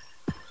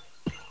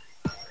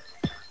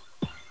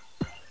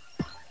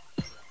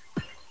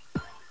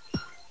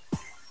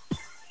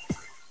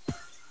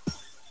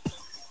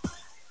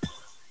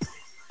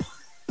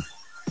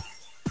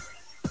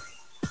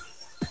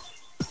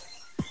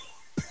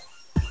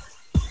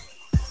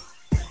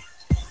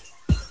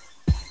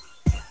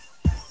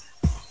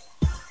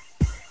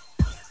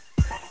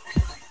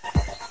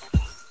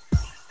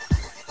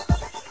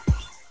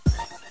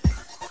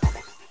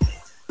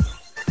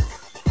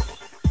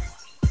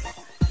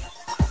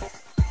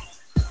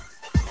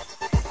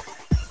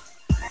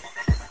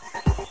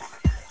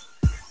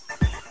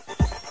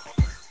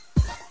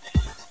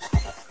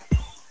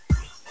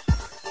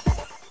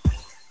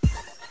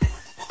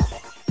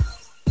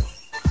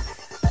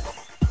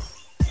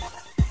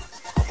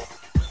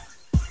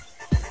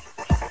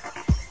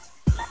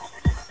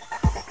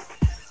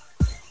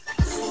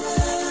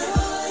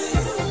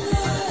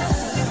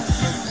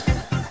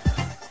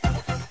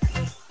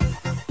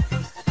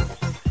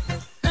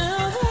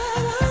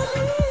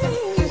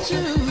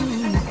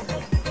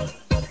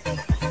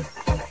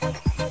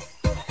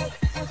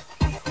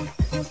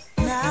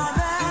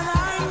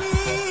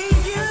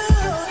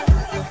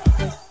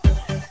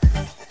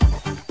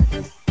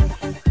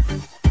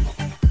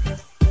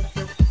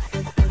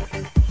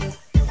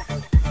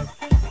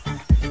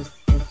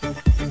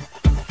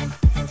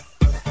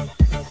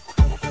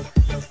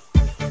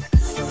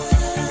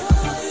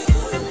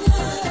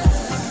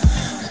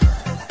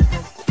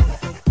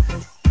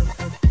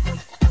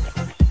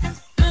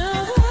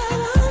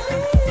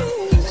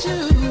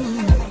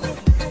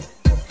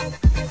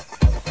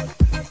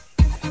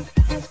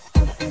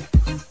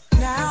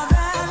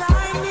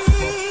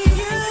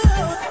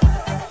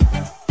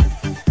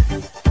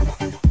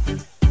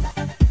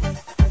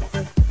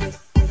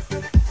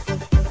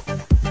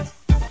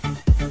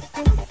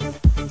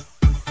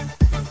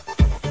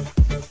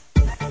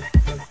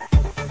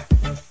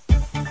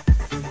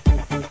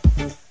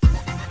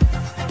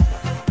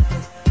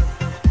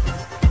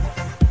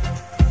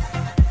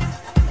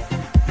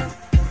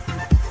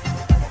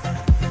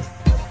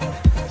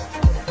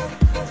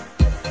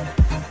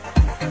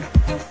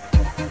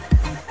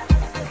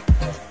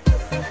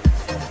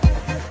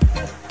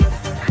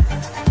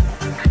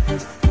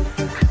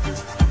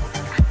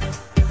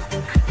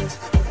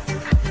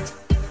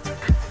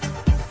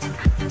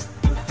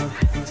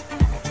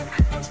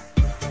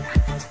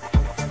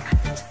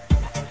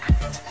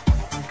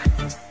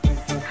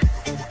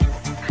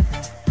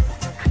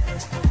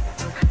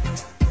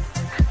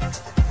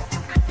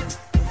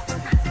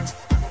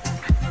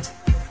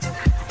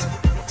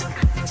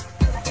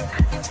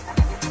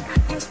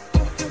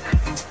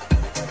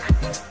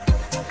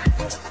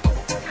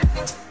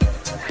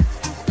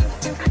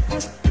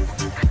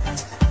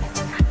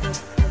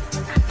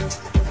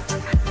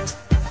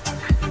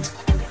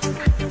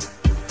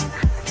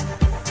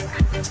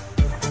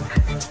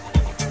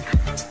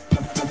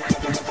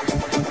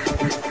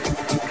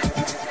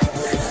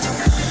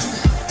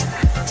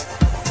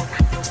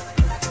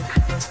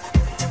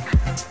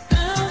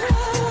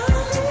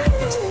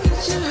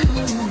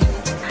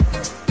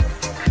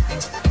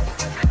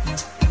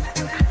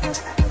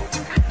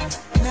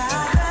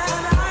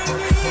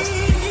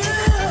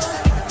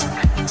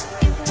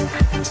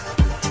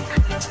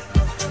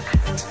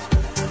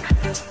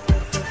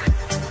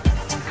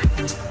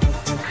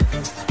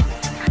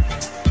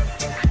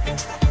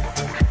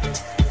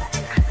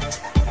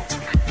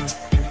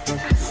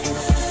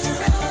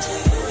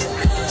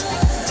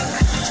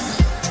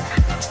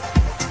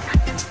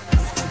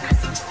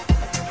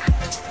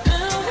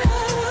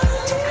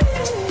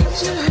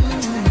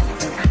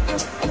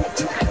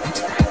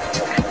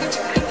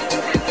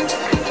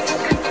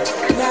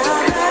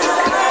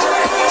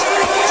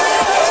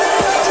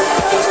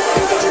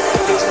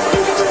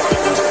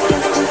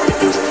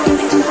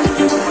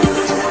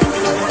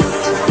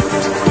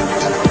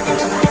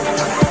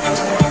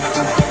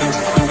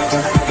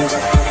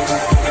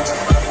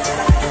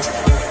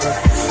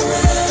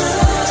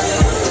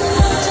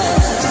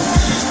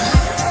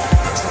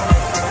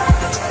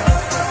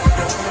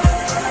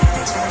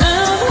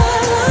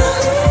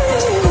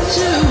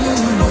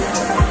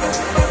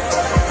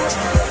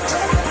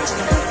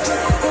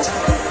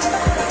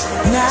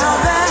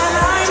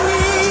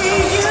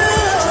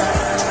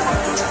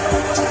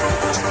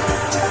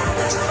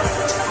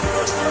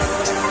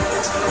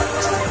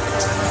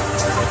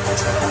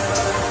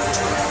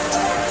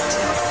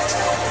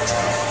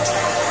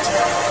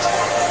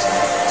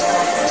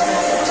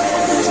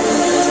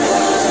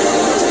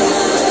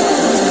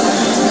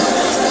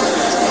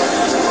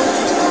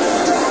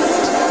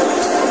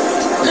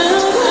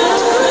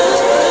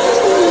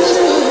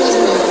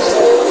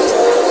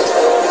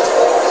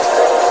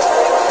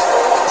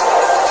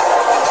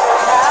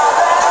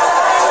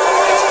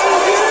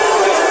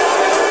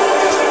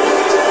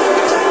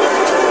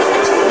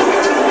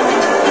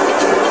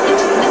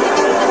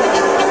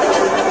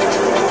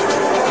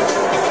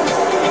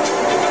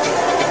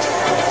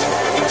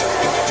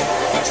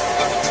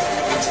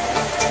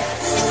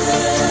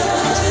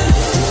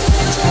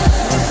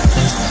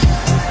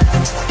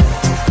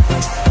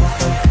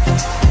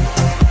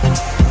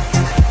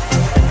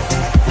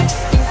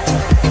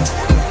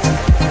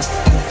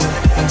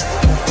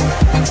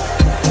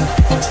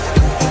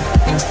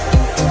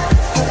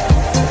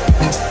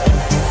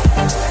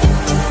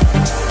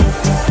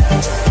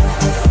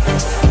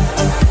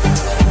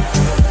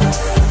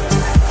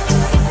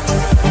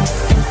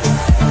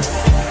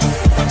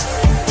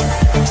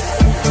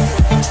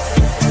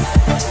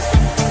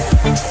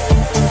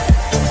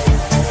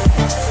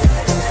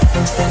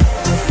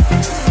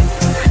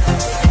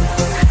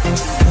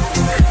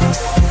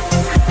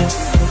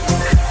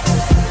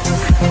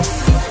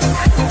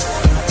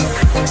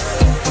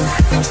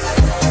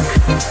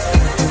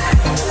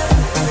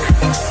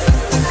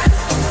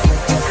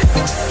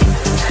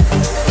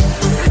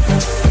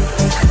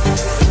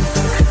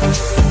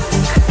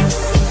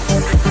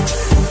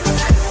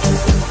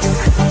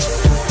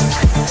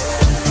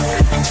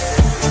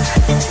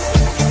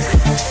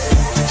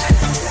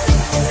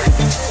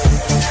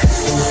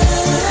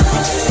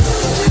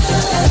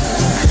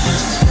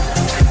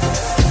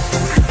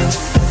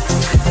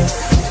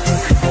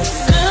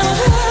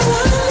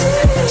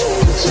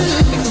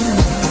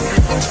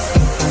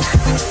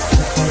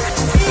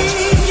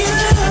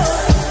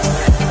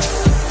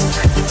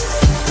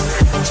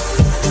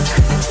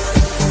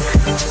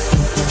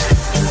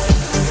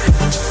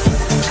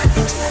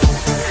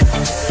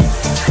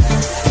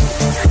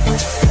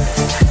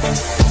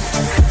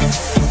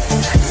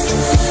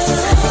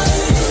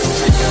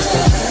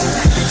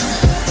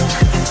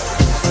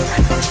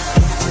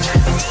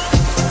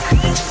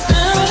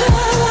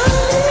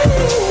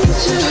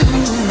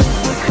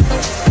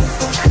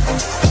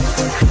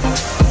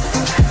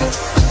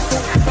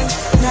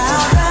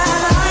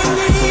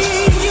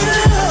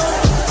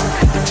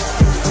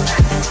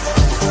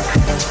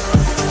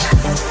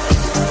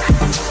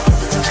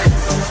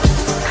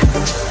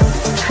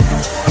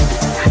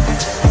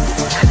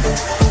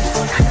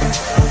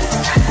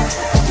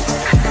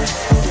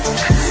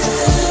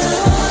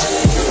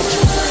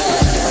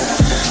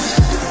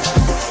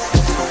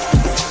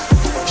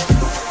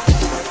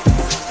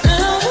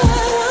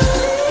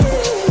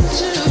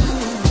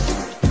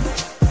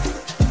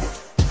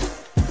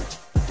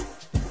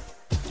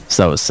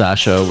 So that was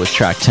Sasha with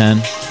track 10.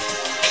 It's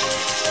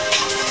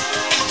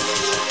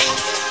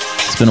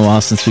been a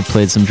while since we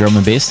played some drum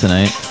and bass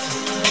tonight.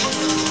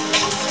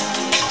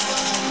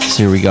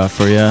 So here we got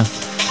for you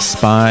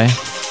Spy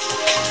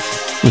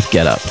with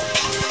Get Up.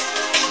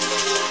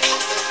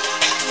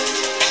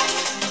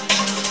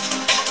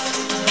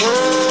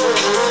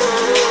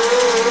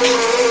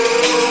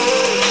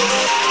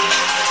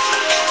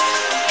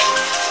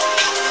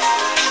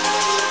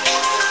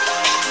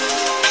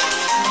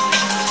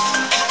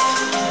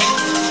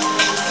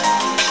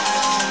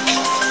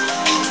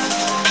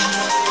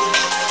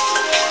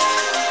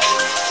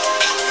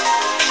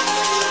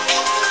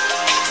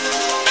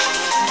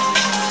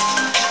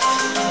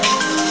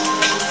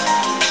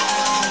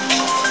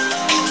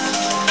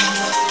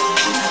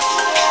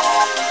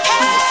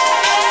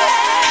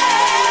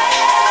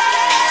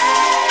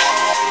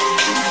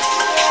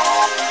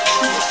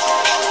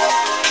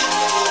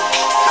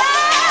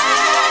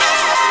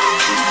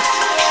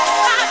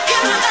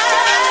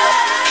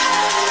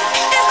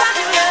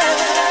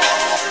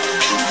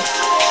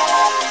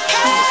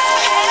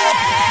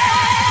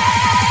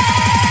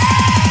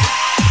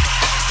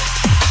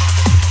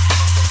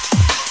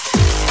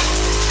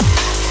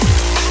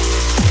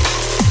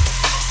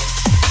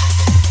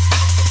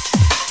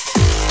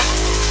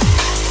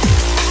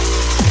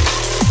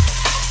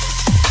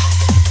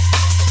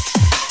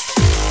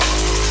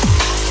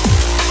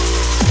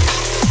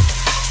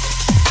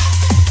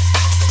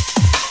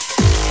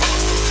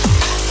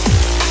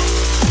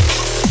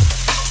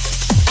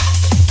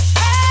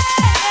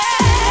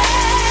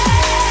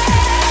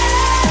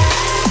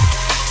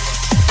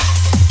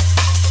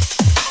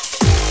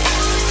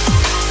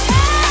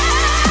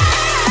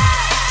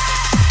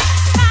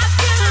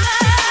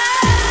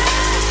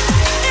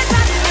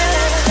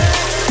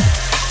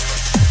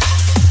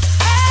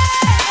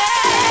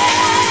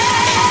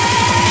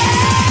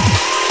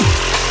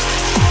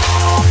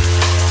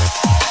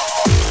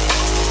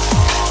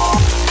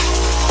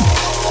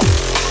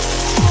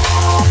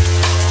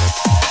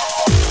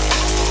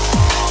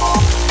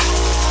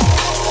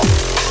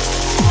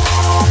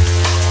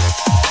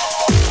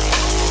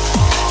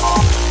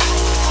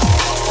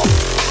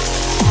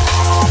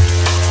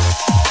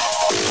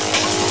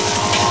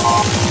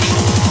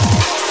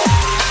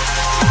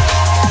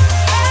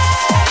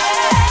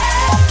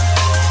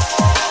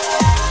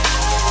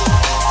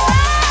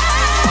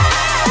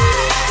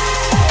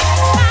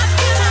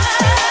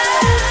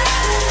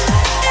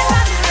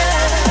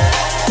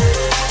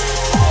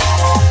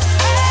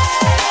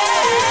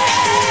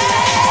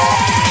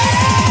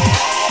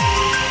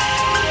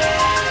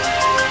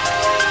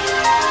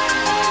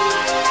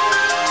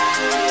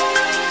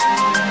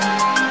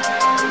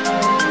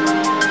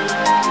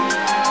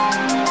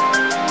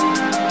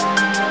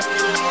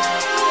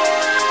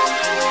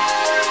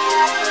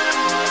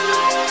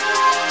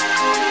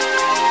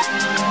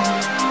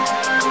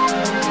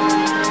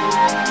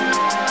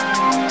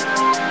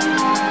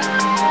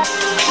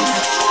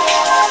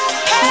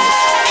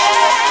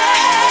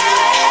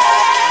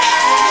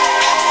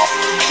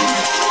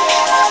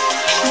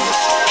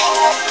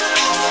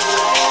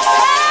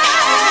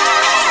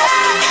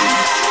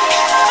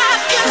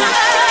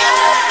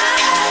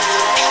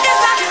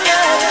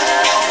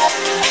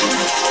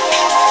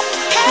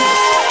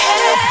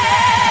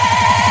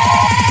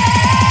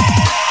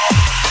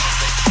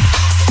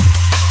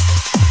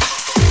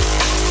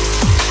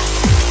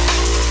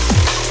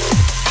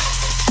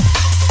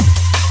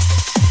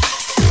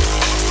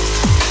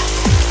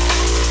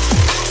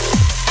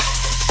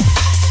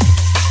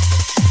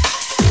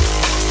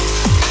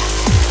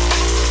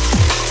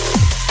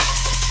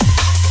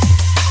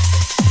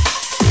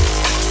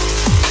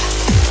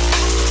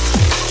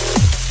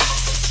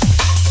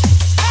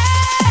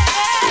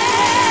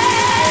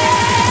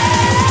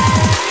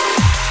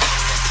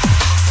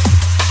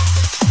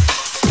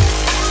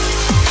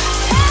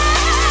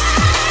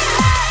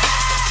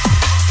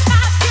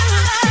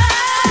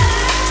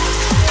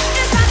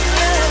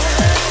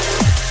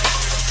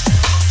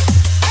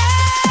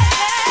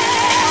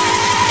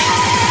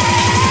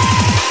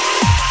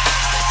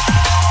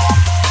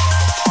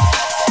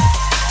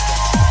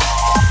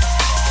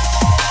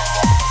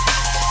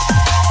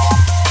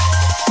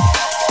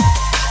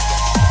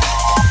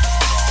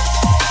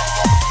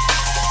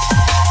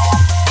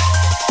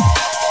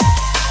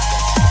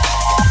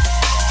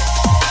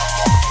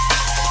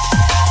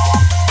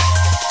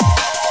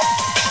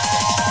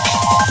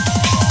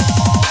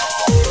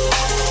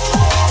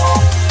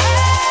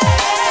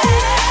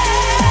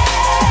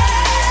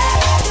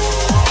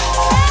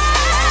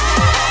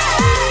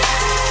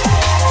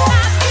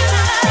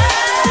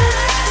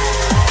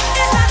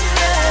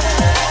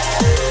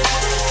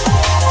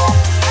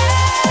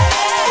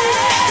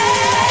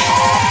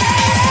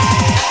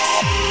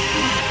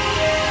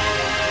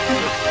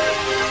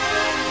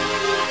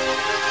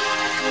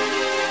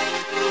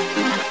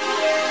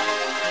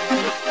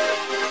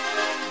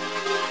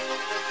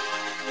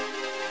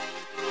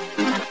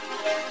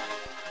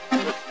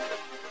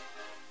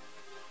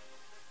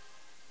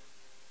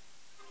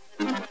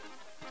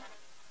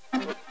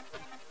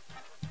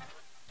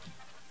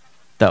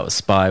 That was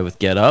Spy with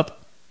Get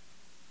Up.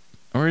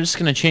 And we're just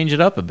going to change it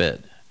up a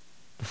bit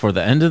before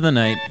the end of the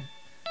night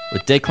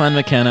with Declan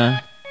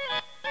McKenna,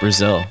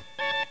 Brazil.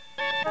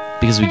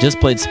 Because we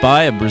just played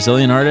Spy, a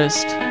Brazilian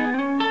artist.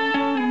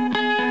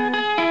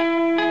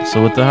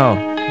 So what the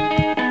hell?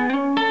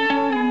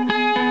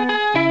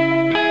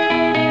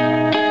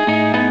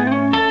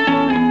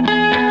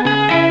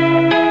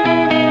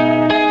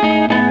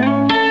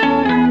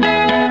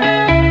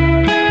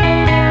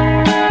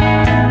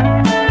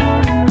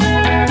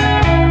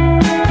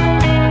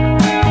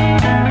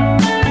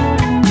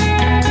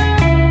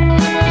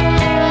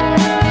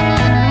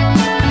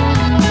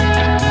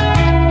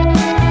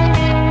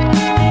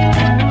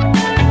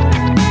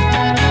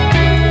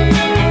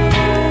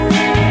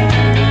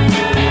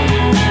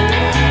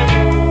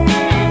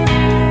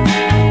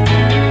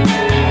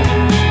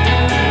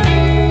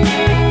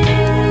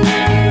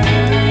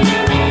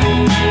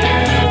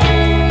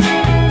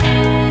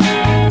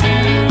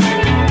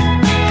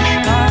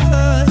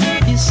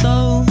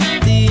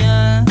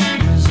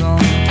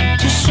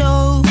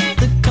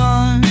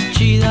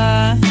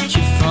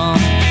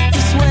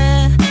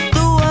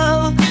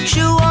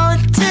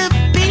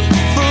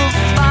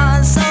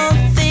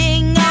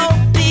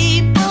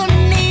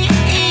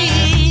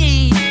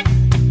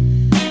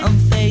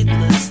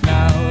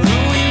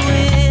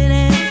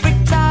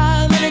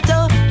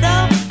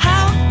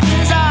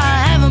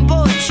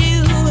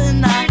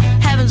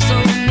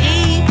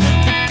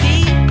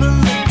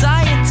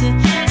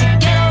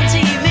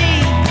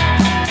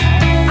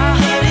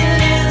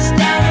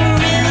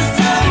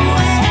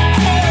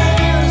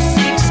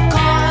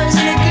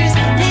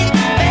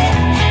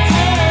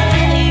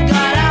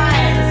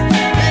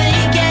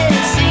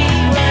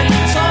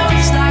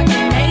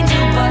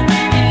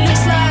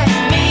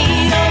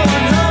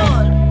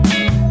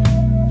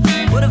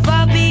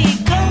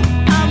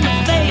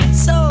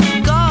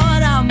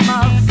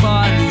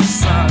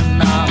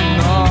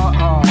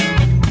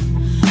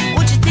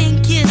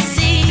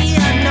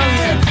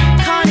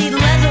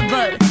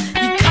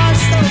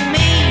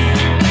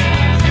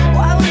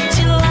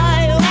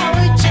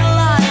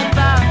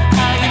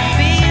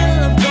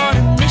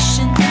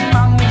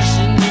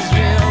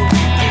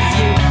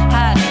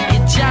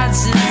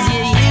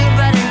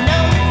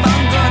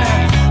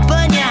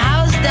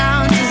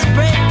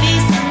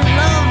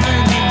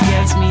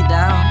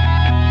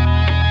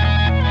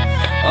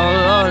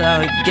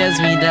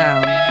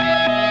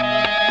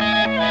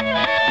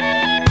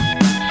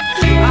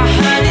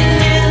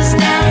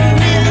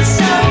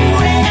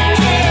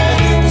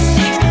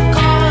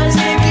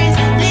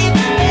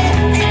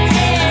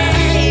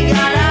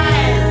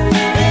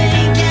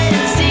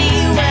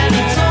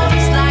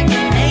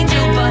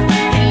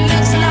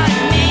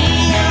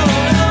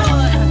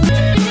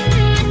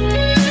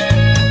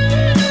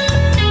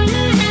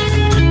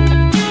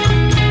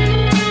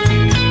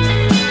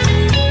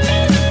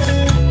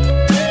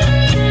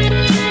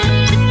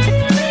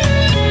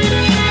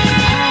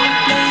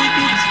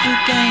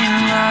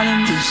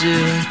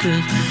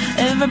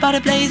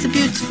 Everybody plays a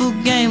beautiful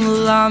game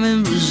while I'm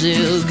in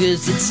Brazil.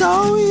 Cause it's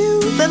all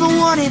you've ever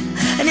wanted,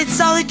 and it's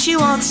all that you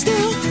want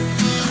still.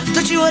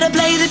 Don't you wanna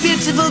play the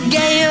beautiful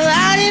game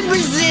out in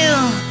Brazil?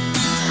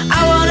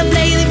 I wanna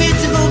play the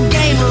beautiful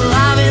game while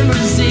I'm in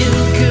Brazil.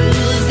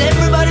 Cause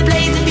everybody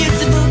plays a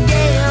beautiful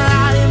game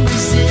out in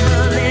Brazil. It's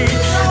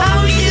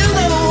all you've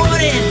ever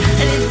wanted,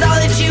 and it's all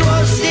that you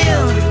want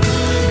still.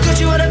 Don't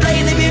you wanna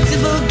play the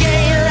beautiful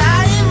game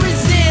out in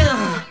Brazil?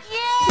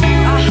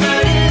 I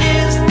heard it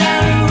lives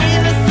down a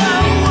river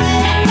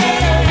somewhere.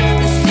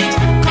 The 6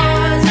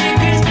 cars and a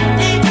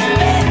grizzly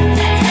bear.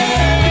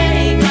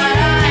 Got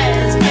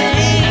eyes, but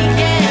he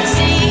can't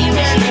see.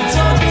 Well, he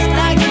talks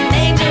like an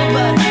angel,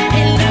 but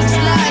he looks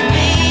like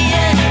me.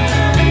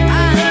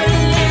 I heard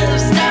it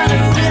lives down a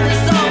river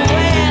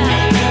somewhere.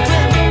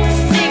 With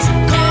 6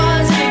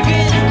 cars and a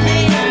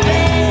grizzly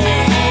bear.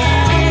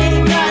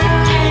 Got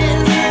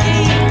eyes, but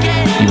he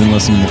can't. You've been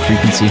listening to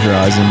Frequency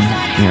Horizon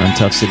here on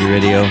Tough City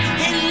Radio.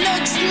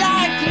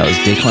 That was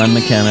Declan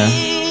McKenna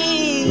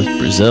with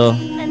Brazil.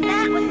 And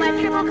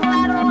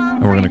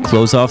we're going to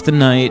close off the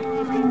night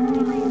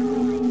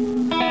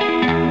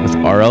with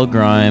RL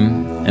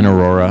Grime and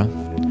Aurora.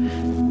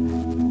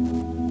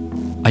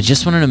 I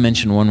just wanted to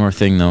mention one more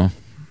thing though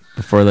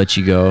before I let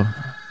you go.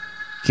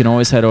 You can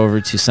always head over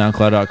to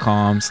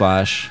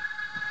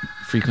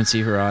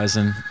soundcloud.com/Frequency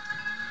Horizon.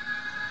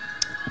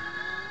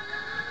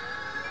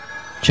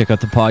 Check out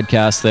the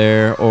podcast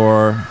there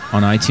or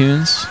on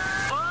iTunes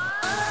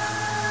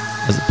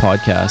as a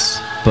podcast.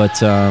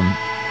 But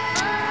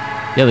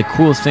yeah, the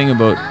cool thing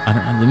about, I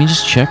don't know, let me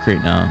just check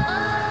right now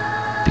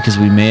because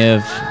we may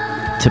have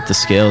tipped the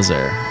scales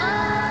there.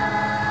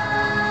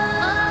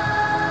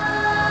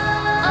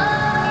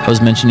 I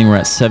was mentioning we're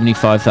at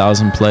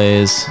 75,000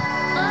 plays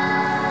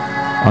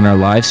on our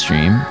live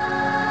stream,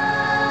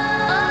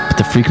 but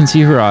the Frequency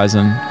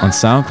Horizon on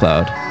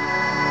SoundCloud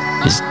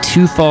is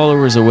 2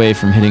 followers away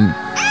from hitting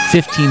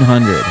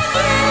 1,500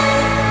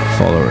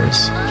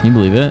 followers. Can you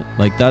believe it?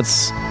 Like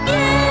that's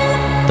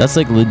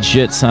like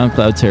legit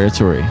SoundCloud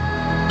territory,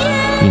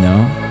 you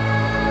know?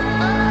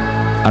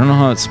 I don't know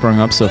how it sprung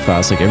up so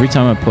fast. Like every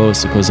time I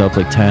post, it goes up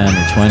like 10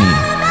 or 20.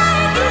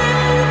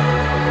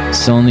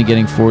 Still only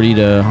getting 40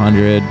 to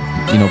 100,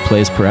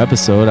 plays per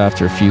episode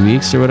after a few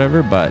weeks or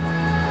whatever, but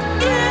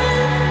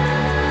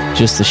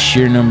just the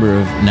sheer number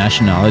of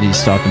nationalities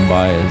stopping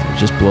by, it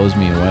just blows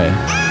me away.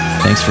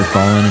 Thanks for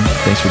following.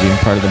 Thanks for being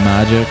part of the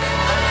magic.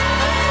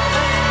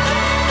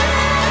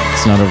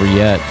 It's not over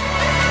yet.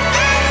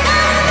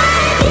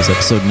 That was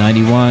episode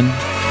 91.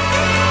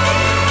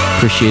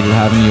 Appreciated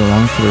having you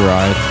along for the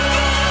ride.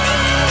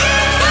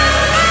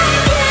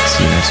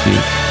 See you next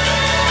week.